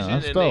went in.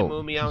 That's and dope. they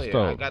moved me out here.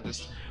 I got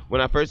this. When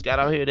I first got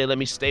out here, they let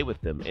me stay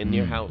with them in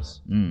their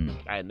house.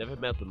 I had never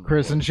met them before.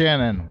 Chris and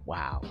Shannon.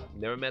 Wow.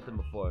 Never met them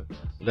before.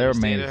 They're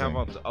amazing.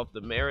 Off the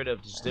merit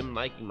of just them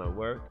liking my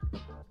work.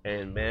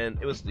 And man,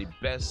 it was the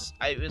best.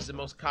 It was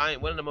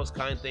one of the most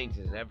kind things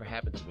that has ever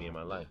happened to me in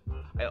my life.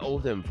 I owe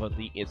them for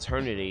the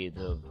eternity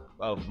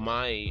of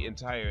my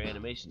entire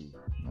animation.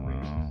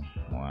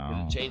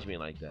 Wow. It changed me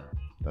like that.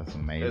 That's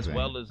amazing. As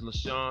well as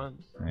LaShawn,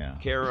 yeah,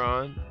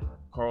 Caron,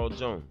 Carl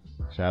Jones.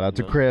 Shout out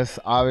to Chris,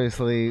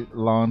 obviously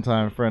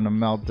longtime friend of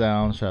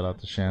Meltdown. Shout out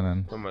to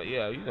Shannon.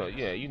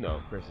 You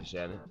know Chris and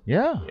Shannon.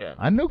 Yeah.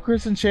 I knew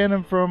Chris and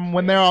Shannon from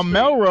when they're on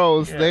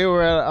Melrose. Yeah. They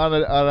were on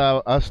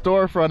a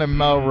storefront in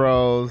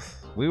Melrose.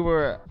 We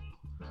were,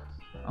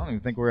 I don't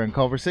even think we were in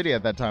Culver City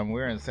at that time. We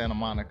were in Santa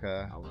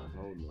Monica,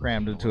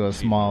 crammed into a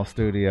small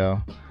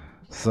studio.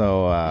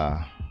 So,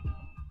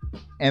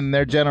 and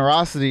their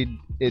generosity,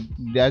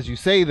 as you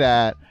say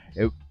that,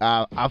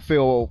 I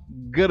feel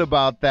good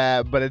about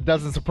that, but it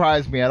doesn't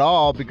surprise me at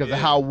all because of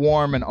how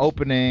warm and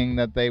opening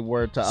that they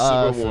were to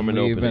us. Super warm and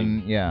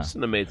opening. Yeah, it's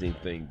an amazing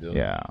thing, dude.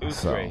 Yeah, it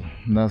was great.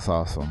 That's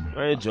awesome.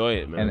 I enjoy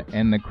it, man.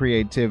 And the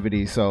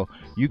creativity. So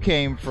you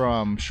came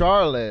from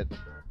Charlotte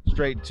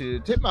straight to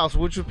Titmouse,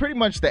 which was pretty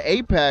much the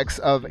apex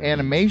of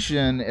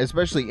animation,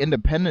 especially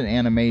independent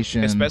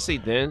animation. Especially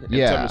then, in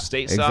terms of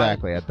stateside.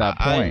 Exactly, at that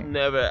point.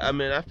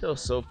 I feel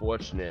so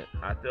fortunate.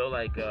 I feel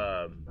like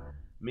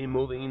me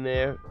moving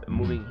there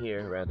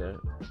at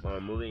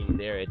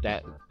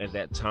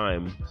that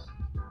time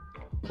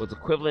was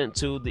equivalent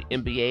to the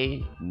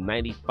NBA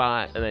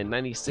 95 and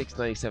 96,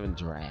 97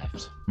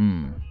 draft.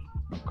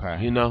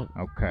 Okay. You know?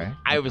 Okay.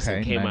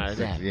 Iverson came out of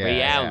that. Yeah, Ray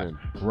yeah. Allen.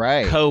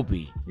 Right.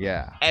 Kobe.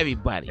 Yeah.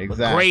 Everybody.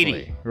 Exactly.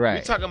 Grady. Right.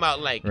 We're talking about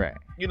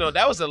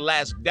that was the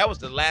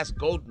last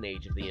golden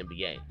age of the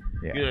NBA.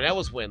 Yeah. That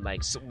was when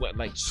like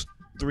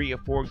 3 or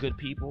 4 good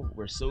people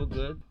were so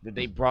good that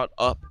they brought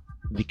up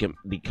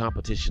the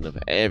competition of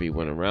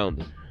everyone around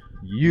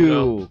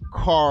them.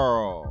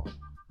 Carl,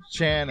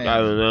 Shannon.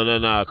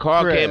 No.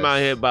 Carl Chris. came out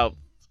here about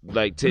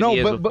like 10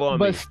 years before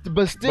me.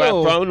 But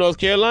still. But from North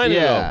Carolina,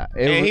 yeah,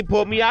 though. And he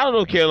pulled me out of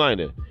North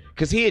Carolina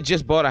because he had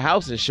just bought a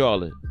house in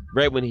Charlotte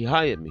right when he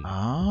hired me.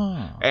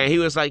 Oh. And he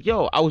was like,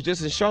 yo, I was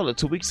just in Charlotte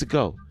 2 weeks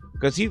ago.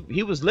 Because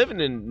he was living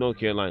in North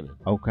Carolina.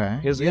 Okay.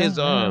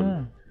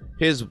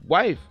 His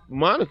wife,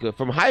 Monica,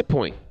 from High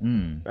Point.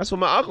 That's where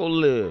my uncle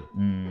lived.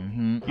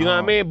 Mm-hmm. You know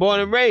what I mean?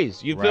 Born and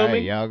raised. You feel me?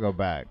 Y'all go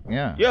back.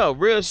 Yeah. Yo,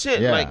 real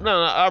shit. Yeah. Like, no,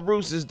 our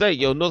roots is there.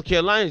 Yo, North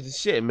Carolina's the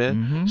shit, man.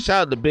 Mm-hmm.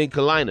 Shout out to Ben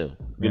Kalina.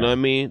 You know what I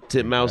mean?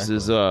 Titmouse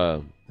is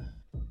a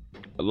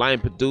line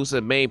producer,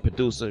 main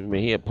producer. I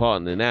mean, he a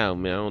partner now,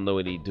 man. I don't know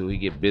what he do. He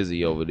get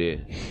busy over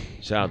there.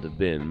 Shout out to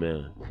Ben,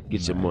 man.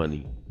 Get your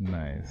money.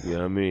 Nice. You know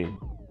what I mean?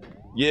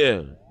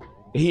 Yeah.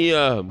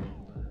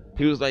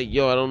 He was like,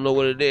 yo, I don't know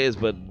what it is,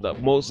 but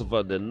most of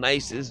the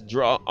nicest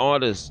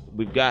artists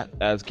we've got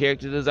as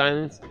character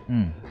designers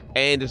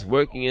and just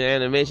working in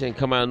animation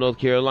come out of North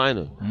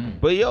Carolina.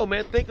 But yo,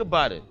 man, think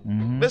about it.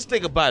 Let's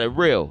think about it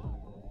real.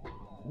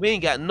 We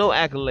ain't got no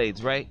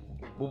accolades, right?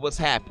 With what's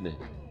happening.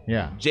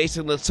 Yeah.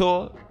 Jason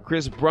Latour,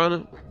 Chris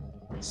Brunner,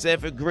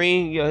 Sanford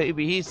Green, yo,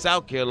 he's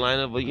South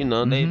Carolina, but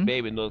they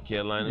baby North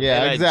Carolina.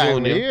 Yeah, They're exactly.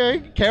 Junior. Yeah,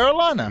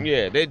 Carolina.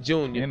 Yeah, they're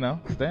junior.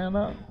 Stand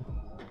up.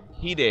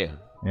 He there.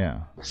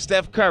 Yeah.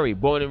 Steph Curry,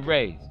 born and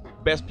raised,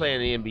 best player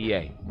in the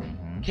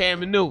NBA.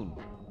 Cameron Newton,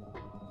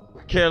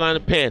 Carolina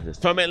Panthers,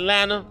 from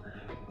Atlanta,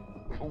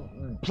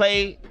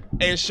 played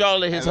in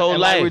Charlotte his whole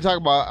life. Like we talk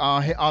about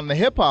on the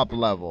hip hop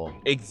level.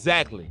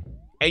 Exactly.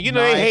 And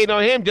they hate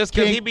on him just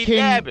because he be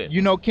dabbing.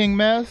 You know King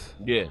Mez?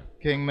 Yeah.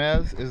 King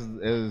Mez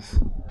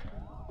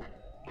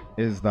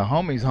is the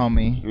homie's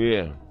homie.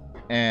 Yeah.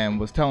 And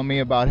was telling me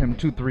about him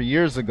 2-3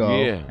 years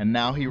ago. Yeah. And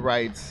now he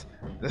writes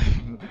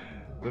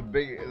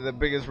the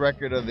biggest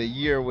record of the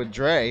year with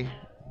Dre.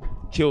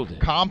 Killed it.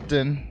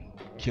 Compton.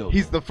 Killed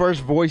He's the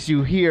first voice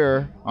you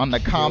hear on the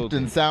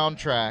Compton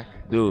soundtrack.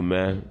 Dude,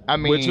 man. I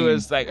mean, which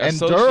was like and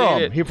associated.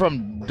 Durham. He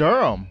from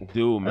Durham.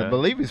 Dude, man. I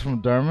believe he's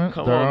from Durham.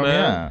 Come on,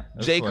 man.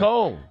 Yeah. J.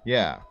 Cole.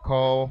 Yeah,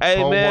 Cole. Hey,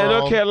 Cole man, World.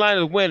 North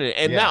Carolina's winning.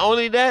 And not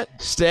only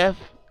that, Steph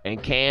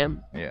and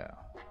Cam. Yeah.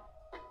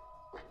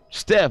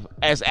 Steph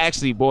is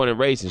actually born and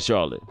raised in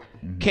Charlotte.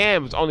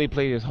 Cam's only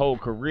played his whole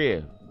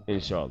career in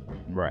Charlotte.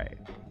 Right.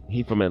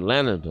 He from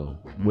Atlanta, though,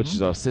 which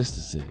is our sister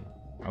city.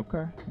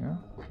 Okay, yeah.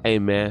 Hey,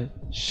 man,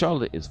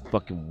 Charlotte is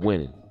fucking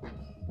winning.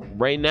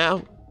 Right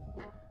now,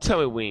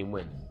 tell me we ain't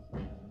winning.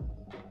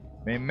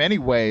 In many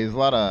ways, a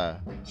lot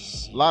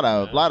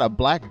of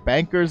black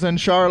bankers in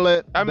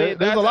Charlotte. I mean,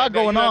 there's a lot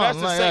going on. That's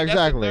the Yeah, exactly.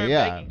 That's the third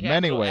Yeah, banking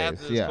many capital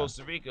ways. after Yeah.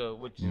 Costa Rica,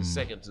 which is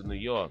second to New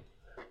York.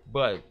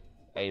 But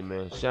hey,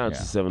 man, shout out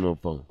to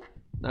 704.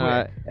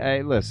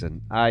 Hey,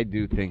 listen, I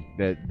do think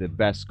that the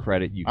best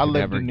credit you can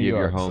ever give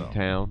your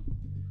hometown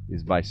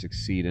is by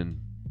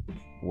succeeding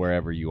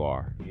wherever you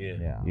are.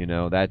 Yeah. You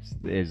know, that's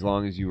as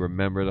long as you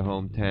remember the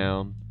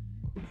hometown,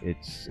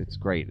 it's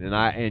great.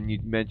 And you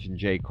mentioned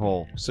J.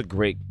 Cole. That's a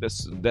great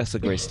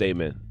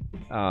statement.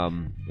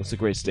 That's a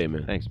great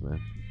statement. Thanks, man.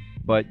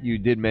 But you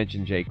did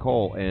mention J.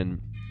 Cole,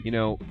 and you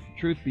know,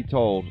 truth be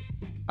told,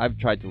 I've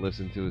tried to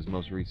listen to his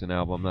most recent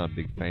album. I'm not a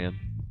big fan,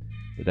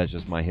 but that's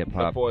just my hip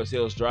hop. The Forest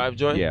Hills Drive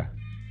joint. Yeah,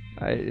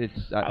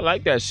 I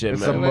like that shit,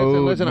 it's man. A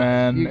mood, listen,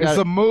 man. it's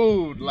a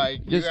mood.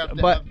 Like you have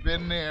to have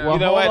been there. Well, you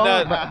know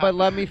what? But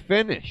let me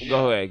finish.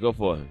 Go ahead. Go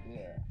for it.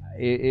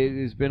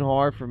 It has been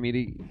hard for me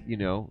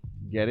to,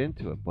 get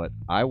into it, but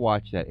I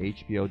watched that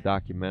HBO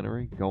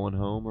documentary, Going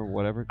Home or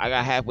whatever. I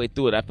got halfway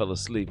through it. I fell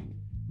asleep.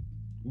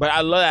 But I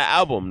love that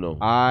album, though.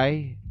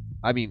 I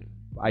mean,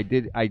 I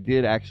did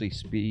actually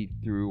speed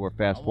through or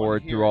fast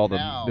forward through all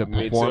the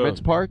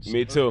performance parts.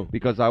 Me too.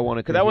 Because I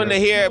wanted to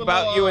hear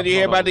about you and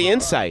hear about the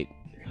insight.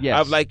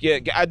 Yes. Of like,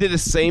 I did the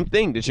same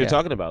thing that you're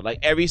talking about. Like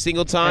every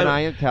single time. And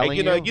I am telling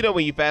you know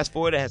when you fast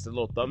forward, it has the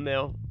little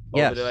thumbnail.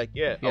 Yes. Over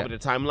over the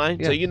timeline.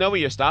 Yeah. So you know where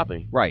you're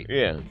stopping. Right.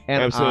 Yeah.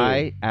 And absolutely.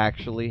 I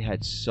actually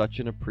had such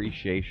an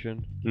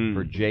appreciation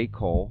for J.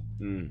 Cole.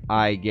 For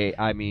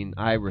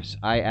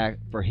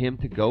him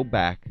to go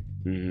back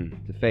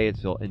to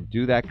Fayetteville and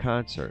do that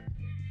concert,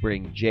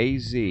 bring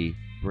Jay-Z,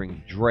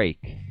 bring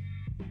Drake.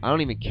 I don't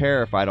even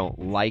care if I don't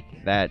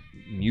like that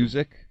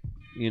music,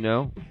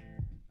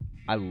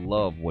 I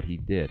love what he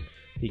did.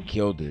 He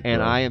killed it, and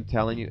bro. I am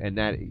telling you, and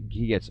that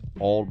he gets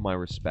all my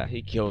respect.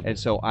 He killed And it.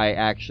 so I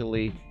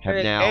actually have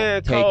And- now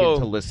and taken Cole-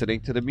 to listening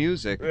to the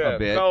music Yeah, a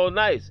bit. Cole,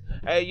 nice.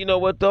 Hey, you know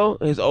what though?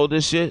 His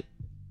oldest shit,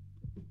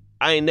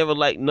 I ain't never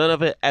liked none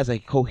of it as a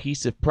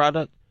cohesive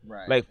product.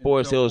 Right. Like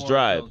Forest Hills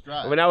Drive.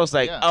 When I was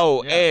like, Yeah,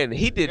 oh, yeah. and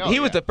he was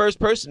Yeah. the first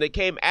person that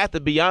came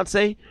after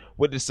Beyonce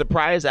with the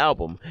surprise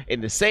album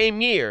in the same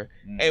year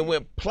and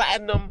went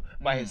platinum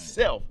by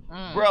himself.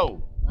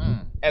 Bro,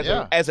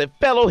 as a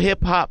fellow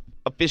hip hop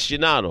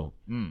aficionado,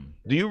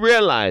 do you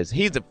realize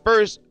he's the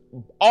first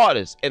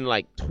artist in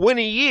like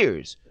 20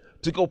 years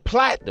to go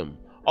platinum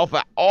off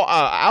an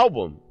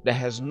album that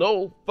has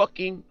no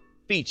fucking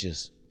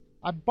features?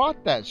 I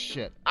bought that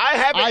shit. I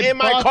have it in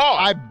my car.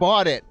 I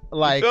bought it.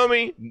 Like, you feel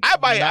me? I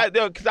buy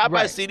because I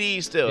buy right.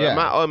 CDs still. Yeah.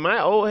 Am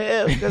I old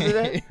head because of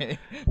that?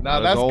 No,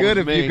 Not as that's old good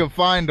as if me. you can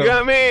find them. You know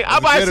what I mean? I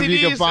It's buy good if you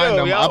CDs can find still,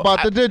 them. yo. I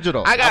bought the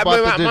digital. I got bought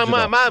the digital.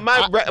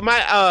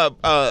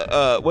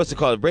 my what's it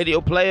called? Radio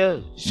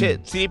player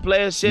shit, CD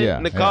player shit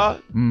in the car.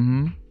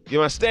 Mm-hmm.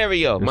 You're my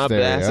stereo. My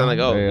stereo. bad. I sound like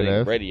There it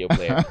is. radio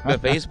player. The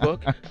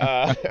Facebook.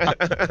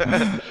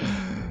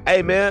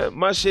 Hey man,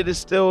 my shit is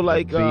still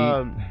like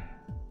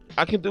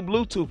I can do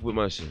Bluetooth with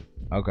my shit,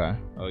 Okay.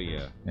 Oh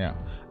yeah. Yeah.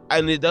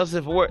 and it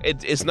doesn't work.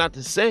 It's not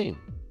the same.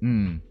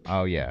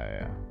 Oh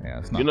yeah.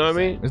 It's not. You know the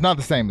what I same. mean? It's not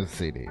the same as a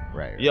CD,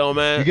 right? Yo,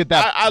 man, You get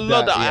that. I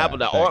love that- the yeah, album,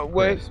 the that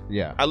artwork. crisp.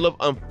 Yeah. I love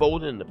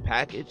unfolding the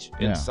package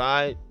Yeah.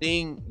 inside,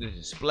 seeing the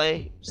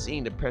display,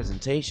 seeing the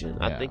presentation.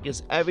 I Yeah. think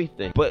it's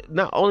everything. But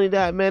not only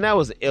that, man, that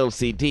was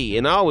LCD,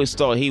 and I always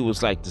thought he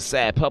was like the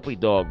sad puppy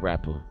dog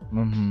rapper.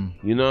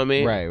 Mm-hmm. You know what I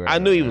mean? Right, I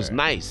knew he right, was right.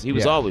 nice. He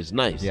was Yeah. always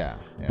nice. Yeah.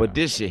 But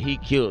this shit, he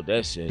killed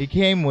that shit. he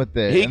came with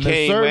it. He and there's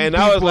came, certain man.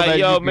 I was people like, that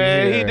yo, you can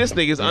man, hear. this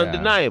nigga's Yeah,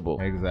 undeniable.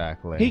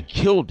 Exactly. He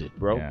killed it,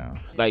 bro. Yeah.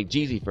 Like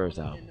Jeezy first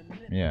album.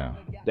 Yeah.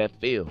 That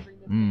feel.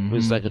 Mhm.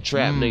 It's like a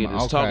trap nigga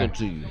that's okay. talking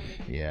to you.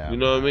 Yeah. You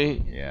know what I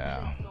mean?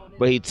 Yeah.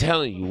 But he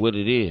telling you what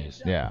it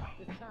is. Yeah.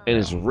 And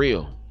it's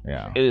real.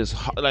 Yeah. It is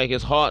like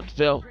it's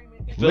heartfelt.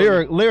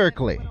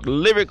 Lyrically.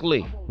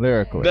 Lyrically.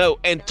 No,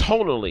 and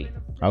tonally.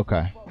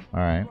 Okay. All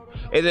right.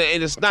 And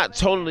it's not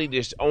tonally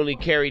just only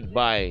carried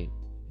by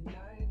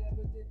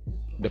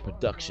the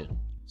production.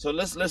 So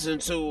let's listen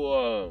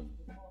to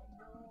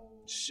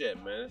shit,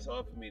 man. It's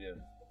hard for me to.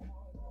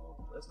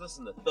 Let's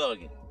listen to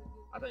Thuggin'.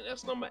 I think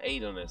that's number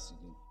 8 on that CD.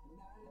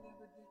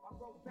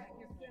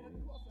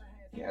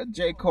 Yeah,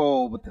 J.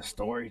 Cole with the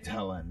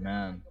storytelling,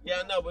 man.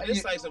 Yeah, I know, but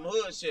it's like some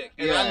hood shit.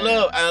 And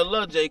Yeah, I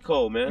love J.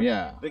 Cole, man.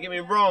 Yeah. Don't get me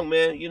wrong,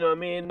 man. You know what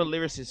I mean? The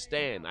lyricist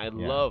stand. I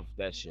love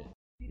that shit.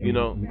 You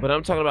know? But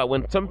I'm talking about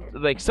when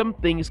some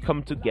things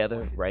come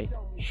together, right?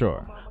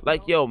 Sure.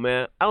 Like, yo,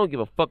 man, I don't give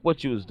a fuck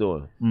what you was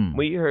doing.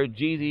 When you heard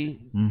Jeezy,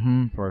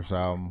 First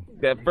album.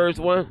 that first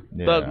one,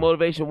 Yeah. Thug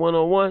Motivation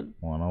 101.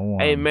 101.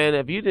 Hey, man,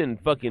 if you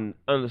didn't fucking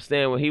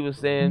understand what he was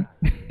saying,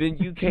 then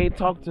you can't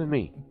talk to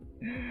me.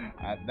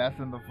 That's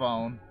in the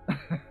phone.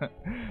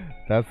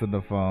 That's in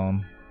the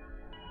phone.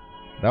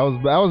 That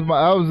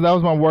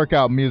was my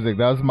workout music.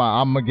 That was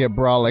my I'm gonna get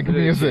brolic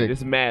music. This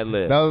is Mad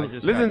Lib. That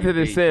was- Listen to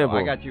this sample.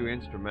 I got you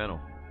instrumental.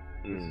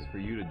 This is for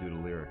you to do the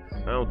lyrics.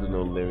 I don't do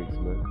no lyrics,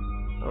 man.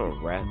 I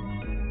don't rap.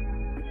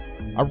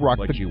 I rock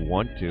But the. you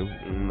want to.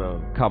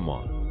 No. Come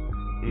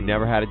on. You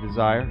never had a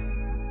desire?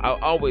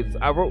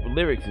 I wrote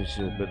lyrics and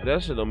shit, but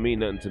that shit don't mean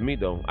nothing to me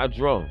though. I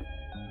draw.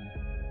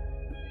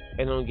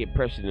 And I don't get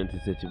pressured into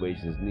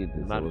situations neither.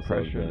 I'm not so it's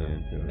pressuring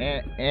like, you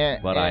into it.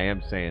 But I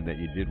am saying that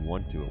you did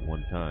want to at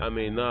one time. I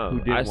mean, no. Who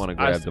didn't want to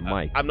grab the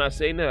mic? I'm not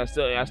saying that. I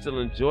still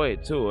enjoy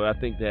it too. I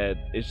think that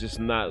it's just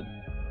not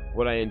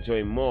what I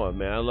enjoy more,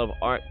 man. I love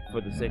art for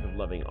the sake of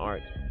loving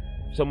art.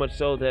 So much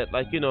so that,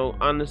 like, you know,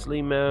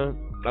 honestly, man,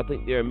 I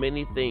think there are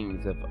many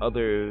things of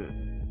other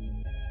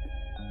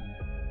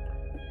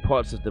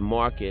parts of the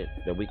market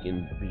that we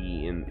can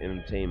be in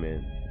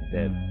entertainment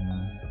that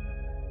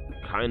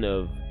kind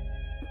of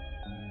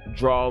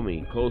draw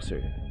me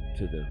closer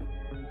to them.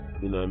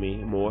 You know what I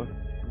mean? More.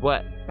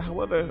 But,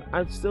 however,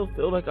 I still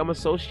feel like I'm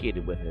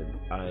associated with him.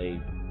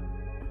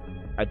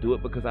 I do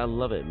it because I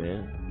love it,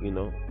 man. You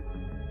know?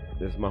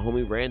 As my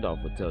homie Randolph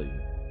would tell you.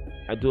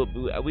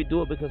 We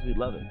do it because we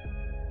love it.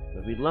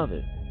 We love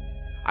it.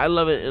 I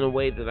love it in a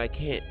way that I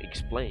can't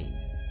explain.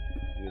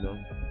 You know?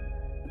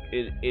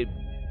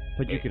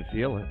 But you can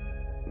feel it.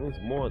 It's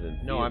more than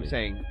No, I'm feeling.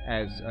 saying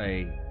as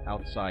a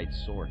outside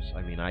source.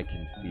 I mean, I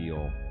can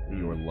feel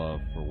your love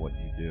for what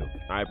you do.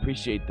 I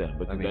appreciate that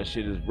because I mean, that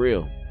shit is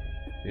real.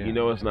 Yeah. You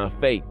know it's not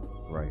fake.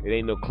 Right. It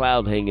ain't no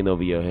cloud hanging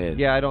over your head.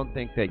 Yeah, I don't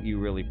think that you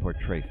really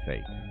portray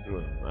fake.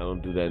 Well, I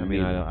don't do that. I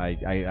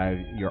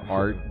mean, your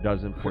art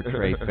doesn't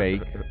portray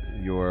fake.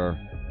 Your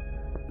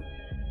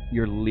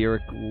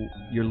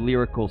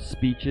lyrical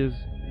speeches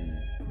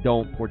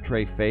don't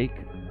portray fake.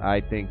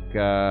 I think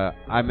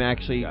I'm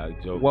actually.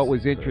 What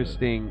was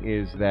interesting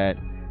is that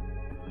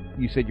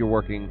you said you're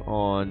working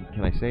on.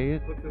 Can I say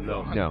it?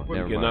 No, no,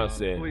 never you cannot mind.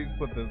 say it. Please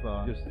put this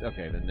on. Just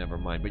okay, then never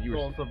mind. But you were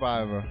Soul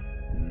Survivor.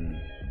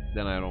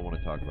 then I don't want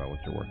to talk about what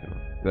you're working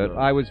on. But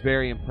I was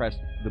very impressed.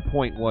 The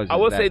point was, I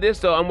will say this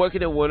though: I'm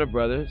working at Warner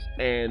Brothers,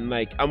 and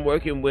like I'm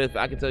working with.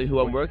 I can tell you who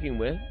I'm working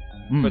with.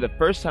 For the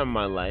first time in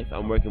my life,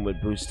 I'm working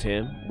with Bruce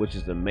Timm, which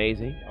is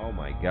amazing. Oh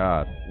my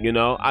God! You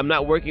know, I'm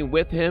not working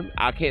with him.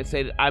 I can't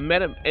say that I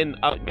met him, and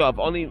I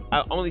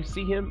only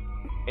see him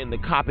in the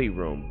copy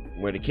room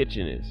where the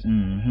kitchen is,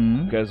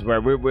 because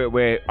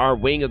where our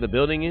wing of the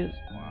building is.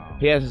 Wow.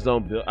 He has his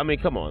own build. I mean,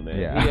 come on, man.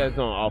 Yeah. He has his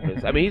own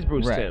office. I mean, he's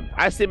Bruce Timm.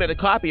 I see him at the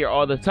copier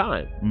all the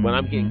time when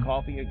I'm getting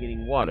coffee or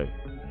getting water.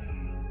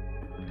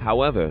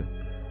 However,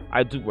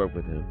 I do work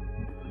with him.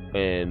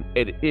 And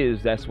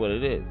that's what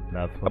it is.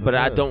 That's what but it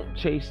I is. don't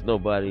chase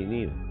nobody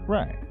neither.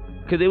 Right.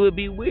 Because it would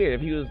be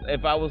weird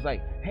if I was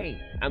like,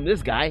 hey, I'm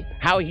this guy.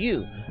 How are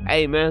you?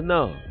 Hey, man,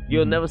 no.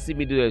 You'll never see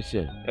me do that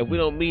shit. If we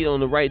don't meet on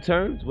the right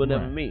terms, we'll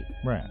never meet.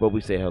 Right. But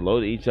we say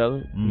hello to each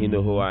other. You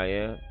know who I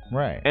am.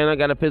 Right. And I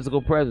got a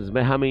physical presence,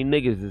 man. How many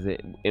niggas is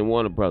it in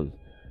Warner Brothers?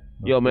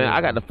 Yo, man,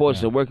 I got the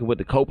fortune of working with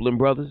the Copeland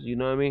brothers. You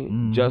know what I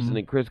mean? Justin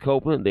and Chris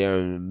Copeland. They're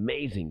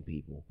amazing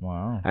people.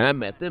 Wow. And I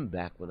met them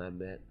back when I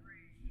met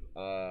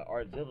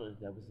Artzilla.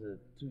 That was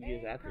 2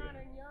 years after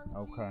that.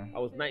 Okay. I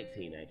was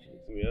 19 actually.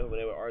 So, you know, when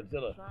they were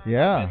Artzilla.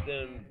 Yeah. I met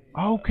them,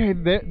 Okay,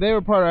 they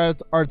were part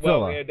of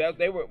Artzilla. well, yeah,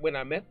 they were when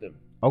I met them.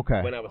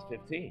 Okay. When I was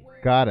 15.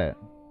 Got it.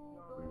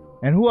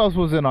 And who else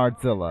was in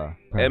Artzilla?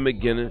 Ed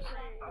McGuinness.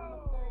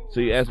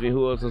 So you asked me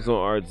who else was on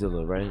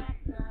Artzilla, right?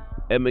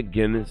 Ed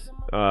McGuinness,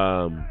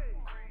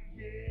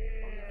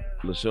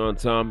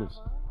 LaShawn Thomas,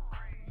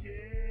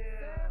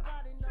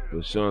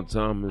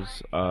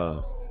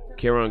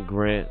 Caron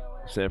Grant,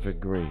 Sanford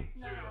Green.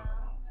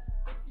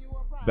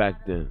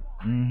 Back then.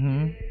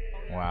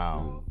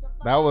 Wow.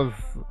 That was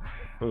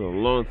a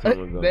long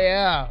time ago.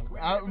 Yeah.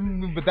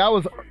 But that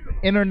was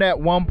Internet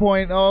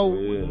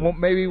 1.0,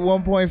 maybe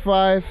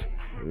 1.5.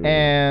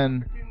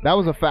 And that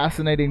was a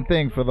fascinating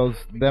thing for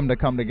them to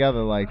come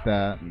together like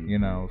that. You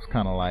know, it's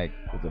kind of like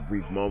it's a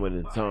brief moment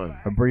in time.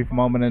 A brief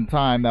moment in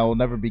time that will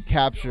never be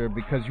captured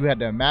because you had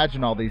to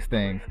imagine all these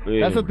things.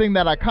 That's the thing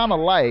that I kind of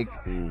like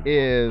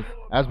is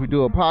as we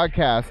do a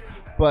podcast,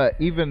 but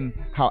even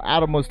how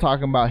Adam was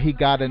talking about, he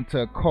got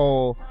into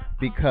Cole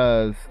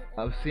because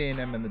of seeing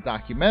him in the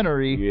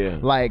documentary.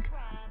 Like,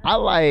 I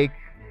like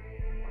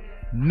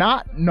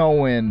not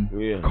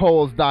knowing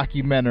Cole's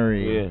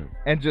documentary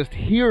and just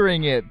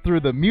hearing it through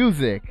the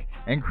music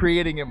and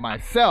creating it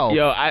myself.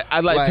 Yo,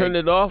 I turned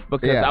it off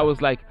because I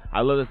was like,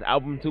 I love this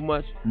album too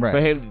much for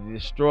him to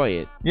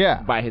destroy it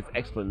by his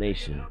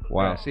explanation.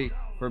 Wow. See,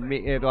 for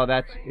me, well,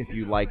 that's if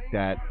you like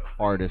that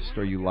artist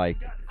or you like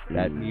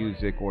that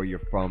music or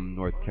you're from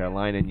North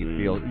Carolina and you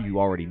feel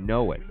you already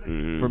know it.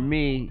 For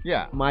me,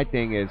 my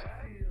thing is,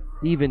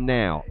 even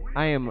now,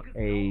 I am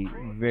a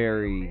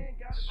very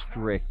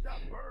strict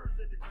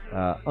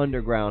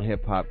underground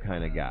hip-hop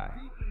kind of guy.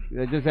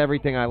 Just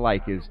everything I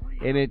like is,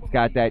 and it's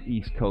got that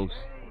East Coast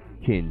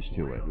tinge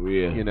to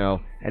it, you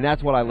know, and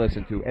that's what I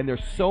listen to. And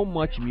there's so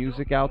much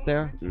music out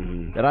there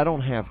that I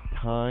don't have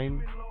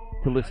time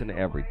to listen to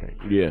everything.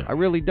 I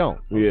really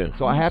don't.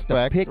 So I have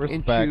to pick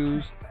and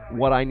choose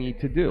what I need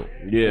to do.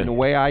 And the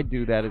way I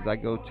do that is I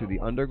go to the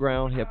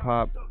underground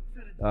hip-hop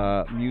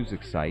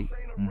music site.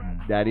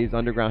 That is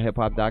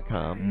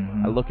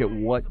undergroundhiphop.com. I look at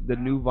what the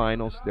new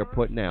vinyls they're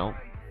putting out,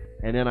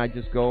 and then I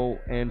just go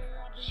and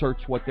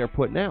search what they're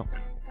putting out.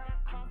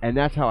 And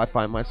that's how I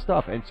find my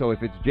stuff. And so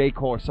if it's J.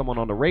 Cole or someone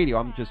on the radio,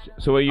 I'm just...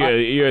 So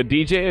you're a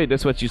DJ? Or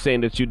that's what you're saying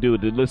that you do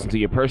to listen to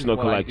your personal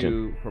collection? I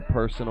do for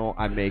personal.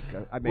 I make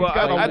I think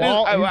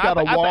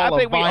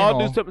we all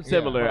do something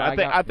similar.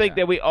 I think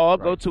that we all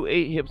go to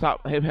a hip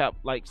hop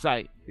like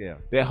site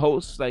that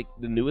hosts like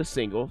the newest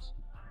singles.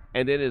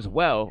 And then as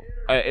well,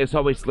 it's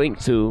always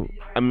linked to...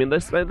 I mean,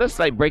 let's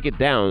like break it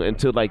down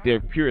into like their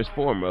purest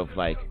form of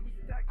like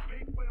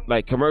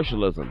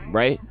commercialism,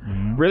 right?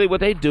 Really what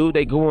they do,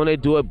 they go on, they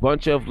do a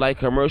bunch of like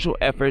commercial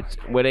efforts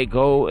where they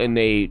go and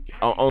they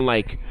on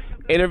like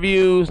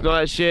interviews and all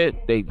that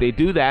shit. They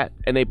do that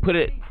and they put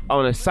it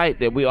on a site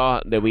that we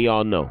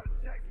all know.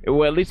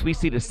 Or at least we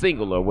see the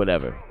single or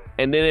whatever.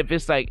 And then if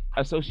it's like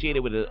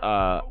associated with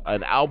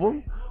an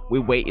album, we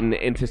wait in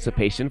the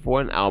anticipation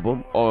for an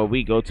album, or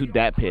we go to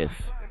DatPiff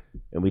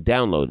and we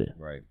download it.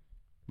 Right.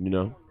 You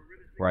know?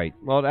 Right.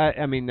 Well, that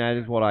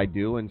is what I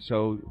do, and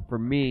so for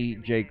me,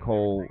 J.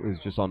 Cole is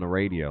just on the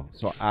radio,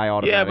 so I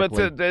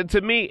automatically. Yeah, but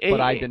to me,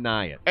 I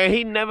deny it. And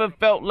he never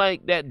felt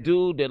like that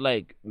dude that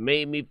like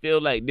made me feel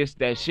like this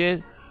that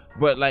shit.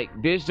 But like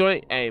this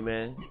joint, hey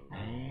man.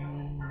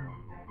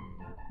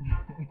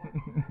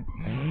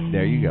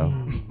 There you go.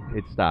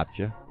 It stopped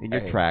you in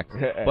your tracks.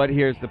 But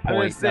here's the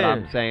point that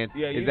I'm saying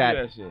is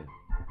that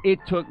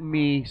it took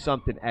me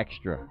something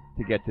extra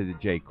to get to the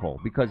J. Cole.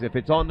 Because if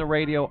it's on the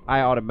radio,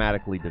 I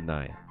automatically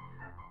deny it.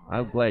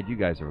 I'm glad you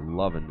guys are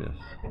loving this.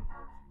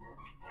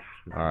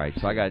 All right,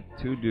 so I got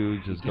two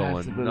dudes just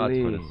going nuts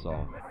for this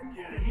song.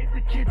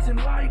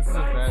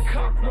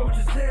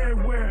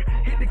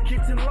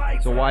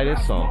 So why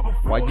this song?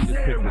 Why'd you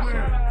just pick this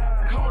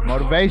song?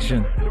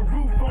 Motivation.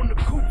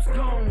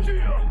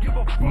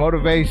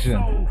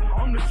 Motivation.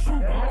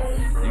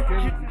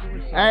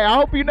 Hey, I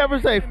hope you never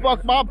say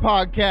 "fuck my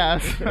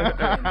podcast."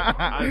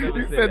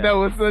 You said that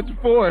with such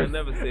force. I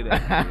never say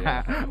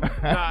that.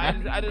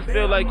 I just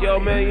feel like, yo,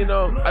 man, you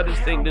know, I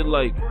just think that,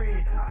 like,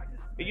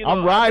 you know,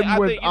 I'm riding I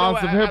with think, you on know,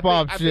 some I hip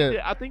hop think- shit.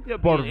 I think there'll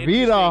be Por an vida,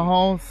 interesting-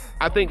 Holmes.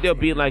 I think there'll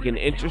be like an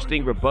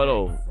interesting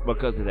rebuttal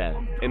because of that,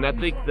 and I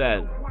think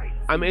that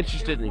I'm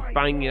interested in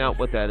finding out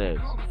what that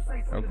is.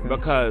 Okay.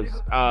 Because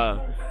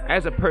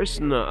as a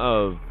person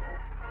of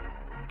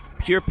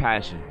pure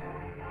passion,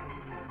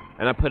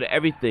 and I put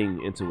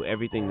everything into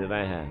everything that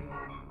I have,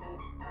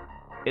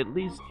 at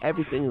least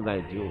everything that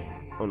I do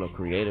on a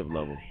creative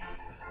level,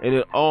 and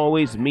it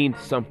always means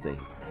something.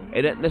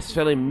 It doesn't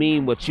necessarily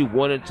mean what you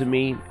want it to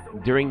mean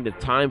during the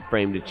time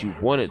frame that you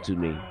want it to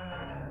mean,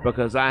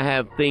 because I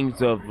have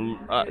things of,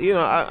 you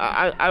know,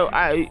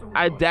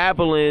 I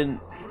dabble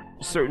in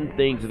certain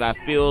things that I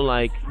feel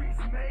like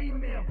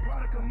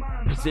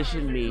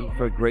position me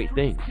for great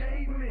things.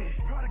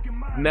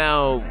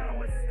 Now,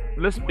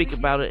 let's speak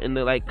about it in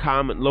the like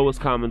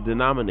lowest common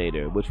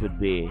denominator, which would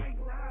be,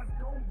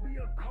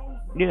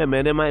 yeah,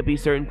 man, there might be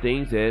certain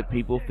things that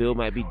people feel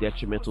might be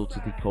detrimental to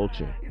the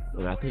culture,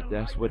 and I think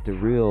that's what the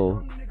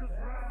real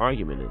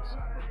argument is.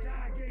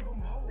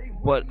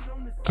 But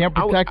can't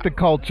protect the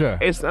culture.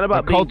 It's not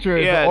about the culture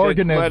is the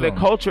organism. The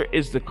culture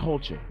is the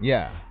culture.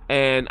 Yeah.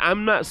 And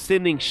I'm not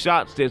sending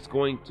shots that's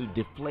going to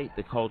deflate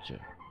the culture.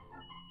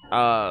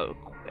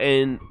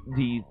 And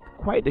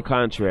quite the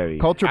contrary.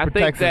 Culture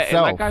protects that,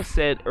 itself. And like I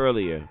said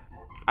earlier,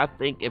 I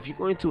think if you're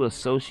going to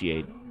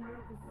associate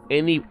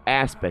any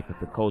aspect of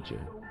the culture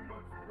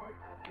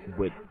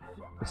with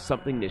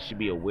something that should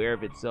be aware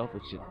of itself,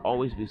 it should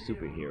always be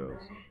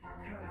superheroes.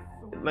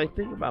 Like,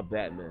 think about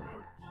Batman.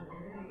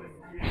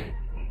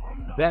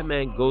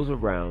 Batman goes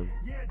around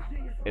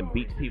and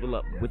beats people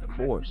up with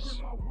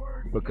force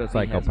because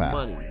he has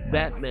money.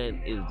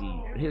 Batman is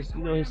his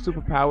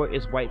superpower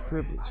is white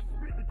privilege.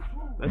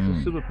 That's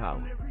his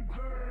superpower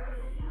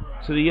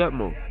to the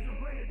utmost,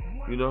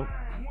 you know.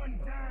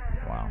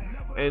 Wow.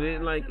 And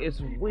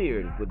it's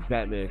weird with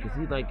Batman because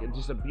he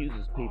just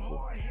abuses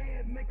people.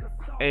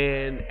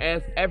 And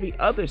as every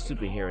other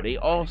superhero, they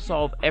all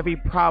solve every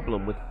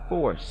problem with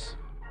force.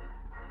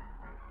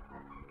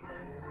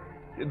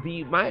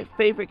 My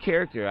favorite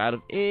character out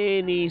of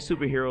any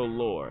superhero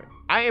lore,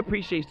 I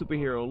appreciate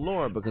superhero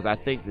lore because I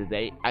think that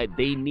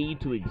they need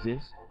to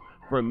exist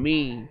for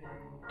me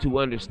to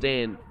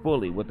understand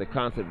fully what the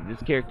concept of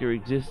this character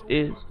exists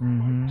is.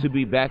 Mm-hmm. To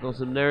be back on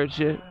some nerd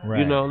shit. Right.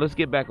 You know, let's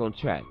get back on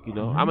track. You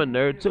know, I'm a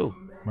nerd too.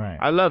 Right.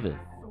 I love it.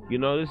 You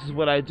know, this is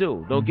what I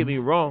do. Don't get me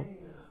wrong.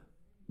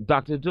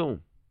 Dr.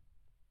 Doom.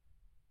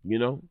 You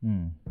know?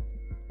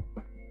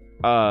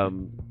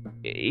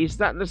 He's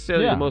not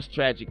necessarily the most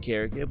tragic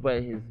character,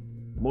 but his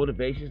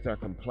motivations are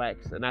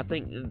complex, and I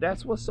think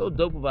that's what's so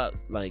dope about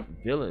like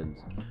villains.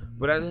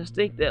 But I just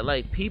think that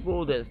like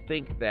people that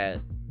think that,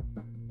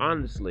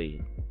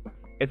 honestly,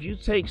 if you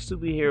take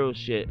superhero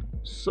shit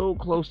so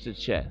close to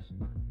chest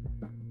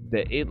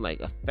that it like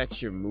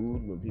affects your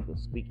mood when people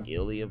speak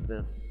illy of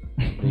them,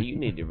 then you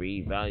need to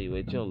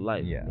reevaluate your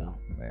life. Yeah, man.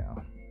 yeah.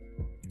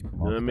 You know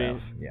what I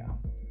mean? Yeah.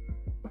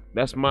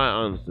 That's my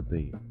honest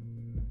opinion.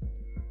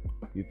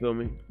 You feel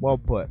me? Well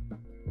put.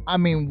 I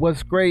mean,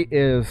 what's great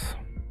is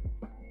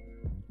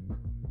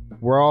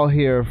we're all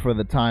here for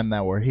the time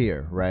that we're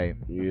here, right?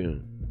 Yeah.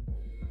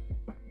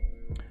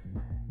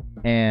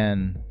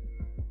 And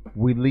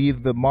we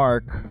leave the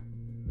mark,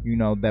 you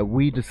know, that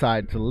we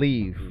decide to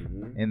leave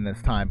in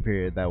this time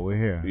period that we're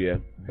here. Yeah,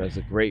 that's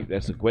a great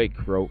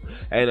quote,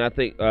 and I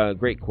think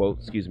great quote.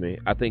 Excuse me.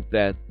 I think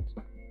that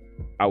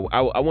I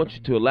want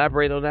you to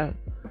elaborate on that,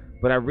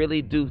 but I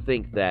really do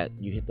think that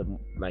you hit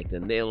the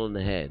nail on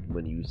the head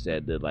when you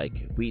said that like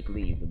we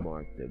leave the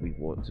mark that we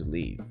want to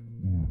leave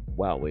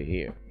while we're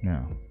here.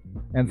 Yeah.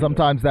 And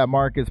sometimes that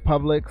mark is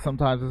public.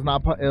 Sometimes it's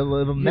not.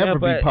 It'll never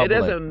be public. It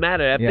doesn't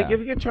matter. I think Yeah.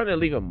 if you're trying to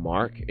leave a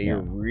mark and you're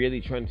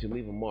really trying to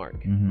leave a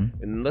mark,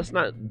 and let's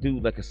not do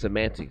like a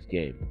semantics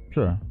game.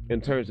 Sure.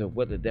 In terms of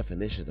what the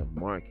definition of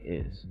mark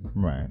is.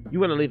 Right. You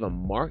want to leave a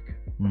mark?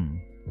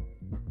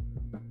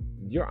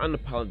 You're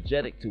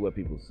unapologetic to what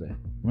people say.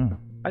 Yeah.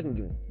 I can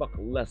give a fuck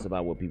less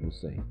about what people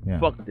say. Yeah.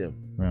 Fuck them.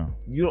 Yeah.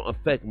 You don't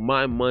affect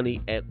my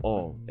money at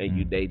all,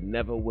 and they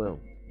never will.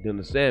 You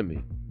understand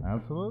me?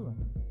 Absolutely.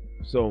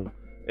 So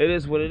it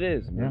is what it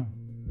is, man.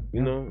 Yeah.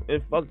 You know,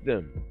 and fuck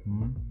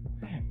them.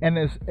 And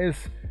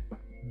it's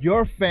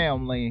your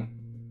family,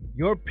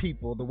 your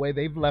people, the way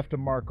they've left a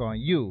mark on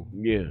you.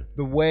 Yeah.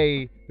 The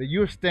way that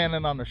you're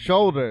standing on the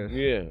shoulders.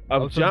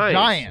 Of some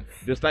giants.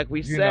 Just like we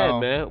You said, know,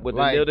 man, with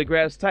like, the Neil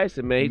deGrasse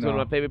Tyson, man. He's you one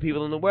know. of my favorite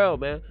people in the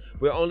world, man.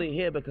 We're only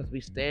here because we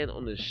stand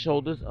on the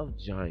shoulders of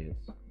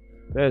giants.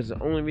 That's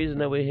the only reason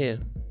that we're here.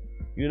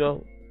 You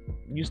know,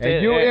 you stand.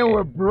 And you in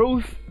with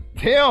Bruce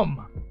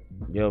Tim.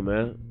 Yo,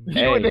 man.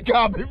 You in the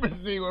copy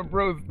machine with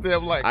Bruce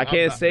Tim, like I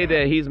can't say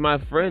that he's my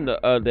friend.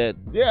 That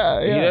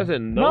yeah. he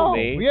doesn't know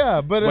me.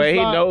 Yeah, but he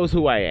not, knows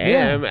who I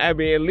am. Yeah. I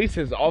mean, at least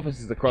his office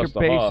is across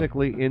You're the hall.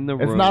 basically in the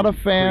room. It's not a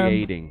fan.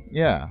 Creating.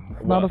 Yeah,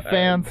 it's not a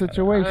fan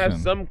situation. I have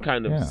some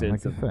kind of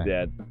sense like of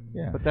that.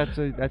 Yeah, But that's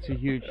a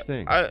huge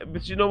thing.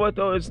 But you know what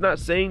though? It's not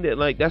saying that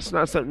like that's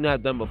not something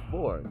I've done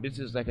before. This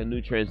is like a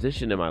new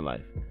transition in my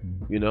life.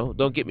 You know,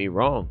 don't get me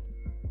wrong.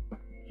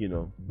 You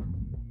know,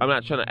 I'm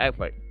not trying to act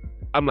like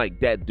I'm like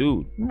that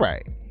dude.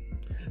 Right.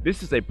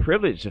 This is a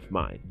privilege of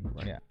mine.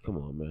 Like, yeah. Come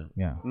on, man.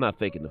 Yeah. I'm not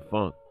faking the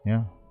funk.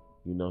 Yeah.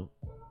 You know,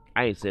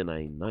 I ain't saying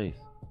I ain't nice,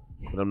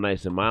 but I'm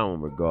nice in my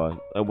own regard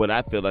and what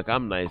I feel like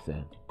I'm nice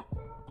at.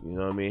 You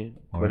know what I mean?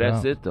 But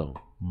that's it though.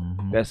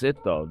 Mm-hmm. That's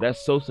it though.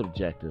 That's so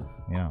subjective.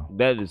 Yeah.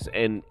 That is,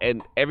 and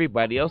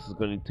everybody else is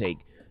going to take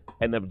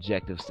an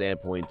objective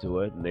standpoint to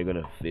it, and they're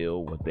going to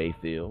feel what they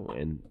feel,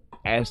 and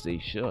as they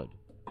should.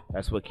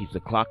 That's what keeps the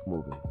clock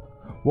moving.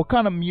 What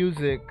kind of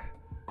music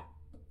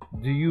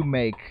do you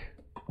make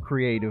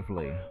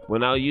creatively?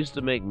 When I used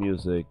to make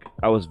music,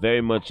 I was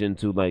very much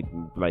into like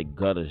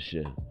gutter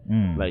shit,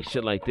 like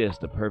shit like this,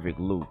 The Perfect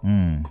Loop.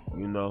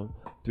 You know,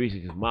 3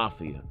 6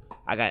 Mafia.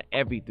 I got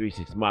every 3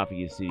 6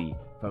 Mafia CD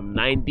from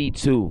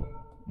 92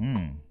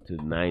 to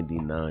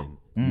 99.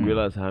 You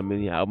realize how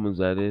many albums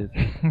that is?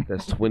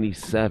 That's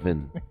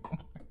 27.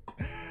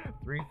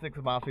 3 6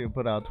 Mafia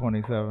put out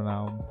 27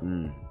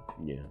 albums.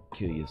 Yeah,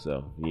 kill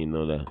yourself. You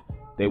know that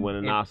they won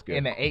an Oscar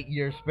in an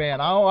 8-year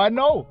span. Oh, I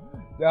know.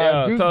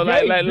 So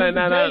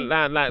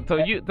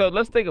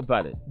let's think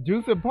about it.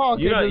 Juice and Paul.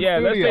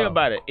 Let's think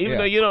about it. Even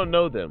though you don't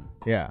know them.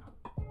 Yeah.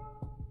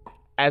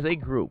 As a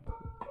group,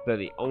 they're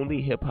the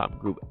only hip hop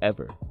group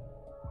ever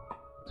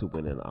to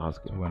win an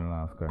Oscar.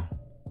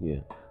 Yeah.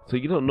 So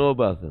you don't know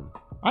about them.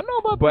 I know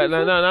about them. But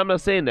no, I'm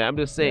not saying that. I'm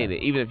just saying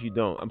that even if you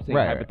don't, I'm saying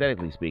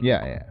hypothetically speaking.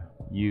 Yeah.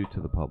 You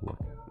to the public.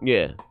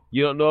 Yeah.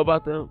 You don't know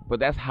about them,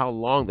 but that's how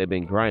long they've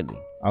been grinding.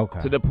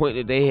 Okay. To the point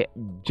that they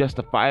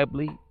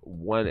justifiably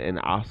won an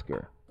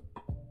Oscar.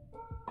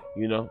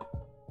 You know?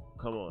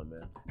 Come on,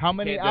 man. How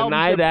many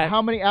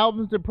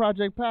albums did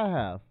Project Pat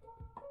have?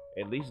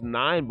 At least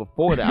 9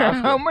 before the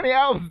Oscar. How many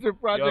albums did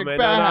Project Pat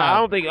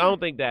have? I don't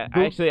think that.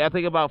 Actually, I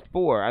think about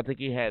 4. I think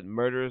he had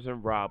Murderers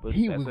and Robbers.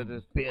 He was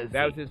busy.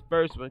 That was his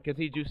first one because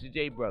he's Juicy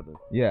J brother.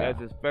 Yeah. That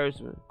was his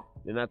first one.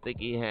 Then I think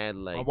he had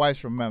like. My wife's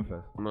from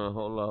Memphis. No,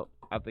 hold up.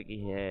 I think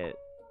he had.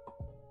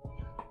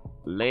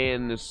 Not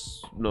Land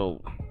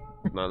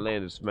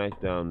of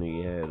Smackdown.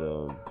 He had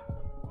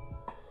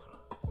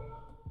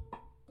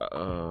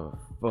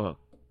fuck.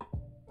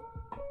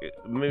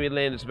 Maybe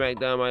Land of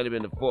Smackdown might have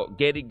been the 4th.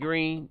 Getty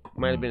Green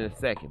might have been the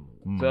 2nd.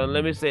 So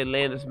let me say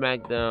Land of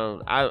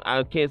Smackdown.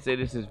 I can't say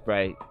this is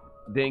right.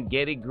 Then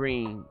Getty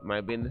Green might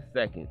have been the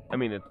 2nd. I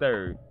mean the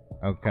 3rd.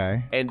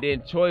 Okay. And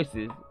then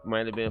Choices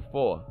might have been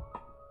 4th.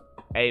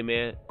 Hey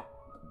man,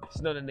 it's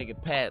another nigga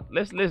Pat.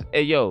 Let's listen.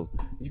 Hey yo,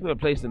 you gonna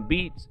play some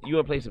beats? You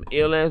wanna play some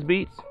ill ass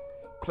beats?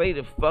 Play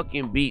the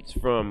fucking beats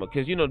from,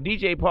 cause you know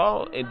DJ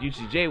Paul and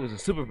Juicy J was the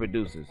super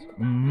producers.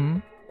 Mm-hmm.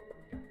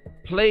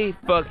 Play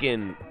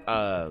fucking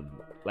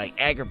like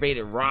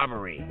Aggravated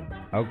Robbery.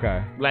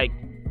 Okay. Like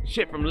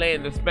shit from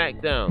Land of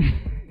Smackdown.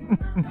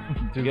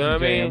 You know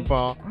what I mean?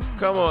 Paul.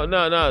 Come on,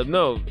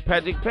 no.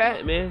 Project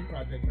Pat, man.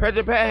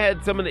 Project Pat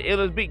had some of the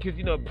illest beats because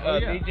you know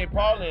DJ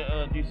Paul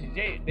and Juicy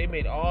J, they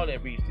made all their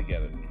beats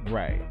together.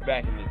 Right.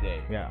 Back in the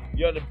day. Yeah.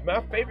 Yo,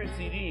 my favorite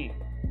CD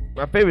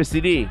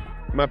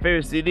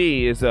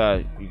is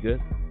you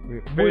good?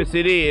 Favorite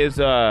CD is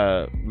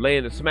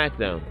Laying the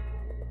Smackdown.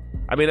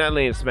 I mean, not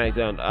Laying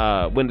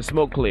Smackdown. When the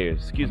Smoke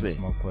Clears. Excuse me.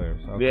 Smoke Clears.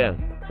 Okay. Yeah,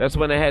 that's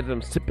when I had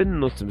them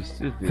sipping on some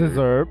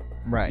scissor.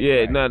 Right. Yeah,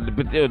 right. no,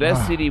 but yo, that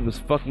CD was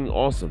fucking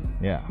awesome.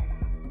 Yeah.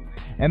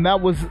 And that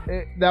was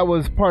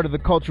part of the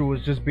culture,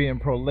 was just being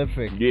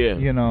prolific. Yeah.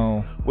 You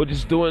know. Well,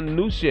 just doing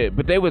new shit,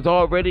 but they was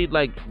already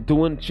like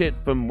doing shit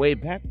from way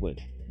back when.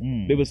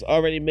 They was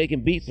already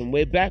making beats from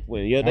way back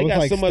when. Yo, they got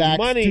like so much Stax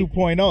money.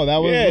 2.0. That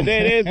was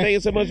they was making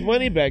so much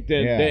money back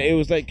then. Yeah. It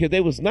was like, cause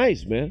they was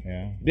nice, man.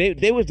 Yeah.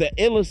 They was the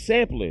illest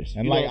samplers.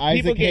 And you like know,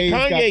 Isaac people Hayes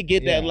Kanye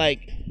get that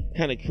like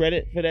kind of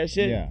credit for that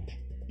shit. Yeah.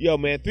 Yo,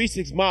 man, 3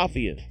 6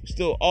 Mafia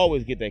still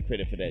always get that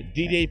credit for that.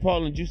 DJ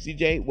Paul and Juicy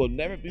J will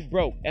never be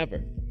broke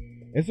ever.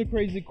 It's a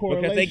crazy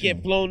correlation because they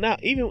get flown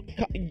out. Even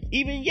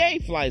Ye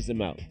flies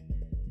them out.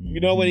 You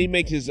know, when he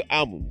makes his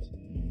albums.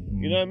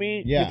 You know what I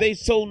mean? Yeah. Because they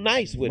so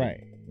nice with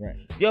it. Right.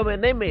 Yo,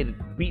 man, they made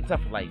beats up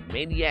like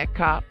Maniac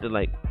Cop to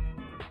like.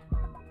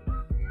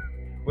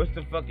 What's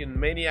the fucking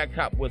Maniac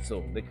Cop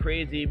whistle? The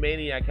crazy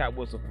Maniac Cop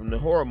whistle from the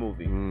horror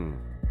movie.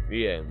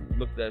 Yeah,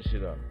 look that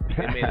shit up.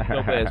 They made a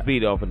dope ass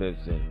beat off of that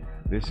shit.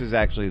 This is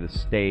actually the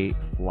Stay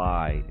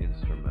Fly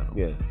instrumental.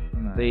 Yeah.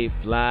 Nice. Stay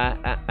fly.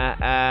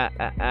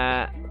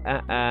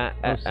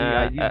 Oh,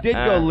 see, you did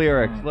go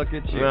lyrics. Look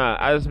at you. Nah,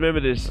 I just remember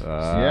this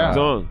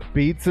song.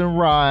 Beats and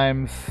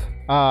rhymes.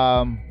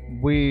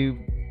 We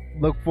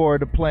look forward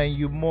to playing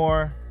you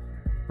more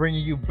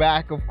bringing you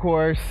back, of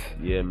course.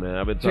 Yeah, man.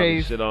 I've been talking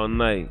Chase, shit all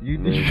night. You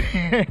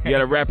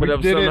gotta wrap it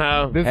up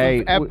somehow. This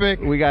is epic.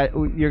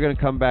 You're gonna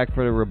come back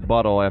for the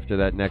rebuttal after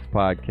that next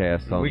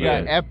podcast. We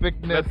got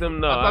epicness. Let them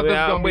know. I thought this was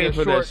I'm gonna be waiting a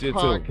for that short shit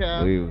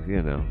podcast.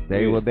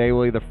 too. They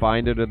will either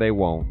find it or they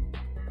won't.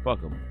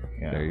 Fuck them.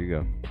 Yeah. There you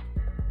go.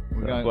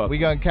 We're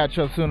gonna catch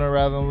up sooner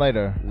rather than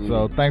later.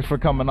 So thanks for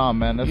coming on,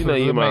 man. This you know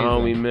was you're my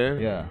amazing. homie, man.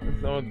 Yeah.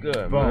 It's all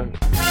good, Boom.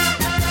 man.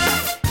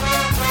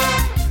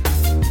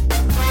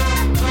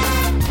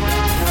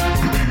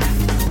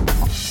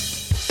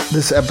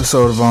 This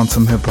episode of On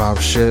Some Hip Hop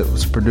Shit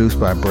was produced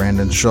by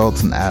Brandon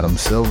Schultz and Adam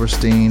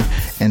Silverstein,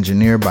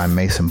 engineered by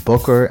Mason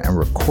Booker, and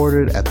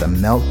recorded at the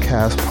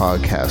Meltcast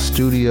Podcast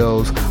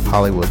Studios,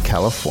 Hollywood,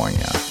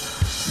 California.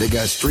 They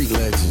got street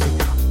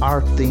legends.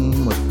 Our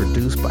theme was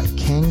produced by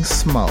King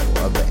Smo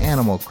of the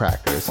Animal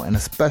Crackers, and a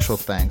special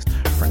thanks to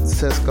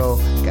Francisco,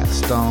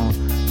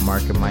 Gaston,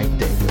 Mark, and Mike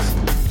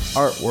Davis.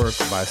 Artwork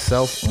by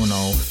Self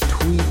Uno.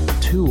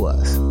 Tweet to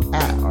us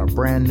at our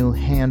brand new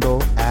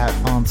handle at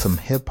On Some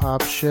Hip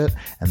Hop Shit,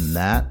 and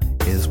that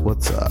is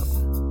what's up.